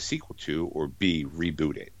A, make a sequel to, or B,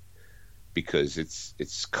 reboot it? Because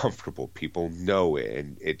it's comfortable. People know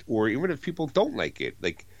it, or even if people don't like it,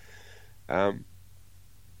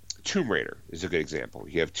 Tomb Raider is a good example.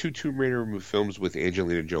 You have 2 Tomb Raider films with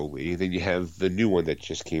Angelina Jolie. Then you have the new one that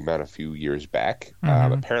just came out a few years back.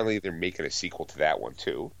 Mm-hmm. Apparently, they're making a sequel to that one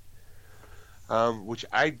too, which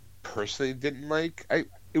I personally didn't like.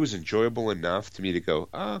 It was enjoyable enough to me to go,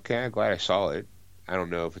 oh, okay, I'm glad I saw it. I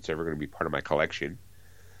don't know if it's ever going to be part of my collection,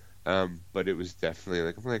 but it was definitely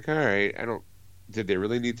I'm like, all right, did they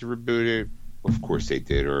really need to reboot it? Of course they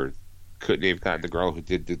did, or couldn't they have gotten the girl who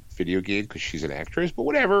did the video game because she's an actress? But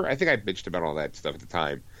whatever. I think I bitched about all that stuff at the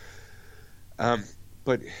time.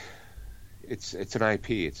 But it's an IP.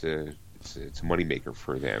 It's a moneymaker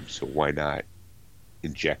for them. So why not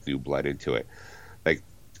inject new blood into it?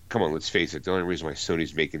 Come on, let's face it. The only reason why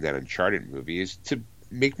Sony's making that Uncharted movie is to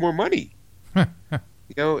make more money.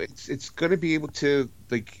 It's going to be able to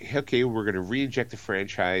okay, we're going to re-inject the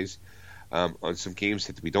franchise on some games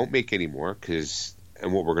that we don't make anymore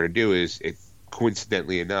and what we're going to do is,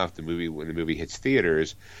 coincidentally enough, when the movie hits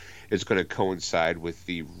theaters, it's going to coincide with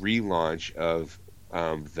the relaunch of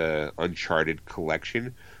the Uncharted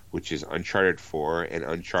collection, which is Uncharted 4 and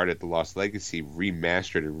Uncharted: The Lost Legacy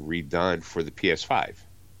remastered and redone for the PS5.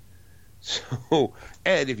 So,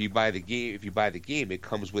 and if you buy the game, it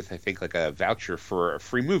comes with, I think, like a voucher for a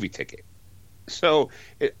free movie ticket. So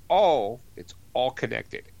it's all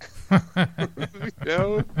connected. You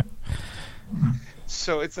know?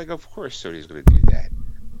 So it's like, of course Sony's going to do that.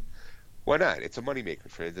 Why not? It's a moneymaker.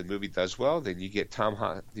 If the movie does well, then you get Tom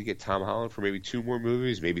Holland for maybe 2 more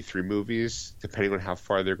movies, maybe 3 movies, depending on how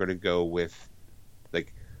far they're going to go with,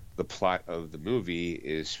 like, the plot of the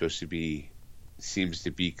movie seems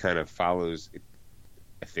to be kind of follows,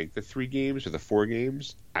 I think, the 3 games or the 4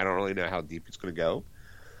 games. I don't really know how deep it's going to go.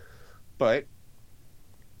 But,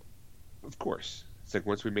 of course, it's like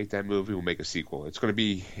once we make that movie, we'll make a sequel. It's going to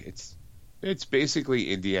be, it's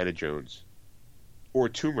basically Indiana Jones or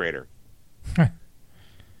Tomb Raider. You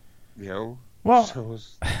know? Well, so,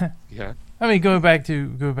 yeah. I mean, go back to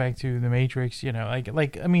the Matrix. You know,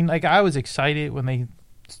 I was excited when they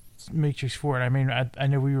Matrix 4. And I mean, I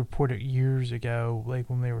know we reported years ago, like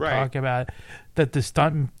when they were talking about it, that the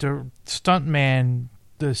stunt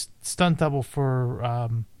double for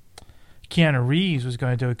Keanu Reeves was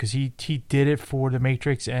going to do it because he did it for the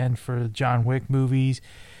Matrix and for the John Wick movies.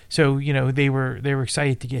 So, you know, they were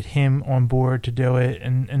excited to get him on board to do it,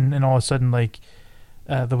 and all of a sudden, like,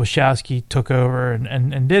 the Wachowski took over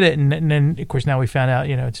and did it, and then of course now we found out,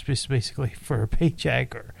 you know, it's just basically for a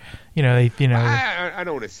paycheck, or, you know, they, you know. I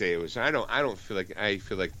don't want to say it was. I don't feel like. I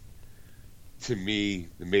feel like, to me,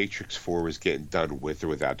 the Matrix 4 was getting done with or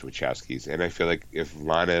without the Wachowskis, and I feel like if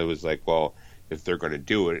Lana was like, well, if they're going to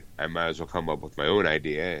do it, I might as well come up with my own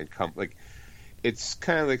idea and come like. It's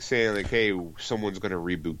kind of like saying, like, hey, someone's going to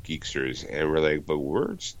reboot Geeksters, and we're like, but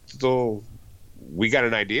we got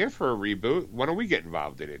an idea for a reboot. Why don't we get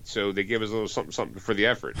involved in it? So they give us a little something for the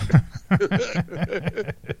effort.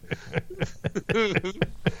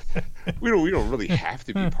 we don't really have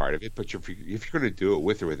to be part of it, but if you're going to do it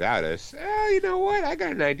with or without us, you know what? I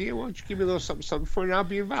got an idea. Why don't you give me a little something for it, and I'll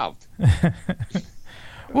be involved.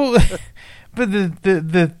 Well, but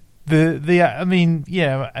I mean,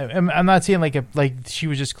 yeah, I'm not saying like she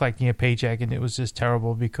was just collecting a paycheck and it was just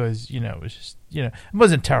terrible because, you know, it was just, you know, it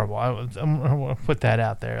wasn't terrible. I want to put that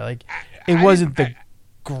out there. Like, it wasn't great.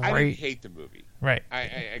 I didn't hate the movie. Right. I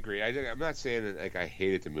agree. I'm not saying that, like, I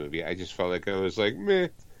hated the movie. I just felt like I was like, meh,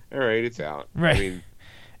 all right, it's out. Right.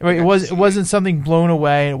 I mean, it wasn't something blown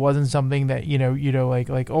away. It wasn't something that, you know,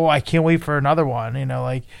 like, oh, I can't wait for another one, you know,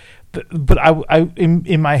 like. But I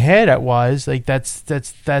in my head it was like that's the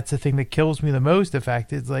thing that kills me the most. The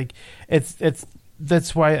fact is, like,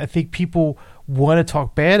 that's why I think people want to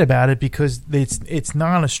talk bad about it, because it's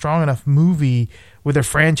not a strong enough movie where the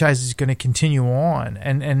franchise is going to continue on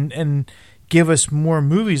and give us more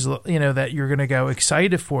movies, you know, that you're going to go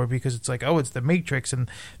excited for, because it's like, oh, it's the Matrix, and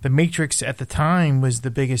the Matrix at the time was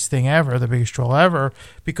the biggest thing ever, the biggest draw ever,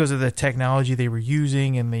 because of the technology they were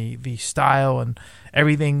using and the style and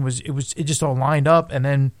everything it just all lined up. And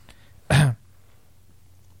then I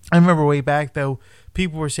remember way back though,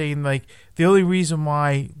 people were saying, like, the only reason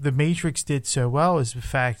why the Matrix did so well is the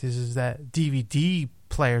fact is that DVD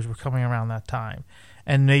players were coming around that time.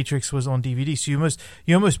 And Matrix was on DVD, so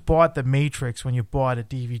you almost bought the Matrix when you bought a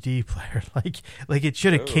DVD player. Like it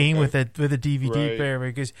should have came with a DVD player,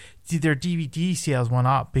 because their DVD sales went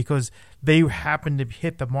up because they happened to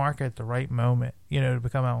hit the market at the right moment, you know, to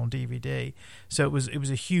become out on DVD. So it was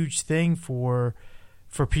a huge thing for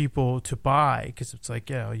people to buy, because it's like,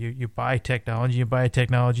 you know, you buy technology, you buy a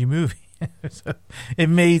technology movie. So it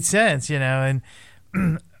made sense, you know,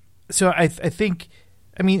 and so I think.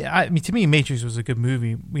 I mean, to me, Matrix was a good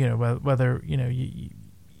movie. You know, whether you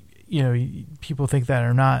know, people think that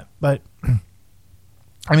or not. But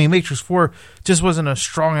I mean, Matrix 4 just wasn't a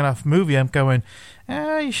strong enough movie. I'm going,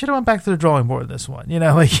 you should have went back to the drawing board. This one, you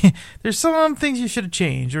know, like there's some things you should have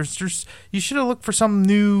changed. You should have looked for some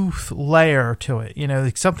new layer to it. You know,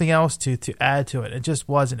 like something else to add to it. It just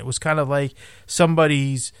wasn't. It was kind of like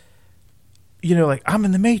somebody's. You know, like, I'm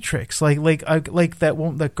in the Matrix, like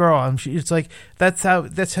that girl. It's like that's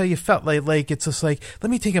how you felt. Like it's just like,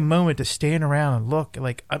 let me take a moment to stand around and look.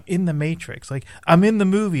 Like, I'm in the Matrix. Like, I'm in the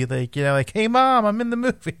movie. Like, you know, like, hey mom, I'm in the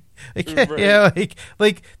movie. Like, right. Yeah,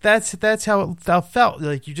 like that's how it felt.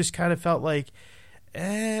 Like, you just kind of felt like,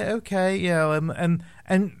 okay, you know,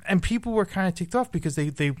 and people were kind of ticked off because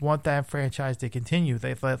they want that franchise to continue.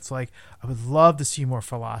 It's like, I would love to see more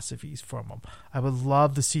philosophies from them. I would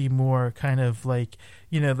love to see more kind of like,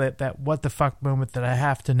 you know, that what the fuck moment that I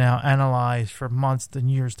have to now analyze for months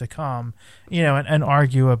and years to come, you know, and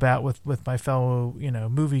argue about with my fellow, you know,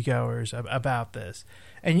 moviegoers about this.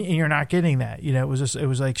 And you're not getting that. You know, it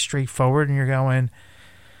was like straightforward, and you're going,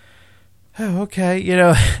 oh, okay, you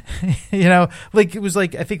know, like it was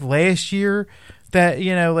like, I think last year that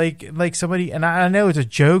like somebody, and I know it's a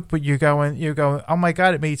joke, but you're going, oh my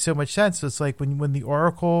god, it made so much sense. It's like when the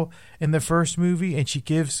Oracle in the first movie, and she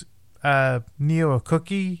gives Neo a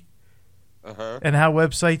cookie, and how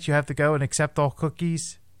websites you have to go and accept all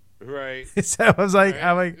cookies. Right. So I was like,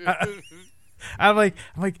 right. I'm like,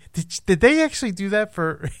 did they actually do that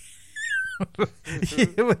for?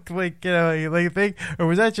 like thing, or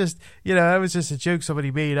was that just that was just a joke somebody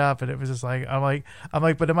made up, and it was just like I'm like,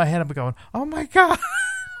 but in my head I'm going, oh my god,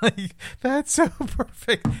 like that's so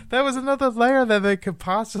perfect. That was another layer that it could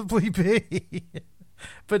possibly be.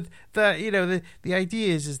 But the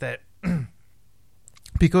idea is that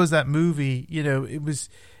because that movie,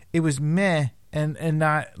 it was meh and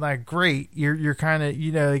not like great. You're kind of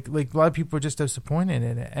like a lot of people are just disappointed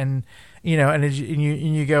in it, and and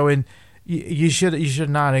you go in. You should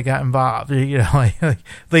not have got involved.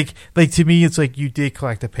 Like to me, it's like you did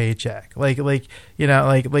collect a paycheck. Like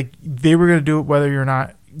they were gonna do it whether you're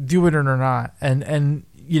not do it or not, and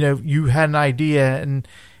you had an idea and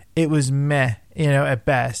it was meh, at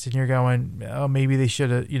best, and you're going, oh, maybe they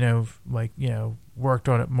should have worked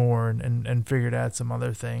on it more and figured out some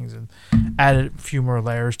other things and added a few more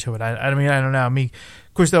layers to it. I mean, I don't know. I mean,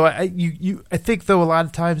 of course, though, I think though a lot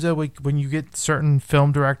of times though, like when you get certain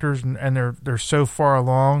film directors and they're so far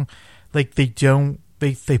along, like they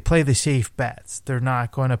play the safe bets. They're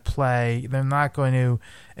not going to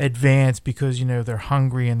advance because they're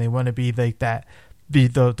hungry and they want to be like that. Be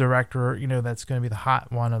the director, that's going to be the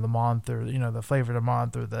hot one of the month, or the flavor of the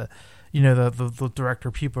month, or the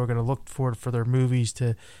director people are going to look for their movies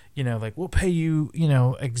to, like we'll pay you,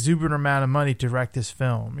 exuberant amount of money to direct this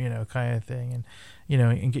film, kind of thing, and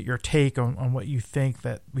and get your take on what you think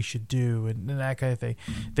that we should do and that kind of thing.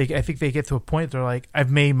 I think they get to a point they're like, I've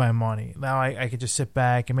made my money now. I could just sit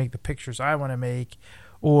back and make the pictures I want to make,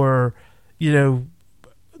 or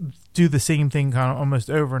do the same thing kind of almost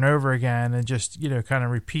over and over again, and just kind of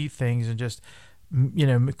repeat things and just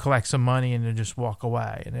collect some money and then just walk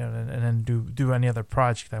away, and then do any other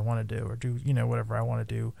project I want to do, or do whatever I want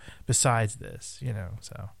to do besides this,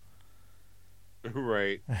 so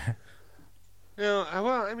right. Well,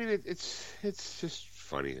 I mean, it's just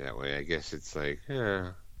funny that way. I guess it's like,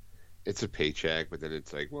 it's a paycheck, but then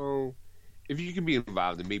it's like, well, if you can be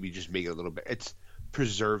involved and maybe just make it a little bit, it's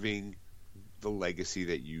preserving the legacy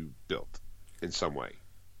that you built in some way.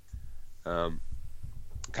 Kind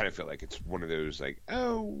of feel like it's one of those like,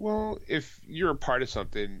 oh, well, if you're a part of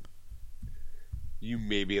something, you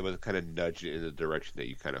may be able to kind of nudge it in the direction that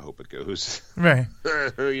you kind of hope it goes. Right.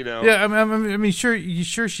 Yeah, I mean, sure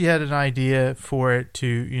she had an idea for it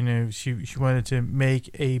to, she wanted to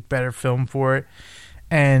make a better film for it,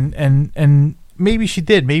 and maybe she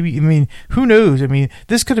did. Maybe, I mean, who knows? I mean,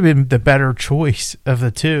 this could have been the better choice of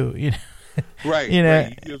the two, Right. Right.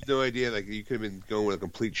 You have no idea. Like, you could have been going with a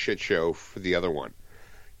complete shit show for the other one.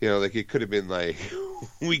 Like it could have been like,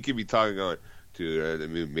 we could be talking going, dude, the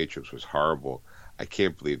movie Matrix was horrible. I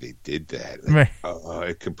can't believe they did that. Like, right.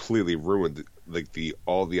 It completely ruined like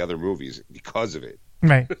all the other movies because of it.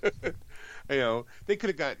 Right. They could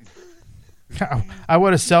have gotten. I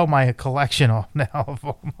want to sell my collection off now of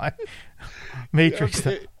all my Matrix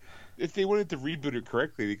stuff. If they wanted to reboot it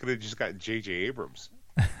correctly, they could have just gotten J.J. Abrams.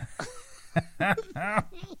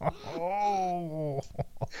 Oh.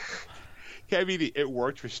 I mean, it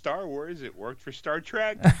worked for Star Wars. It worked for Star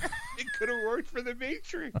Trek. It could have worked for The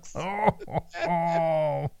Matrix.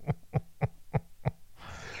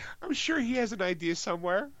 I'm sure he has an idea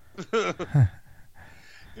somewhere.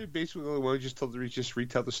 Basically, the one just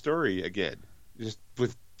retell the story again, just a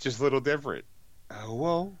little different.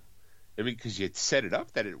 Well, I mean, because you had set it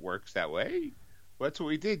up that it works that way. Well, that's what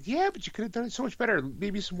we did. Yeah, but you could have done it so much better.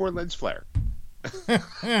 Maybe some more lens flare.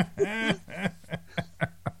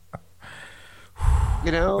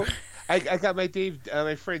 I got my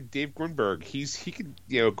friend Dave Grunberg. He can,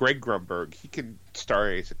 Greg Grunberg. He can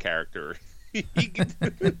star as a character. He's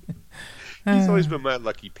always been my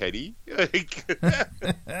lucky penny. He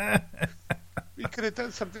could have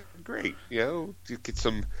done something great, to get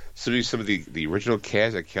some of the original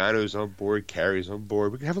cast. Like Keanu's on board, Carrie's on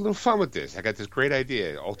board. We can have a little fun with this. I got this great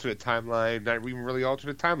idea. Alternate timeline, not even really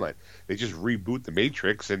alternate timeline. They just reboot the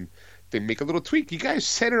Matrix and they make a little tweak. You guys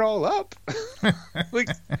set it all up. Like,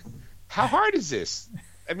 how hard is this?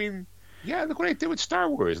 I mean, yeah, look what I did with Star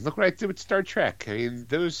Wars, and look what I did with Star Trek. I mean,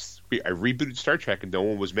 I rebooted Star Trek, and no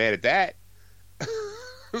one was mad at that.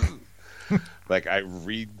 Like, I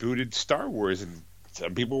rebooted Star Wars, and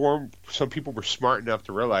some people were smart enough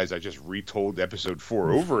to realize I just retold Episode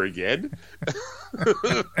 4 over again.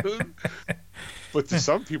 But to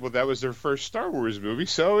some people, that was their first Star Wars movie,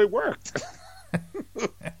 so it worked.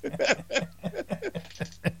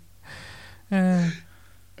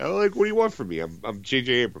 like, what do you want from me? I'm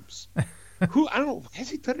J.J. Abrams. Who I don't know. Has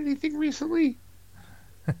he done anything recently?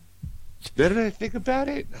 Now that I think about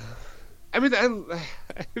it, I mean,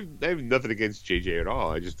 I have nothing against J.J. at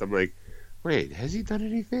all. I'm like, wait, has he done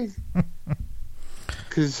anything?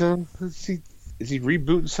 Because is he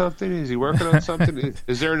rebooting something? Is he working on something?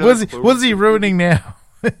 Is there another? What's he ruining now?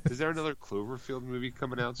 Is there another Cloverfield movie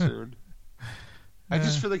coming out soon? I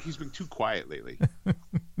just feel like he's been too quiet lately.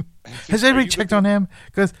 Has anybody checked on him?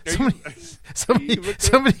 Because somebody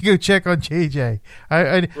go check on JJ.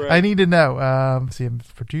 I need to know. See, I'm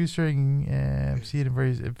producing. I'm seeing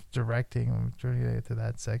him directing. I'm trying to get to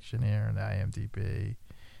that section here in IMDb.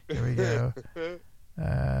 Here we go.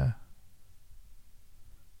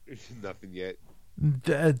 Nothing yet.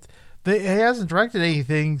 He hasn't directed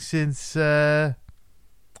anything since. Well,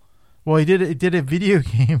 he did a video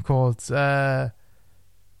game called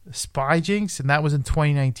Spy Jinx, and that was in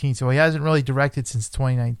 2019. So he hasn't really directed since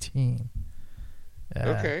 2019.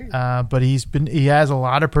 Okay. But he has a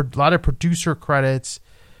lot of producer credits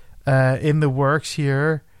in the works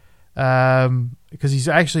here, because he's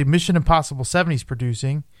actually Mission Impossible 7 he's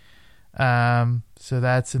producing. So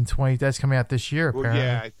that's that's coming out this year. Well, apparently.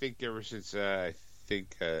 yeah, I think ever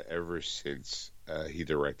since he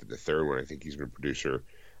directed the third one, I think he's been producer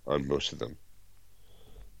on most of them.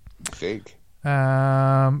 I think.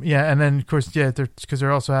 Yeah, and then of course, yeah, because they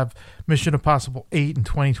also have Mission Impossible 8 in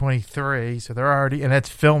 2023, so they're already, and that's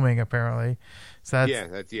filming apparently. So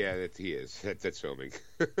that's, he is. That's filming.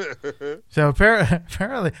 So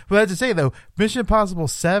apparently, well, I have to say though, Mission Impossible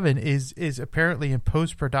 7 is apparently in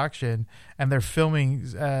post production, and they're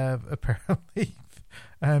filming apparently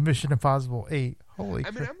Mission Impossible 8. Holy!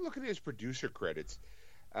 I mean, I'm looking at his producer credits.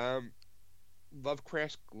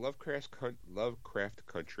 Lovecraft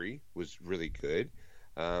Country was really good.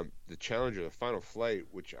 The Challenger, The Final Flight,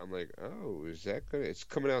 which I'm like, oh, is that good? It's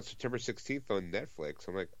coming out September 16th on Netflix.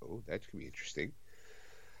 I'm like, oh, that could be interesting.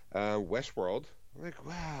 Westworld, I'm like,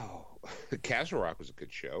 wow. Castle Rock was a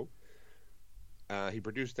good show. He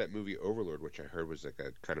produced that movie Overlord, which I heard was like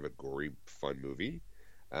a kind of a gory, fun movie.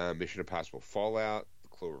 Mission Impossible Fallout, The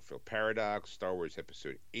Cloverfield Paradox, Star Wars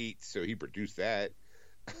Episode 8, so he produced that.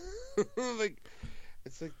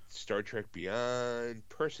 It's like Star Trek Beyond,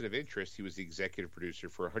 Person of Interest. He was the executive producer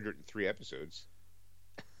for 103 episodes.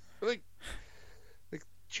 like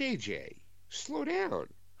JJ, slow down.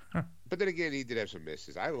 Huh. But then again, he did have some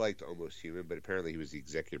misses. I liked Almost Human, but apparently he was the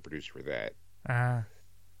executive producer for that. I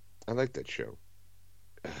like that show.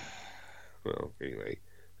 Well, anyway,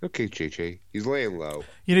 okay, JJ, he's laying low.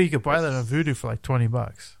 You know, you could buy that on Vudu for like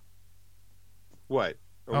 $20. What?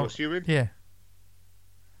 Almost Human? Yeah.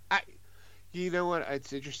 You know what?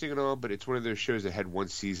 It's interesting and all, but it's one of those shows that had one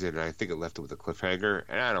season, and I think it left it with a cliffhanger,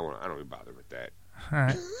 and I don't even bother with that. All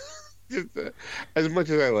right. Just, as much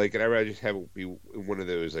as I like it, I'd rather just have it be one of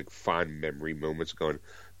those like fond memory moments. Going,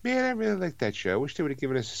 man, I really like that show. I wish they would have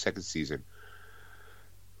given us a second season,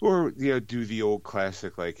 or do the old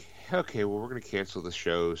classic like, okay, well, we're going to cancel the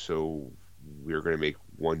show, so we're going to make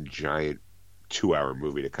one giant 2-hour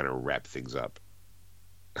movie to kind of wrap things up.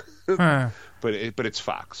 But it's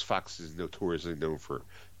Fox. Fox is notoriously known for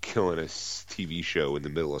killing a TV show in the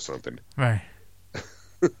middle of something. Right.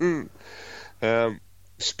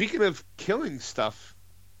 Speaking of killing stuff,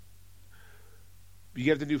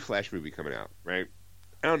 you have the new Flash movie coming out, right?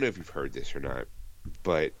 I don't know if you've heard this or not,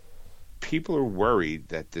 but people are worried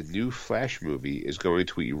that the new Flash movie is going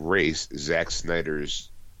to erase Zack Snyder's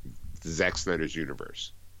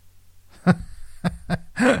universe.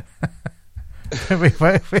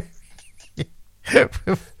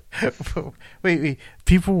 Wait.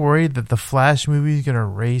 People worried that the Flash movie is going to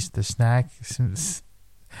erase the Zack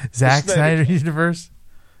Snyder universe?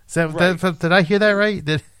 Is that, right. Did I hear that right?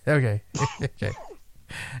 Okay.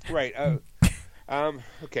 Right.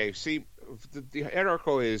 Okay. See, the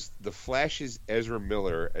article is the Flash's Ezra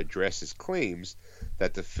Miller addresses claims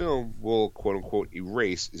that the film will "quote unquote"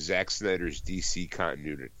 erase Zack Snyder's DC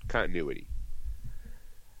continuity.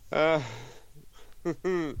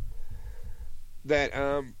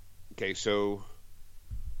 Okay, so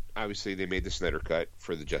obviously they made the Snyder Cut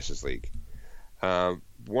for the Justice League.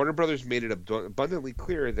 Warner Brothers made it abundantly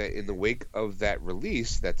clear that in the wake of that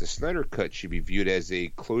release, that the Snyder Cut should be viewed as a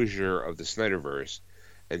closure of the Snyderverse,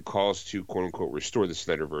 and calls to "quote unquote" restore the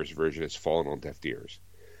Snyderverse version has fallen on deaf ears.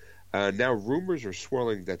 Now rumors are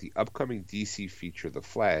swirling that the upcoming DC feature, The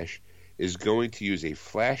Flash, is going to use a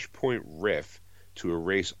Flashpoint riff to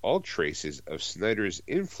erase all traces of Snyder's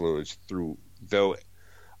influence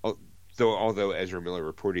although Ezra Miller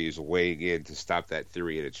reportedly is weighing in to stop that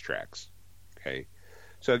theory in its tracks. Okay,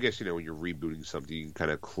 So I guess, when you're rebooting something, you can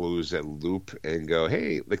kind of close that loop and go,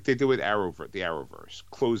 hey, like they did with the Arrowverse,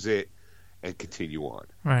 close it and continue on.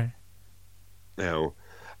 Right. Now,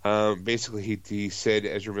 basically, he said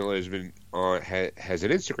Ezra Miller has been has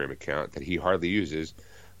an Instagram account that he hardly uses,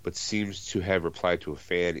 but seems to have replied to a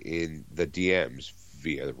fan in the DMs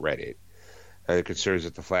via Reddit. And concerns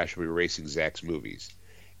that the Flash will be erasing Zack's movies.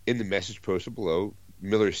 In the message posted below,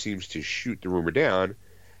 Miller seems to shoot the rumor down.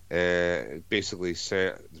 Basically,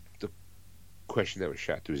 the question that was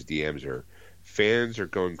shot to his DMs are: fans are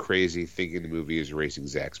going crazy thinking the movie is erasing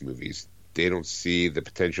Zack's movies. They don't see the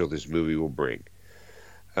potential this movie will bring.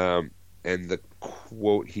 And the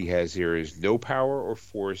quote he has here is: "No power or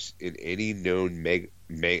force in any known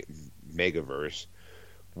megaverse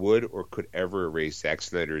would or could ever erase Zack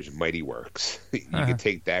Snyder's mighty works." You can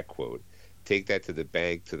take that quote, take that to the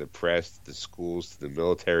bank, to the press, to the schools, to the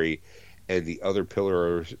military, and the other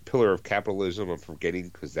pillar of capitalism. I'm forgetting,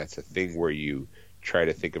 because that's a thing where you try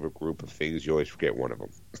to think of a group of things, you always forget one of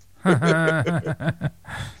them.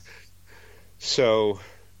 So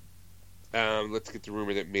let's get the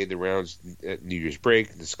rumor that made the rounds at New Year's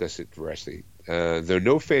break and discuss it directly. Though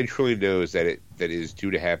no fan truly knows that it is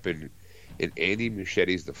due to happen in Andy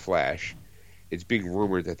Muschietti's The Flash, it's being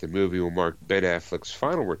rumored that the movie will mark Ben Affleck's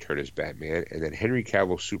final return as Batman, and that Henry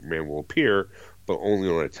Cavill's Superman will appear, but only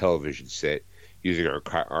on a television set using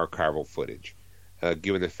archival footage.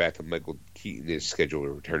 Given the fact that Michael Keaton is scheduled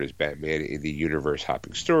to return as Batman in the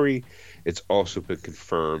universe-hopping story, he's also been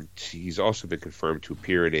confirmed to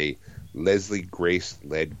appear in a Leslie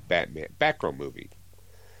Grace-led Batgirl movie.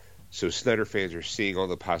 So Snyder fans are seeing all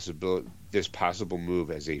this possible move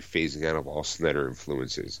as a phasing out of all Snyder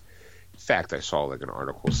influences. In fact, I saw an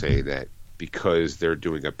article saying that because they're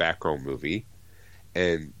doing a Batgirl movie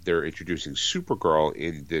and they're introducing Supergirl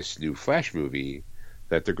in this new Flash movie,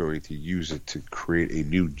 that they're going to use it to create a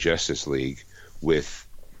new Justice League with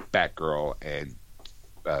Batgirl and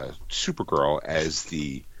Supergirl as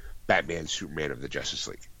the Batman Superman of the Justice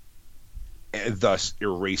League, and thus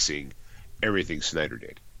erasing everything Snyder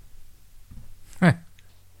did.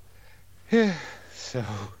 So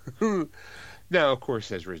now, of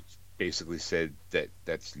course, Ezra basically said that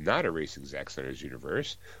that's not erasing Zack Snyder's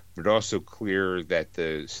universe, but also clear that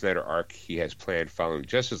the Snyder arc he has planned following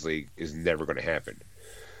Justice League is never going to happen.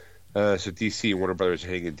 So DC and Warner Brothers are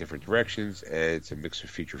heading in different directions, and it's a mix of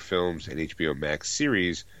feature films and HBO Max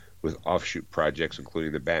series with offshoot projects,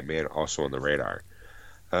 including the Batman, also on the radar.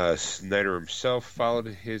 Snyder himself followed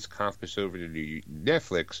his compass over to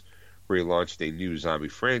Netflix, where he launched a new zombie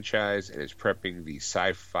franchise and is prepping the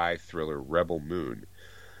sci-fi thriller Rebel Moon.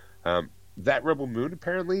 That Rebel Moon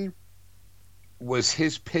apparently was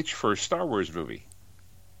his pitch for a Star Wars movie.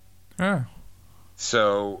 Oh.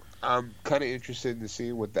 So I'm kind of interested in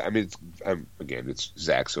seeing what that. I mean, it's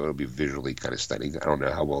Zack, so it'll be visually kind of stunning. I don't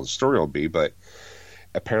know how well the story will be, but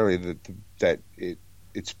apparently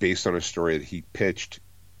it's based on a story that he pitched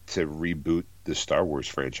to reboot the Star Wars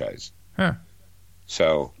franchise. Huh.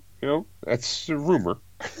 So that's a rumor.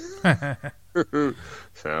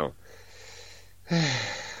 So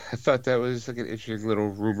I thought that was an interesting little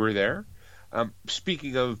rumor there.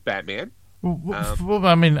 Speaking of Batman. Well,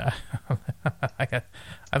 I mean, I think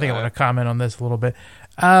I want to comment on this a little bit.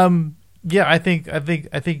 Yeah, I think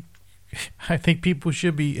people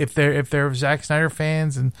should be, if they're Zack Snyder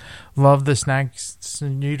fans and love the Snacks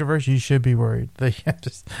universe, you should be worried.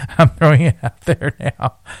 I'm throwing it out there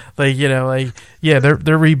now. They're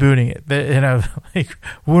rebooting it.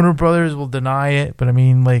 Warner Brothers will deny it, but I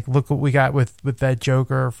mean, look what we got with that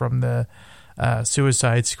Joker from the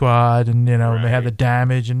Suicide Squad, and right. They had the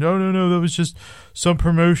damage, and no, that was just some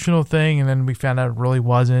promotional thing, and then we found out it really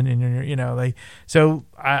wasn't, and so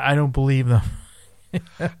I don't believe them.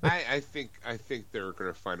 I think they're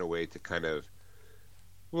going to find a way to kind of,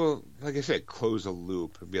 well, like I said, close a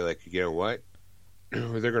loop and be like, you know what,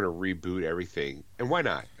 they're going to reboot everything, and why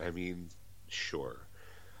not? I mean, sure,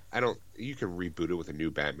 you can reboot it with a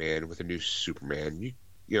new Batman, with a new Superman.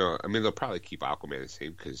 I mean, they'll probably keep Aquaman the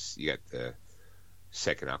same because you got the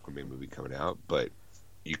second Aquaman movie coming out, but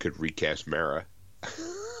you could recast Mara,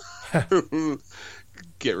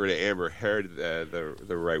 get rid of Amber Heard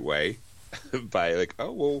the right way by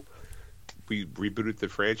we rebooted the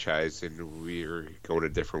franchise and we're going a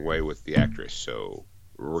different way with the actress, so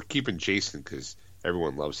we're keeping Jason because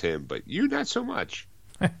everyone loves him, but you not so much.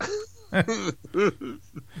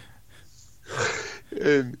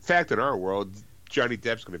 In fact, in our world, Johnny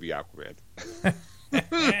Depp's going to be Aquaman.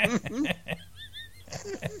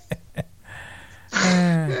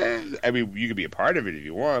 I mean, you could be a part of it if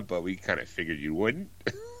you want, but we kind of figured you wouldn't.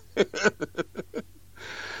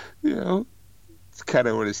 kind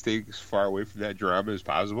of want to stay as far away from that drama as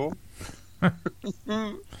possible.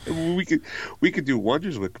 we could do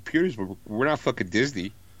wonders with computers, but we're not fucking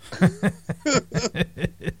Disney.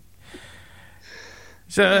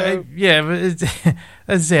 So yeah, but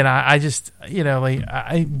that's it. I just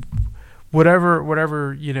like whatever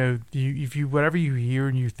whatever you hear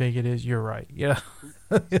and you think it is, you're right. Yeah,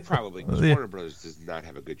 probably. Because Warner Brothers does not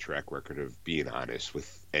have a good track record of being honest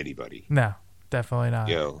with anybody. No, definitely not.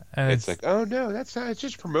 And it's like, oh no, that's not. It's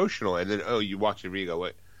just promotional. And then you watch the movie, go,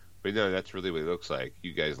 what? But no, that's really what it looks like.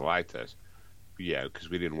 You guys lied to us. But yeah, because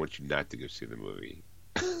we didn't want you not to go see the movie.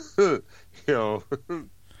 This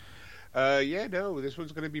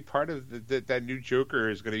one's going to be part of that new Joker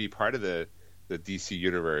is going to be part of the DC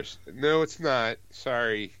universe. No, it's not.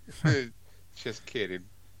 Sorry, just kidding.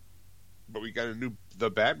 But we got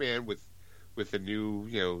the Batman with a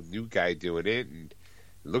new guy doing it, and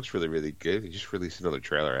it looks really, really good. They just released another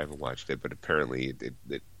trailer. I haven't watched it, but apparently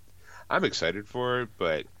I'm excited for it.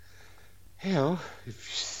 But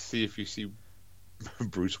if you see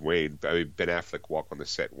Bruce Wayne, Ben Affleck walk on the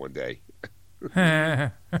set one day.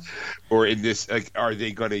 Or in this, like, are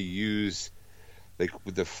they going to use, like,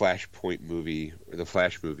 with the Flashpoint movie or the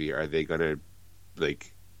Flash movie? Are they going to,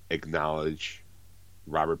 like, acknowledge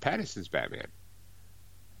Robert Pattinson's Batman?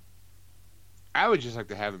 I would just like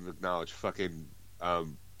to have him acknowledge fucking what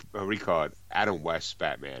do you call it, Adam West's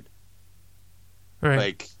Batman. Right.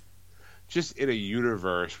 Like, just in a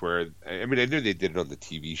universe where, I mean, I know they did it on the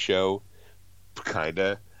TV show,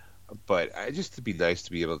 kinda. But just to be nice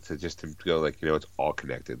to be able to just go like, it's all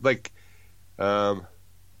connected. Like,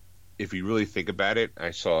 if you really think about it,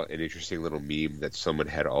 I saw an interesting little meme that someone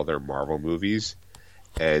had all their Marvel movies,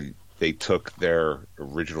 and they took their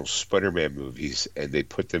original Spider-Man movies and they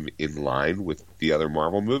put them in line with the other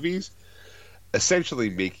Marvel movies, essentially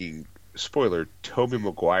making, spoiler, Tobey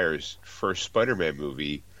Maguire's first Spider-Man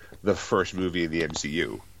movie the first movie in the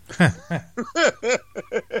MCU.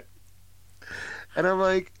 And I'm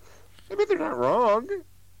like, I mean, they're not wrong.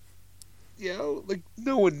 Like,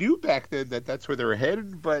 no one knew back then that that's where they were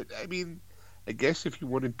headed. But I mean, I guess if you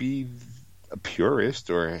want to be a purist,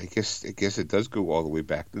 or I guess it does go all the way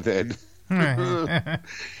back to then.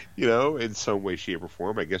 In some way, shape, or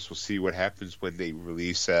form. I guess we'll see what happens when they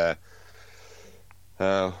release.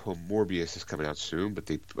 Morbius is coming out soon, but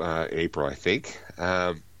in April, I think.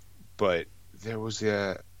 But there was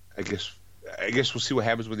I guess we'll see what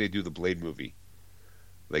happens when they do the Blade movie.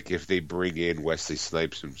 Like, if they bring in Wesley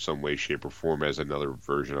Snipes in some way, shape, or form as another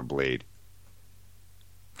version of Blade.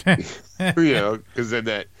 Because then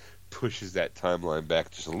that pushes that timeline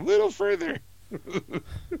back just a little further.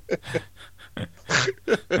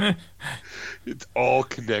 It's all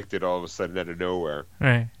connected all of a sudden out of nowhere.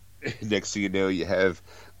 Right. Next thing you know, you have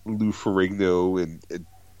Lou Ferrigno and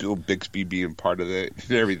Bill Bixby being part of it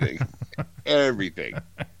and everything. Everything.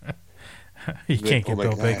 You can't get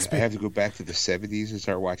Bill Bixby. I have to go back to the 70s and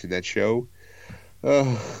start watching that show.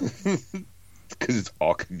 Because it's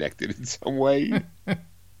all connected in some way. Like,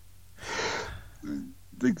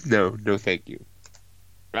 no, thank you.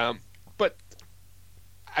 But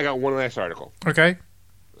I got one last article. Okay.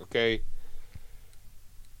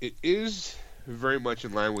 It is very much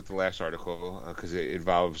in line with the last article because it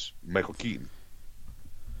involves Michael Keaton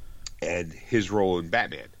and his role in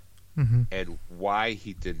Batman. Mm-hmm. And why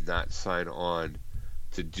he did not sign on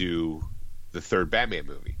to do the third Batman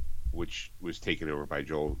movie, which was taken over by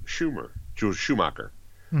Joel Schumacher,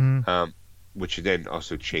 mm-hmm. Which then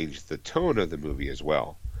also changed the tone of the movie as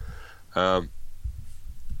well.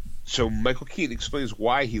 So Michael Keaton explains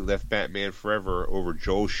why he left Batman Forever over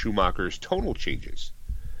Joel Schumacher's tonal changes.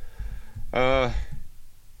 Let's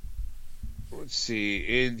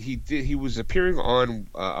see, and he was appearing on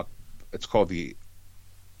it's called the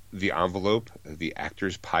Envelope, the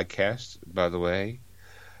Actors Podcast, by the way.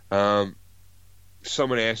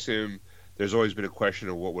 Someone asked him, there's always been a question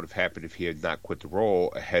of what would have happened if he had not quit the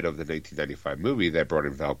role ahead of the 1995 movie that brought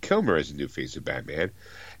in Val Kilmer as the new face of Batman.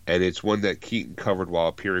 And it's one that Keaton covered while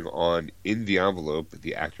appearing on In the Envelope,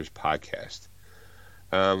 the Actors Podcast.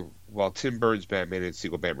 While Tim Burton's Batman and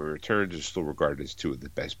sequel Batman Returns are still regarded as two of the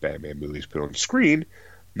best Batman movies put on screen,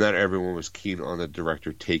 not everyone was keen on the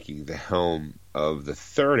director taking the helm of the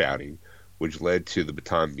third outing, which led to the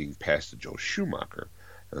baton being passed to Joel Schumacher.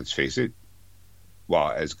 And let's face it,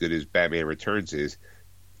 while as good as Batman Returns is,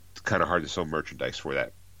 it's kind of hard to sell merchandise for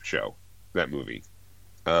that movie.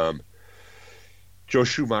 Joel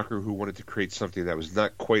Schumacher, who wanted to create something that was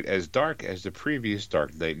not quite as dark as the previous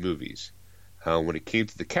Dark Knight movies. When it came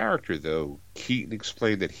to the character, though, Keaton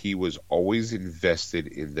explained that he was always invested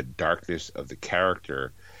in the darkness of the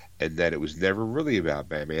character and that it was never really about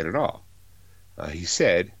Batman at all. He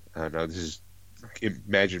said, now this is,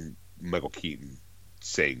 imagine Michael Keaton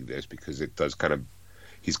saying this, because it does kind of,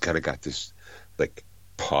 he's kind of got this like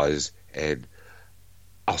pause, and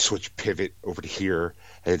I'll switch pivot over to here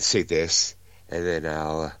and then say this, and then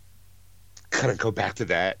I'll kind of go back to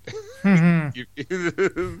that.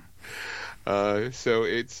 So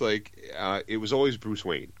it's like, it was always Bruce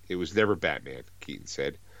Wayne. It was never Batman, Keaton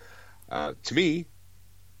said. To me,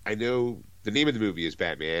 I know the name of the movie is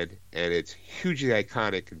Batman, and it's hugely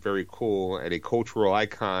iconic and very cool, and a cultural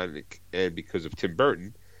icon, and because of Tim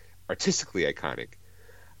Burton, artistically iconic.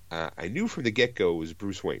 I knew from the get-go it was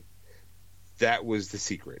Bruce Wayne. That was the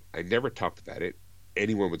secret. I never talked about it.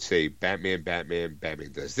 Anyone would say, Batman, Batman,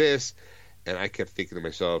 Batman does this, and I kept thinking to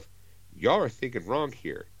myself, y'all are thinking wrong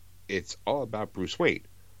here. It's all about Bruce Wayne.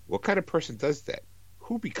 What kind of person does that?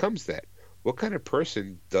 Who becomes that? What kind of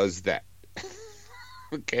person does that?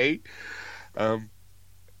 Okay? And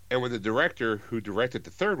when the director who directed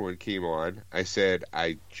the third one came on, I said,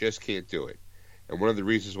 I just can't do it. And one of the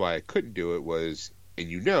reasons why I couldn't do it was, and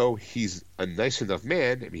he's a nice enough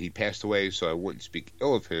man. I mean, he passed away, so I wouldn't speak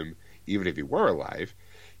ill of him, even if he were alive.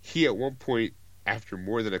 He, at one point, after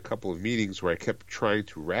more than a couple of meetings where I kept trying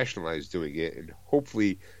to rationalize doing it and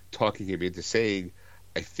hopefully talking him into saying,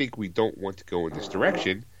 I think we don't want to go in this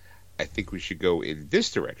direction. I think we should go in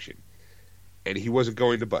this direction. And he wasn't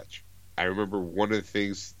going to budge. I remember one of the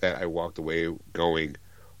things that I walked away going,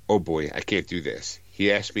 oh boy, I can't do this.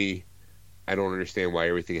 He asked me, I don't understand why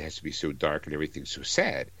everything has to be so dark and everything's so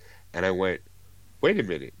sad. And I went, wait a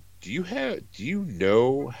minute. Do you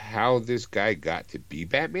know how this guy got to be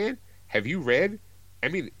Batman? Have you read? I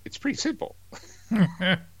mean, it's pretty simple.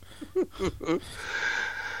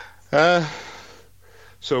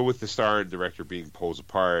 So with the star and director being poles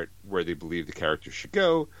apart, where they believe the character should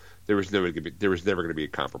go, there was never going to be a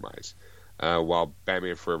compromise. While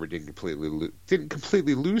Batman Forever didn't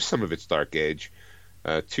completely lose some of its dark edge,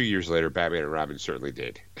 2 years later, Batman and Robin certainly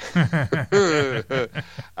did.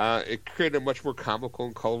 It created a much more comical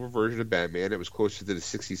and colorful version of Batman. It was closer to the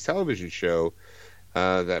 60s television show,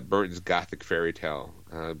 that Burton's gothic fairy tale.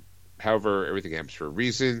 However, everything happens for a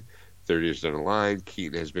reason. 30 years down the line,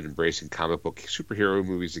 Keaton has been embracing comic book superhero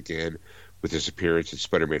movies again, with his appearance in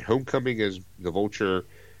Spider-Man Homecoming as the Vulture,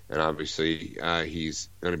 and obviously he's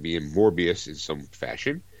going to be in Morbius in some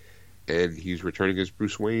fashion, and he's returning as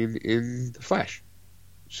Bruce Wayne in The Flash.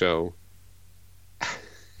 So,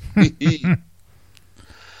 I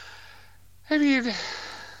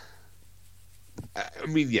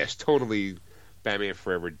mean, yes, totally. Batman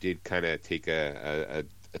Forever did kind of take a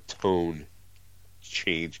tone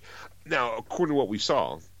change. Now, according to what we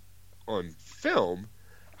saw on film,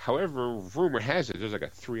 however, rumor has it there's like a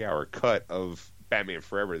 3-hour cut of Batman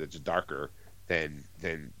Forever that's darker than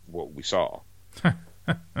what we saw.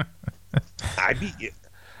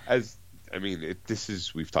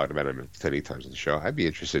 We've talked about it many times on the show. I'd be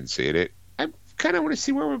interested in seeing it. I kind of want to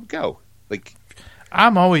see where we would go. Like,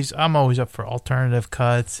 I'm always up for alternative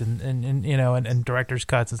cuts and director's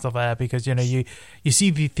cuts and stuff like that, because you see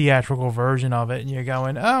the theatrical version of it and you're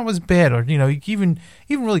going, oh, it was bad, or even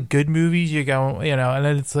really good movies, you go, and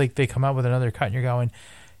then it's like they come out with another cut and you're going,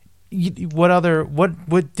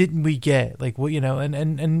 what didn't we get, like, what,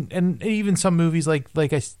 and even some movies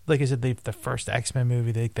like I said, the first X-Men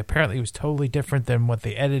movie, apparently it was totally different than what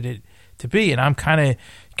they edited to be, and I'm kind of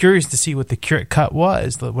curious to see what the cut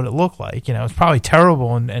was, what it looked like. It's probably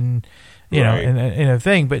terrible and right. and a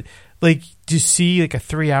thing, but like to see like a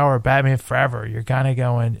 3-hour Batman Forever, you're kind of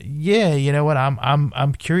going, yeah, you know what?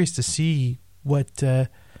 I'm curious to see what how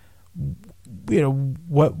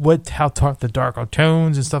the darker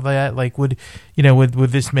tones and stuff like that. Like, would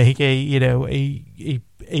this make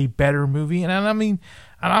a better movie? And I mean,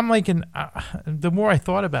 and I'm like, the more I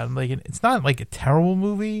thought about it, I'm like, it's not like a terrible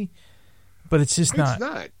movie, but it's just not.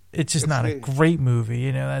 It's just not a great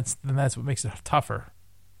movie. That's what makes it tougher.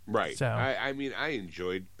 Right. So I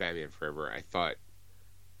enjoyed Batman Forever. I thought,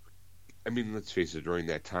 let's face it, during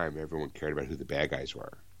that time, everyone cared about who the bad guys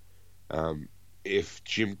were. If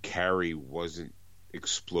Jim Carrey wasn't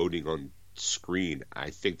exploding on screen, I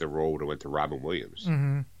think the role would have went to Robin Williams.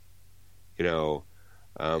 Mm-hmm.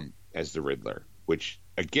 As the Riddler, which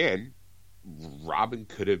again, Robin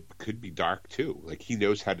could be dark too. Like, he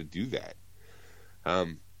knows how to do that.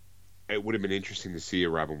 It would have been interesting to see a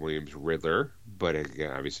Robin Williams Riddler, but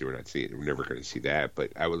again, obviously we're never going to see that.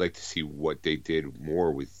 But I would like to see what they did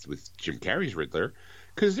more with Jim Carrey's Riddler,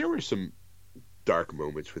 because there were some dark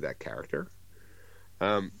moments for that character.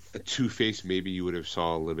 A Two-Face, maybe you would have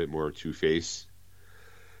saw a little bit more Two-Face,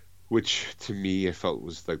 which to me I felt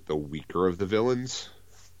was like the weaker of the villains.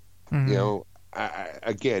 Mm-hmm.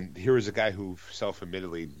 again, here was a guy who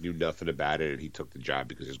self-admittedly knew nothing about it, and he took the job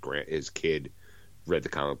because his kid read the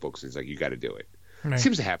comic books, and he's like, "You got to do it." Right.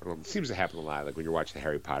 Seems to happen a lot. Like when you're watching the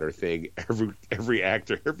Harry Potter thing, every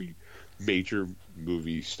actor, every major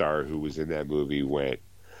movie star who was in that movie went,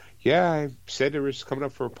 "Yeah, I said it was coming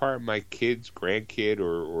up for a part. My kid's grandkid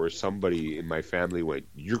or somebody in my family went,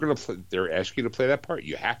 you're gonna play. They're asking you to play that part.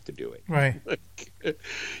 You have to do it." Right. Like,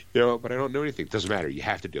 but I don't know anything. It doesn't matter. You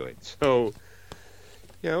have to do it. So,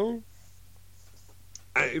 it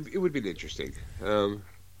would be interesting.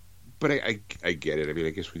 But I get it. I mean,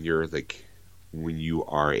 I guess when you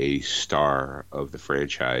are a star of the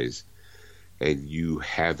franchise and you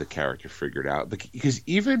have the character figured out, because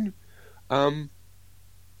even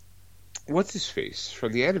what's his face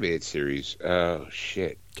from the animated series?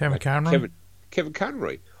 Kevin Conroy. Kevin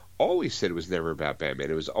Conroy always said it was never about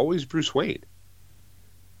Batman. It was always Bruce Wayne.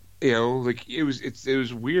 It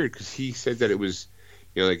was weird because he said that it was,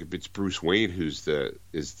 if it's Bruce Wayne who's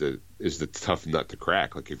is the tough nut to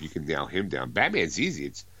crack. Like if you can nail him down, Batman's easy.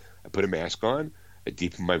 I put a mask on, I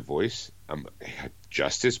deepen my voice,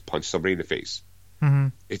 Justice, punch somebody in the face. Mm-hmm.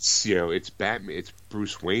 It's Batman. It's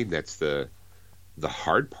Bruce Wayne. That's the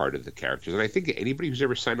hard part of the characters. And I think anybody who's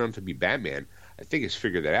ever signed on to be Batman, I think has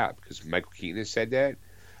figured that out because Michael Keaton has said that.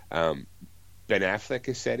 Ben Affleck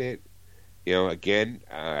has said it. I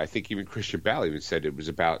think even Christian Bale even said it was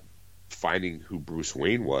about finding who Bruce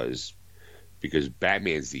Wayne was because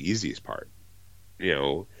Batman's the easiest part.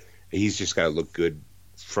 He's just got to look good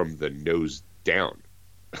from the nose down.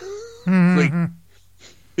 Mm-hmm.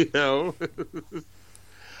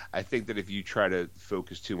 I think that if you try to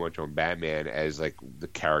focus too much on Batman as like the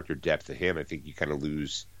character depth of him, I think you kind of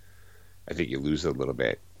lose. I think you lose it a little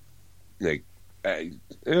bit. Like,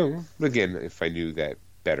 again, if I knew that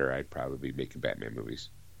better, I'd probably be making Batman movies.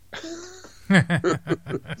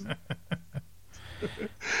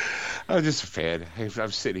 I'm just a fan.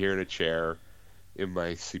 I'm sitting here in a chair in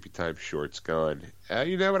my sleepy time shorts going,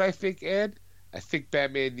 you know what I think, Ed? I think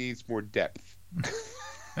Batman needs more depth.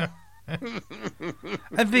 I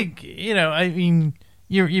think,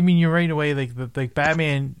 you're right away. Like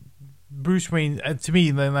Batman, Bruce Wayne, to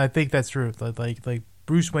me, then I think that's true. Like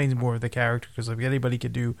Bruce Wayne's more of the character because like anybody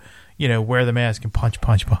could do, wear the mask and punch,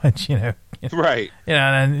 right.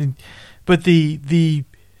 But I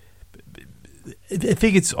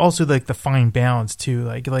think it's also like the fine balance too.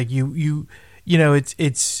 Like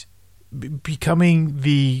it's becoming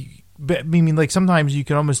the. I mean, like sometimes you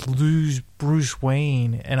can almost lose Bruce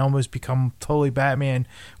Wayne and almost become totally Batman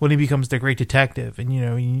when he becomes the great detective,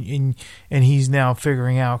 and and he's now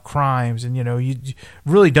figuring out crimes, and you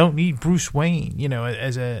really don't need Bruce Wayne,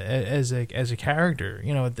 as a character,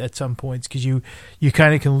 at some points because you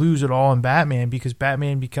kind of can lose it all in Batman because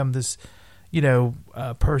Batman become this,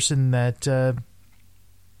 person that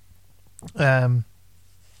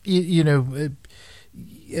he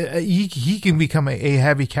can become a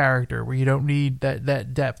heavy character where you don't need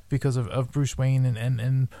that depth because of Bruce Wayne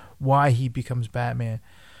and why he becomes Batman.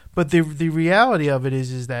 But the reality of it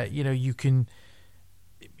is that you can.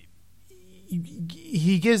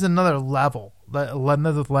 He gives another level,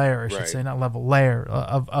 another layer, I should say, not level, layer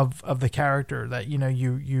of the character that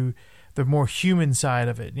you the more human side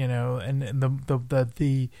of it, and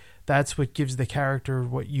the that's what gives the character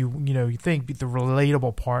what you think the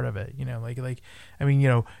relatable part of it, you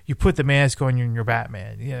put the mask on, you're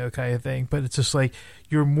Batman, kind of thing, but it's just like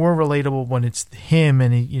you're more relatable when it's him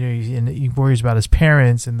and he worries about his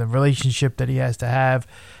parents and the relationship that he has to have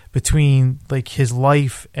between like his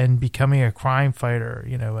life and becoming a crime fighter,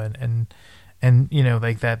 and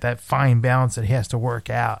like that fine balance that he has to work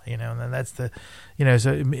out, and then that's the,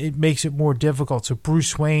 so it makes it more difficult. So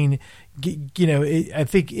Bruce Wayne, I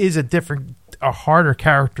think is a harder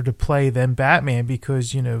character to play than Batman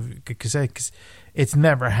because it's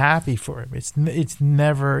never happy for him. It's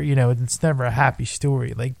never, it's never a happy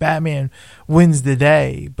story. Like Batman wins the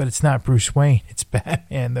day, but it's not Bruce Wayne. It's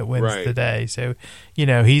Batman that wins the day. So,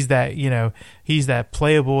 he's that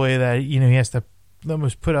playboy that, he has to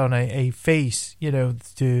almost put on a face,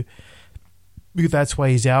 that's why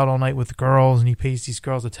he's out all night with girls and he pays these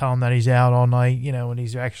girls to tell him that he's out all night, and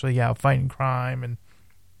he's actually out fighting crime and,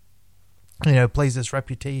 plays this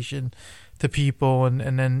reputation to people and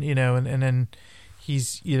then, and then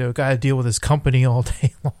he's, got to deal with his company all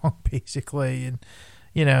day long basically. And,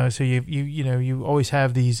 so you always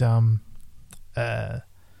have these,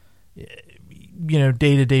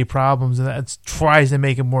 day-to-day problems, and that tries to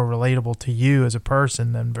make it more relatable to you as a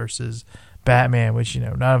person than versus Batman, which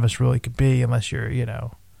none of us really could be unless you're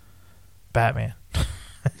Batman.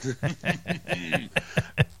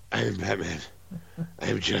 I am Batman. I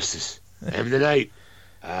am justice. I am the night.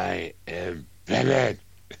 I am Batman.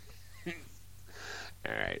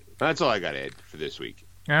 All right. That's all I got, Ed, for this week.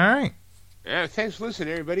 All right. Thanks for listening,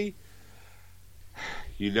 everybody.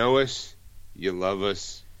 You know us. You love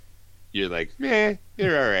us. You're like, meh,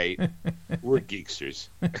 you're all right. We're geeksters.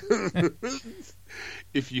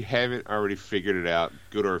 If you haven't already figured it out,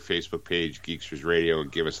 go to our Facebook page, Geeksters Radio,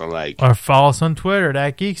 and give us a like. Or follow us on Twitter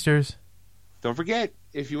at Geeksters. Don't forget,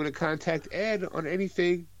 if you want to contact Ed on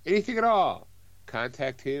anything at all,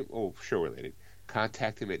 contact him. Oh, show related.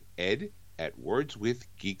 Contact him at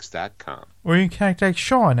ed@wordswithgeeks.com. Or you can contact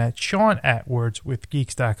Sean at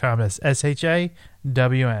wordswithgeeks.com. That's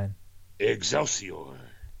SHAWN. Excelsior.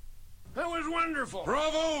 That was wonderful.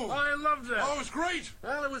 Bravo! I loved that. Oh, it was great.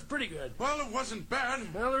 Well, it was pretty good. Well, it wasn't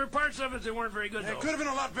bad. Well, there were parts of it that weren't very good, though. It could have been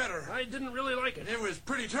a lot better. I didn't really like it. It was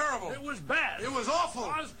pretty terrible. It was bad. It was awful.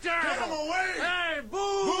 It was terrible. Get him away! Hey, boo!